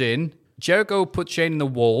runs in. Jericho puts Shane in the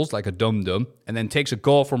walls like a dum-dum and then takes a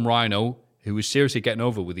gore from Rhino, who is seriously getting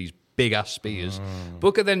over with these big-ass spears.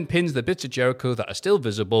 Booker then pins the bits of Jericho that are still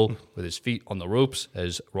visible with his feet on the ropes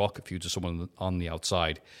as Rock feuds with someone on the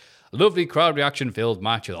outside. A lovely crowd reaction-filled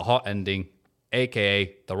match with a hot ending,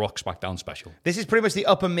 a.k.a. The Rock SmackDown special. This is pretty much the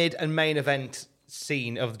upper mid and main event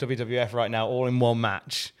scene of the WWF right now, all in one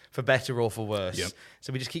match, for better or for worse. Yep.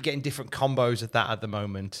 So we just keep getting different combos of that at the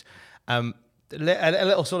moment. A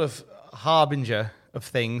little sort of harbinger of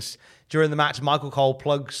things. During the match, Michael Cole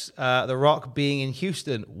plugs The Rock being in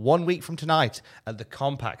Houston 1 week from tonight at the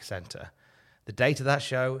Compaq Center. The date of that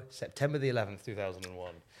show, September the 11th,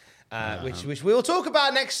 2001. Which we will talk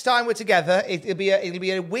about next time we're together. It'll be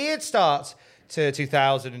a weird start to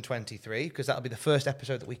 2023 because that'll be the first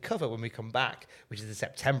episode that we cover when we come back, which is the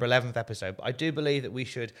September 11th episode. But I do believe that we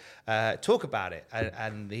should talk about it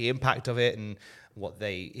and the impact of it and what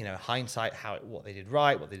they, hindsight, what they did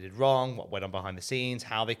right, what they did wrong, what went on behind the scenes,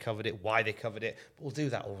 how they covered it, why they covered it. We'll do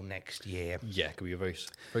that all next year. Yeah, it could be a very,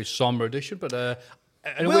 very somber edition, but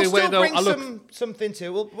we'll still bring something to.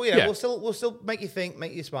 We'll still make you think,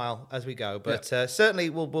 make you smile as we go. But certainly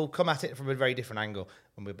we'll come at it from a very different angle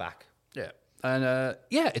when we're back. Yeah, and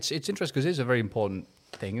it's interesting because it is a very important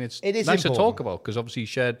thing, and it is nice important to talk about because obviously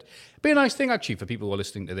it'd be a nice thing actually for people who are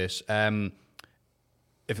listening to this.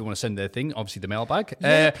 If you want to send their thing, obviously the mailbag.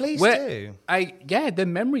 Please do. The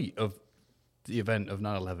memory of the event of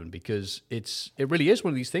 9/11 because it really is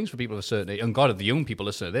one of these things for people of a certain age. And God, if the young people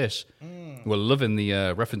listen to this, who are loving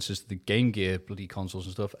the references to the Game Gear bloody consoles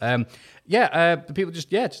and stuff. The people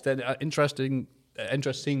just interesting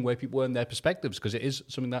seeing where people were in their perspectives because it is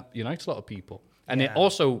something that unites a lot of people. And it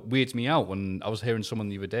also weirds me out when I was hearing someone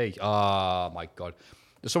the other day. Oh my God,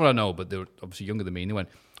 there's someone I know, but they're obviously younger than me, and they went,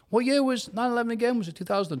 "What year was 9/11 again? Was it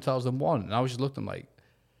 2000, 2001?" And I was just looking like,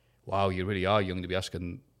 "Wow, you really are young to be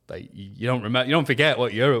asking." Like you don't remember, you don't forget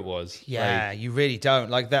what year it was. Yeah, you really don't.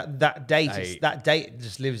 Like that date. That date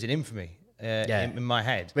just lives in infamy in my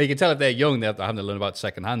head. But you can tell if they're young, they're having to learn about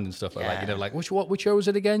secondhand and stuff like that. You know, like which year was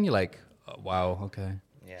it again? You're like, oh, wow, okay.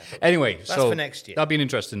 Yeah. Anyway, that's for next year. That'll be an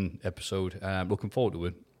interesting episode. Looking forward to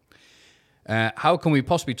it. How can we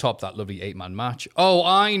possibly top that lovely 8-man match? Oh,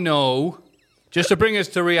 I know. Just to bring us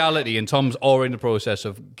to reality, and Tom's already in the process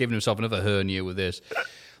of giving himself another hernia with this.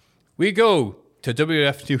 We go to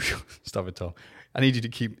WWF New York. Stop it, Tom. I need you to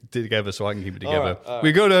keep it together so I can keep it together. All right.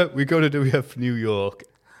 We go to WWF New York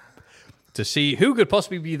to see who could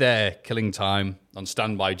possibly be there killing time on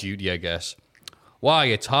standby duty, I guess. Why,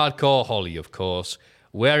 it's Hardcore Holly, of course,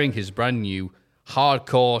 wearing his brand new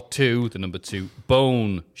Hardcore 2, the number 2,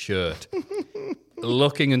 Bone shirt.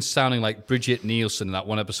 Looking and sounding like Bridget Nielsen in that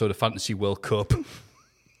one episode of Fantasy World Cup. You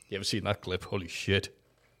ever seen that clip? Holy shit.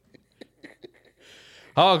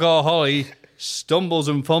 Hardcore Holly stumbles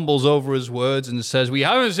and fumbles over his words and says, "We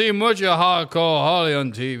haven't seen much of Hardcore Holly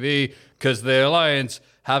on TV because the Alliance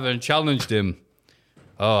haven't challenged him."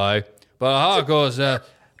 All right. But Hardcore said,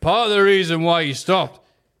 part of the reason why he stopped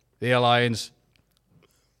the Alliance,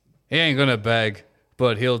 he ain't going to beg,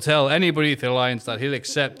 but he'll tell anybody at the Alliance that he'll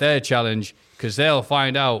accept their challenge because they'll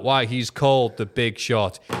find out why he's called the Big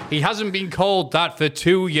Shot. He hasn't been called that for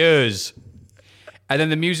 2 years. And then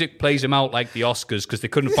the music plays him out like the Oscars because they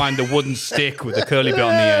couldn't find the wooden stick with the curly bit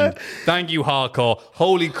on the end. Thank you, Hardcore.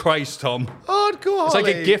 Holy Christ, Tom. Hardcore It's like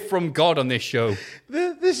Holly. a gift from God on this show.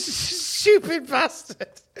 This stupid bastard.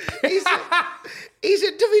 He's at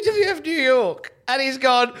WWF New York, and he's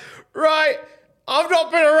gone, right, I've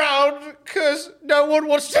not been around because no one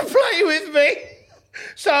wants to play with me.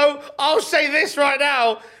 So I'll say this right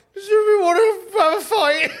now. Does everyone want to have a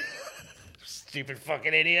fight? Stupid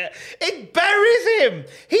fucking idiot. It buries him.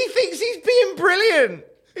 He thinks he's being brilliant.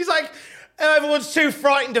 He's like, everyone's too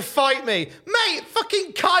frightened to fight me. Mate,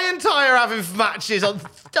 fucking Kai and Ty are having matches on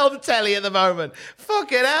telly at the moment.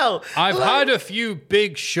 Fucking hell. I've had a few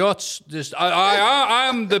big shots. I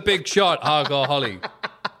am the big shot, Hardcore Holly.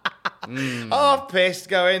 Oh, pissed,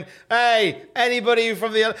 going, hey, anybody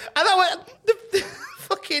from the... And I went, the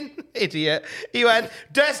fucking idiot. He went,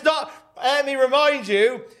 let me remind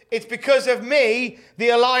you, it's because of me the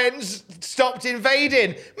Alliance stopped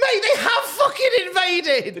invading. Mate, they have fucking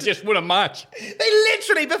invaded. They just won a match. They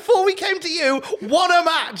literally, before we came to you, won a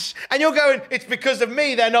match. And you're going, it's because of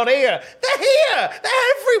me they're not here. They're here. They're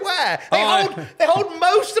everywhere. They hold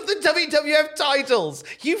most of the WWF titles.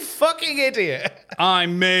 You fucking idiot. I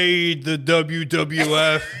made the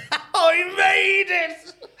WWF. I made it.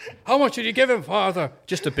 How much did you give him, Father?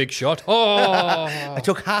 Just a big shot. Oh. I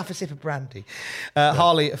took half a sip of brandy.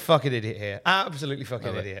 Harley, a fucking idiot here. Absolutely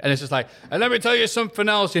fucking idiot. And it's just like, and let me tell you something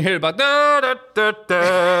else you hear about.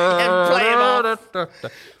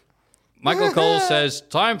 Michael Cole says,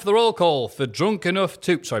 time for the roll call for Tough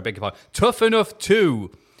Enough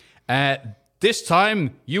 2. This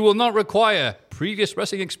time, you will not require previous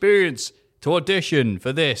wrestling experience to audition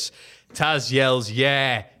for this. Taz yells,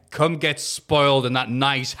 yeah. Come get spoiled in that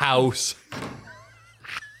nice house.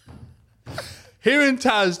 Hearing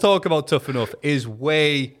Taz talk about Tough Enough is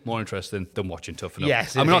way more interesting than watching Tough Enough.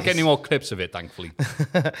 Yes, I'm not getting any more clips of it, thankfully.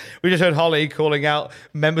 We just heard Holly calling out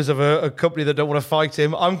members of a company that don't want to fight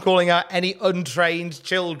him. I'm calling out any untrained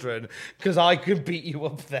children because I could beat you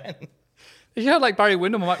up then. You had like Barry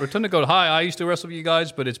Windham or Mike Rotunda go, hi, I used to wrestle with you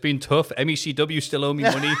guys, but it's been tough. MECW still owe me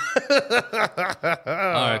money. All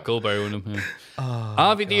right, cool, Barry Windham. Yeah.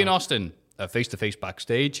 RVD and Austin are face-to-face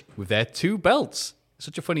backstage with their 2 belts.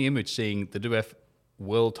 Such a funny image seeing the WWF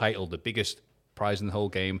World title, the biggest prize in the whole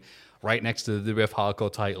game, right next to the WWF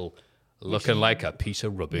Hardcore title, looking like a piece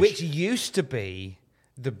of rubbish. Which used to be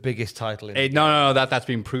the biggest title in the game. No, that's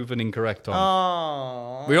been proven incorrect, Tom.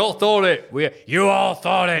 Oh. We all thought it. You all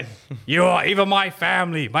thought it. Even my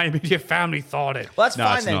family, my immediate family thought it. Well, that's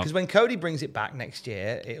fine then, because when Cody brings it back next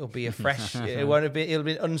year, it'll be a fresh. It'll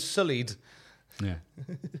be unsullied. Yeah.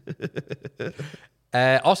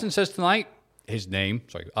 Austin says tonight,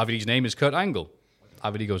 RVD's name is Kurt Angle.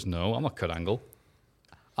 RVD goes, no, I'm not Kurt Angle.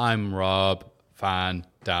 I'm Rob Van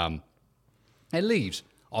Dam. It leaves.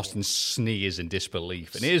 Austin sneers in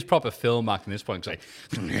disbelief. And it is proper film acting at this point. He's like,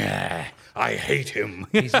 yeah, I hate him.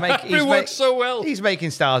 It works so well. He's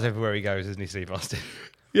making stars everywhere he goes, isn't he, Steve Austin?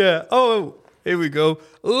 Yeah. Oh, here we go.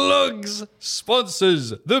 Lugs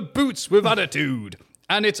sponsors the Boots with Attitude.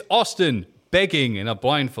 And it's Austin begging in a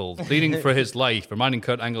blindfold, pleading for his life, reminding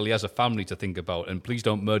Kurt Angle he has a family to think about, and please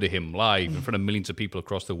don't murder him live in front of millions of people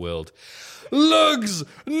across the world. Lugs,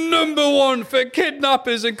 #1 for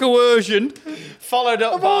kidnappers and coercion. Followed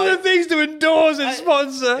up by... all the things to endorse and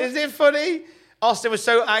sponsor. Isn't it funny? Austin was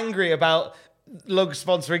so angry about Lugs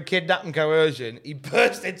sponsoring kidnap and coercion, he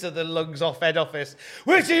burst into the Lugs head office.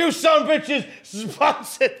 Which of you son bitches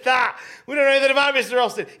sponsored that? We don't know anything about Mr.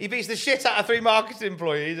 Austin. He beats the shit out of 3 marketing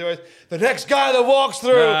employees. He goes, the next guy that walks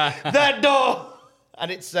through that door. And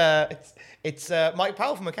it's Mike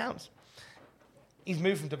Powell from Accounts. He's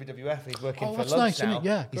moved from WWF. He's working for Lugs nice, now. isn't it?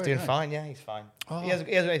 Yeah, he's doing fine. Yeah, he's fine. He hasn't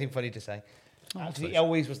anything funny to say. Actually, he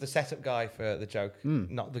always was the setup guy for the joke,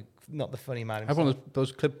 not the funny man himself. Everyone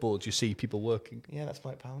those clipboards you see people working. Yeah, that's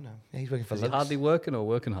Mike Powell now. Yeah, he's working for Is Lugs. he hardly working or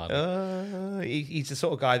working hardly? He's the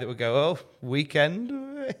sort of guy that would go, oh, weekend.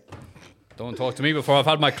 Don't talk to me before I've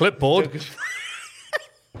had my clipboard. Get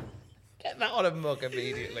that on a mug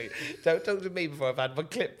immediately. Don't talk to me before I've had my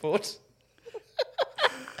clipboard.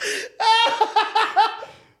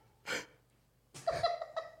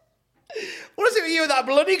 What is it with you with that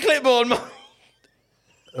bloody clipboard, man?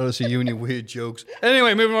 Honestly, you and your weird jokes.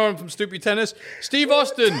 Anyway, moving on from Stupid Tennis. Steve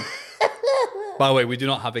Austin. By the way, we do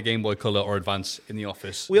not have a Game Boy Color or Advance in the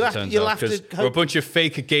office. We're a bunch of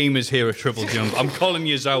fake gamers here at Triple Jump. I'm calling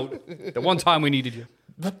yous out. The one time we needed you.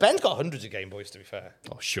 But Ben's got hundreds of Game Boys, to be fair.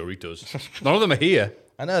 Oh, sure he does. None of them are here.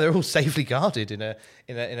 I know, they're all safely guarded in a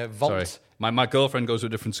vault. Sorry. My girlfriend goes to a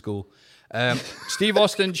different school. Steve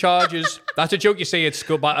Austin charges... That's a joke you say at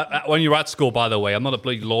school, when you're at school, by the way. I'm not a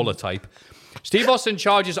bloody Lawler type. Steve Austin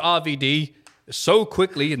charges RVD so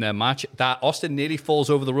quickly in their match that Austin nearly falls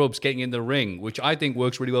over the ropes getting in the ring, which I think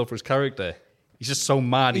works really well for his character. He's just so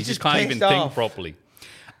mad. He just can't even think properly.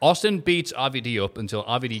 Austin beats RVD up until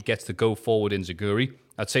RVD gets the go forward enziguri.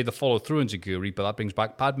 I'd say the follow through enziguri, but that brings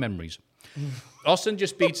back bad memories. Austin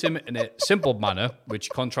just beats him in a simple manner, which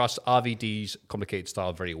contrasts RVD's complicated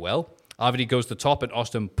style very well. RVD goes to the top and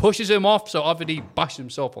Austin pushes him off, so RVD bashes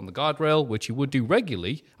himself on the guardrail, which he would do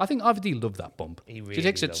regularly. I think RVD loved that bump. He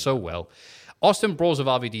takes it so well. Austin brawls with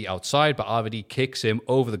RVD outside, but RVD kicks him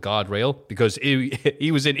over the guardrail because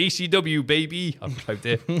he was in ECW, baby. I'm out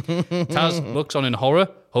there. Taz looks on in horror,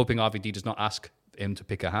 hoping RVD does not ask him to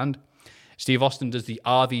pick a hand. Steve Austin does the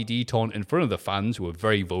RVD taunt in front of the fans, who are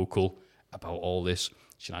very vocal about all this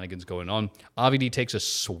shenanigans going on. RVD takes a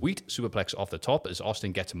sweet superplex off the top as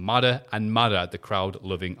Austin gets madder and madder at the crowd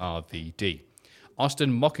loving RVD.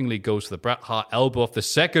 Austin mockingly goes for the Bret Hart elbow off the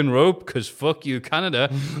second rope because fuck you,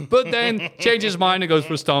 Canada, but then changes his mind and goes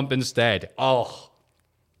for a stomp instead. Oh,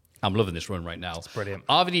 I'm loving this run right now. It's brilliant.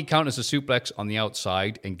 RVD counters a suplex on the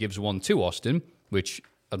outside and gives one to Austin, which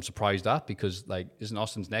I'm surprised at because, isn't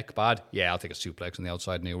Austin's neck bad? Yeah, I'll take a suplex on the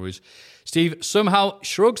outside, no worries. Steve somehow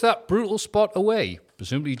shrugs that brutal spot away,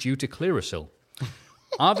 presumably due to Clearasil.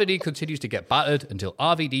 RVD continues to get battered until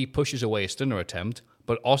RVD pushes away a stunner attempt,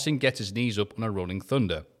 but Austin gets his knees up on a Rolling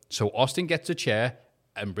Thunder. So Austin gets a chair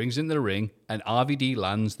and brings it in the ring, and RVD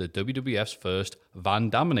lands the WWF's first Van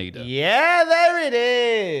Daminator. Yeah, there it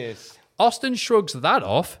is. Austin shrugs that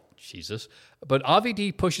off, Jesus, but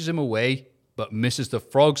RVD pushes him away, but misses the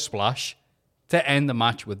frog splash to end the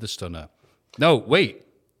match with the stunner. No, wait.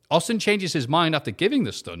 Austin changes his mind after giving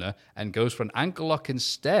the stunner and goes for an ankle lock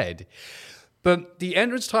instead. But the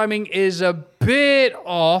entrance timing is a bit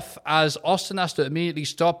off as Austin has to immediately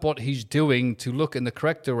stop what he's doing to look in the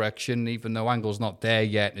correct direction, even though Angle's not there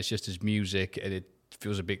yet and it's just his music and it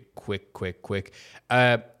feels a bit quick.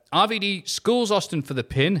 RVD schools Austin for the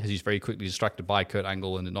pin as he's very quickly distracted by Kurt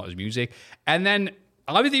Angle and not his music. And then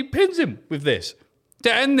RVD pins him with this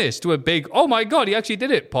to end this to a big, oh my God, he actually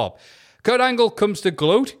did it pop. Kurt Angle comes to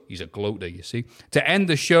gloat. He's a gloater, you see. To end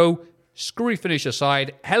the show, screwy finish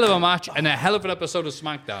aside, hell of a match and a hell of an episode of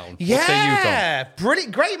SmackDown. Yeah, what say you, Tom?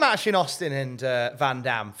 Brilliant, great match in Austin and Van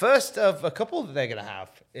Dam. First of a couple that they're going to have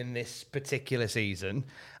in this particular season.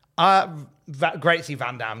 Great to see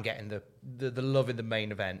Van Dam getting the love in the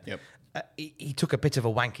main event. Yep. He took a bit of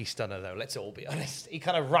a wanky stunner, though, let's all be honest. He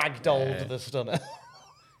kind of ragdolled the stunner.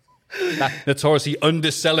 That notoriously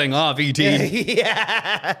underselling RVD.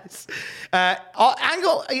 Yes.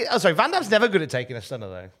 Van Dam's never good at taking a stunner,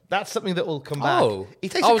 though. That's something that will come back. Oh, he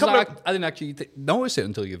takes a couple of... I didn't actually notice it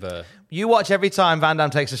until you've... You watch every time Van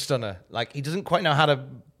Dam takes a stunner. He doesn't quite know how to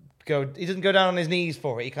go... He doesn't go down on his knees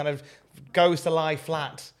for it. He kind of goes to lie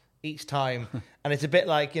flat each time. And it's a bit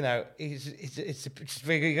like, he goes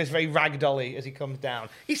very ragdolly as he comes down.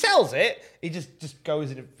 He sells it. He just goes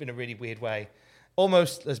in a really weird way.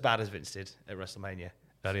 Almost as bad as Vince did at WrestleMania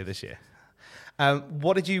earlier this year.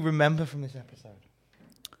 What did you remember from this episode?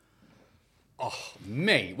 Oh,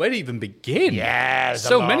 mate, where to even begin? Yeah,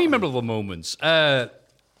 so many memorable moments. I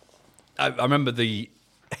remember the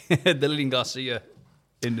Lillian Garcia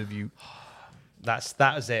interview.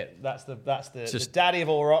 That was it. That's the daddy of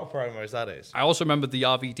all rock promos. That is. I also remember the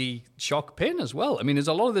RVD shock pin as well. I mean, there's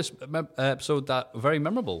a lot of this episode that are very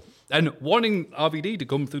memorable. And wanting RVD to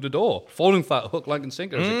come through the door, falling flat, hook, line, and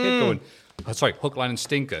sinker as a kid going, hook, line, and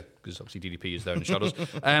stinker, because obviously DDP is there in the shadows.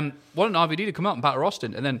 Wanting RVD to come out and batter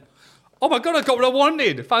Austin, and then, oh my God, I got what I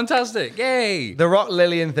wanted. Fantastic. Yay. The Rock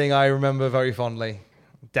Lillian thing I remember very fondly.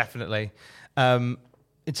 Definitely.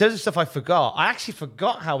 In terms of stuff I forgot, I actually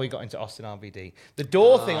forgot how we got into Austin RVD. The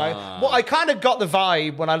door thing, I kind of got the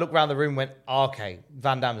vibe when I looked around the room and went, okay,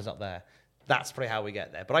 Van Dam is not there. That's probably how we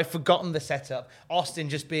get there. But I've forgotten the setup. Austin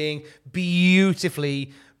just being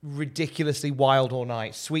beautifully, ridiculously wild all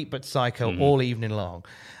night, sweet but psycho all evening long,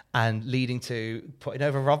 and leading to putting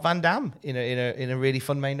over Rob Van Dam in a really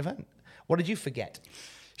fun main event. What did you forget?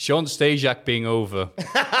 Shawn Stasiak being over.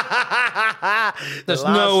 There's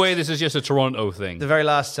no way this is just a Toronto thing. The very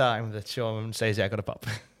last time that Shawn Stasiak got a pop.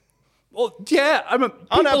 Well, yeah, I mean,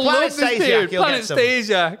 people love this dude. Planet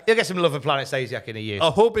Stasiak. You'll get some love for Planet Stasiak in a year. I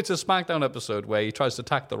hope it's a SmackDown episode where he tries to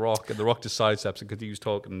attack The Rock and The Rock just sidesteps and continues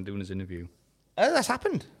talking and doing his interview. Oh, that's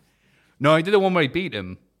happened. No, he did the one where he beat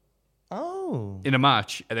him. Oh. In a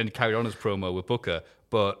match and then carried on his promo with Booker.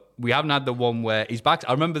 But we haven't had the one where he's back.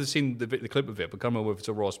 I remember seeing the clip of it, but I can't remember if it's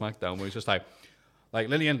a Raw or SmackDown, where he's just like,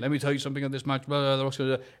 Lillian, let me tell you something on this match. The Rock's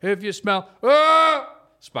gonna do, if you smell,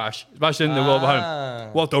 smash in the wall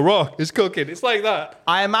behind. What The Rock is cooking. It's like that.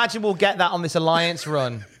 I imagine we'll get that on this Alliance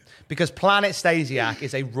run. Because Planet Stasiak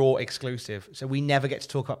is a Raw exclusive, so we never get to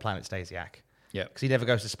talk about Planet Stasiak. Yeah. Because he never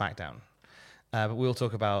goes to SmackDown. But we'll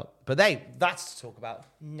talk about... But that's to talk about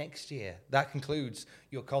next year. That concludes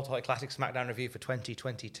your Cultaholic Classic SmackDown review for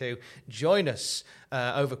 2022. Join us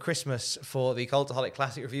over Christmas for the Cultaholic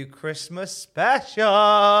Classic Review Christmas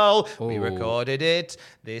Special. We recorded it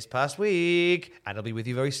this past week, and it'll be with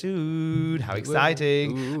you very soon. How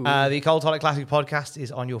exciting. The Cultaholic Classic podcast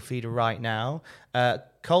is on your feed right now.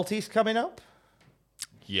 Culties coming up?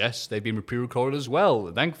 Yes, they've been pre-recorded as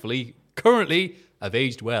well. Thankfully, currently, I've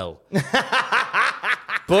aged well.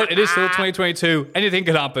 But it is still 2022. Anything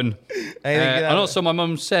could happen. And also, my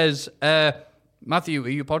mum says, Matthew, are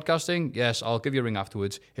you podcasting? Yes, I'll give you a ring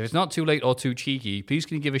afterwards. If it's not too late or too cheeky, please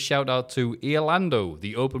can you give a shout out to Orlando,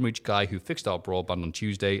 the OpenReach guy who fixed our broadband on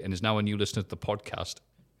Tuesday and is now a new listener to the podcast.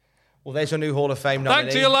 Well, there's your new Hall of Fame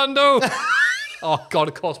nominee. Thanks, Orlando. Oh, God,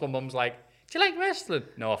 of course, my mum's like, do you like wrestling?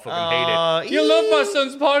 No, I fucking hate it. You love my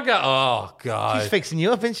son's podcast? Oh, God. She's fixing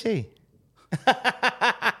you up, isn't she?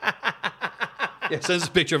 Yeah, send us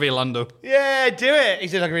a picture of Orlando. Yeah, do it.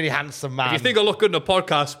 He's like a really handsome man. If you think I look good in a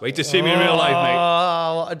podcast, wait to see me in real life, mate.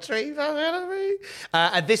 Oh, what a treat that's going to be.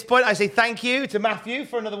 At this point, I say thank you to Matthew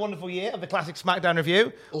for another wonderful year of the Classic SmackDown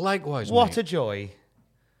review. Likewise, what mate. A joy.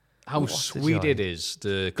 How sweet it is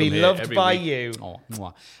to come be here loved every by week. you. Oh,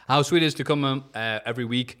 mwah. How sweet it is to come every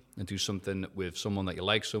week and do something with someone that you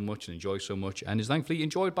like so much and enjoy so much and is thankfully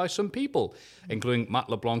enjoyed by some people, including Matt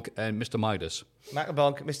LeBlanc and Mr. Midas. Matt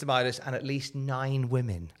LeBlanc, Mr. Midas, and at least 9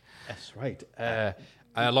 women. That's right.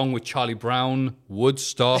 Along with Charlie Brown,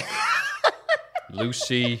 Woodstock,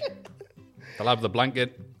 Lucy, the lad with the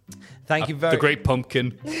blanket. Thank you The Great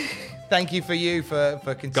Pumpkin. Thank you for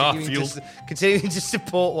continuing to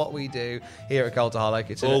support what we do here at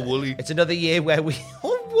Cultaholic. Woolly. It's another year where we...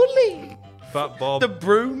 Oh, Woolly. Fat Bob. The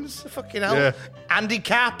brooms. Fucking hell. Yeah. Andy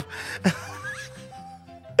Cap.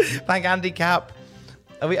 Thank Andy Cap.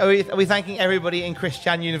 Are we thanking everybody in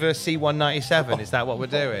Christian Universe C197? Is that what we're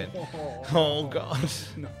doing? Oh, God.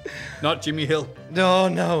 No. Not Jimmy Hill.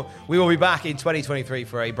 No. We will be back in 2023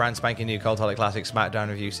 for a brand spanking new Cultaholic Classic SmackDown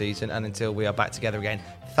review season. And until we are back together again,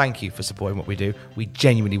 thank you for supporting what we do. We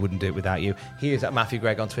genuinely wouldn't do it without you. He is at Matthew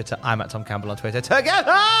Gregg on Twitter. I'm at Tom Campbell on Twitter.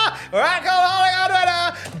 Together, we're at Cultaholic on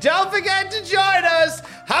Twitter. Don't forget to join us.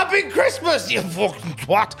 Happy Christmas, you fucking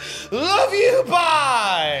twat. Love you.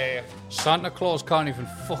 Bye. Santa Claus can't even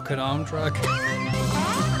fucking arm drag.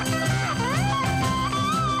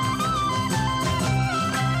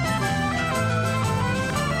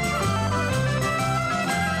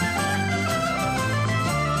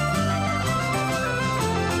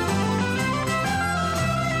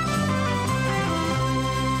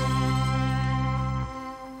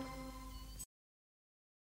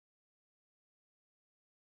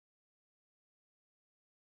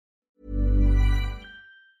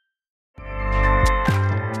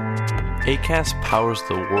 Acast powers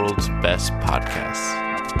the world's best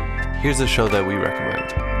podcasts. Here's a show that we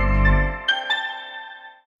recommend.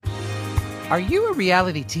 Are you a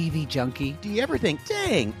reality TV junkie? Do you ever think,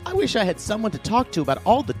 dang, I wish I had someone to talk to about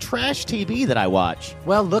all the trash TV that I watch?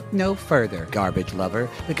 Well, look no further, garbage lover,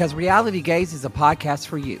 because Reality Gaze is a podcast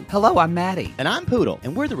for you. Hello, I'm Maddie. And I'm Poodle,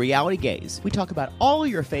 and we're the Reality Gaze. We talk about all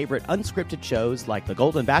your favorite unscripted shows like The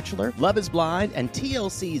Golden Bachelor, Love is Blind, and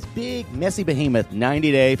TLC's big, messy behemoth,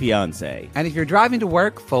 90 Day Fiancé. And if you're driving to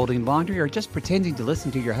work, folding laundry, or just pretending to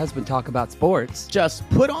listen to your husband talk about sports, just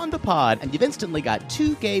put on the pod, and you've instantly got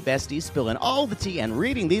 2 gay besties spilling all the tea and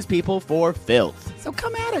reading these people for filth. So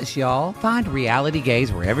come at us, y'all. Find Reality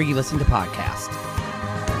Gaze wherever you listen to podcasts.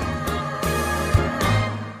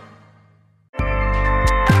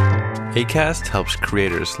 Acast helps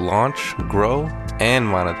creators launch, grow, and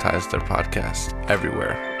monetize their podcasts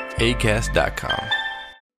everywhere. Acast.com.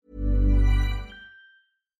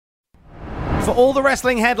 For all the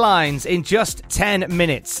wrestling headlines in just 10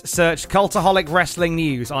 minutes, search Cultaholic Wrestling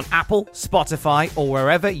News on Apple, Spotify, or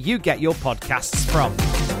wherever you get your podcasts from.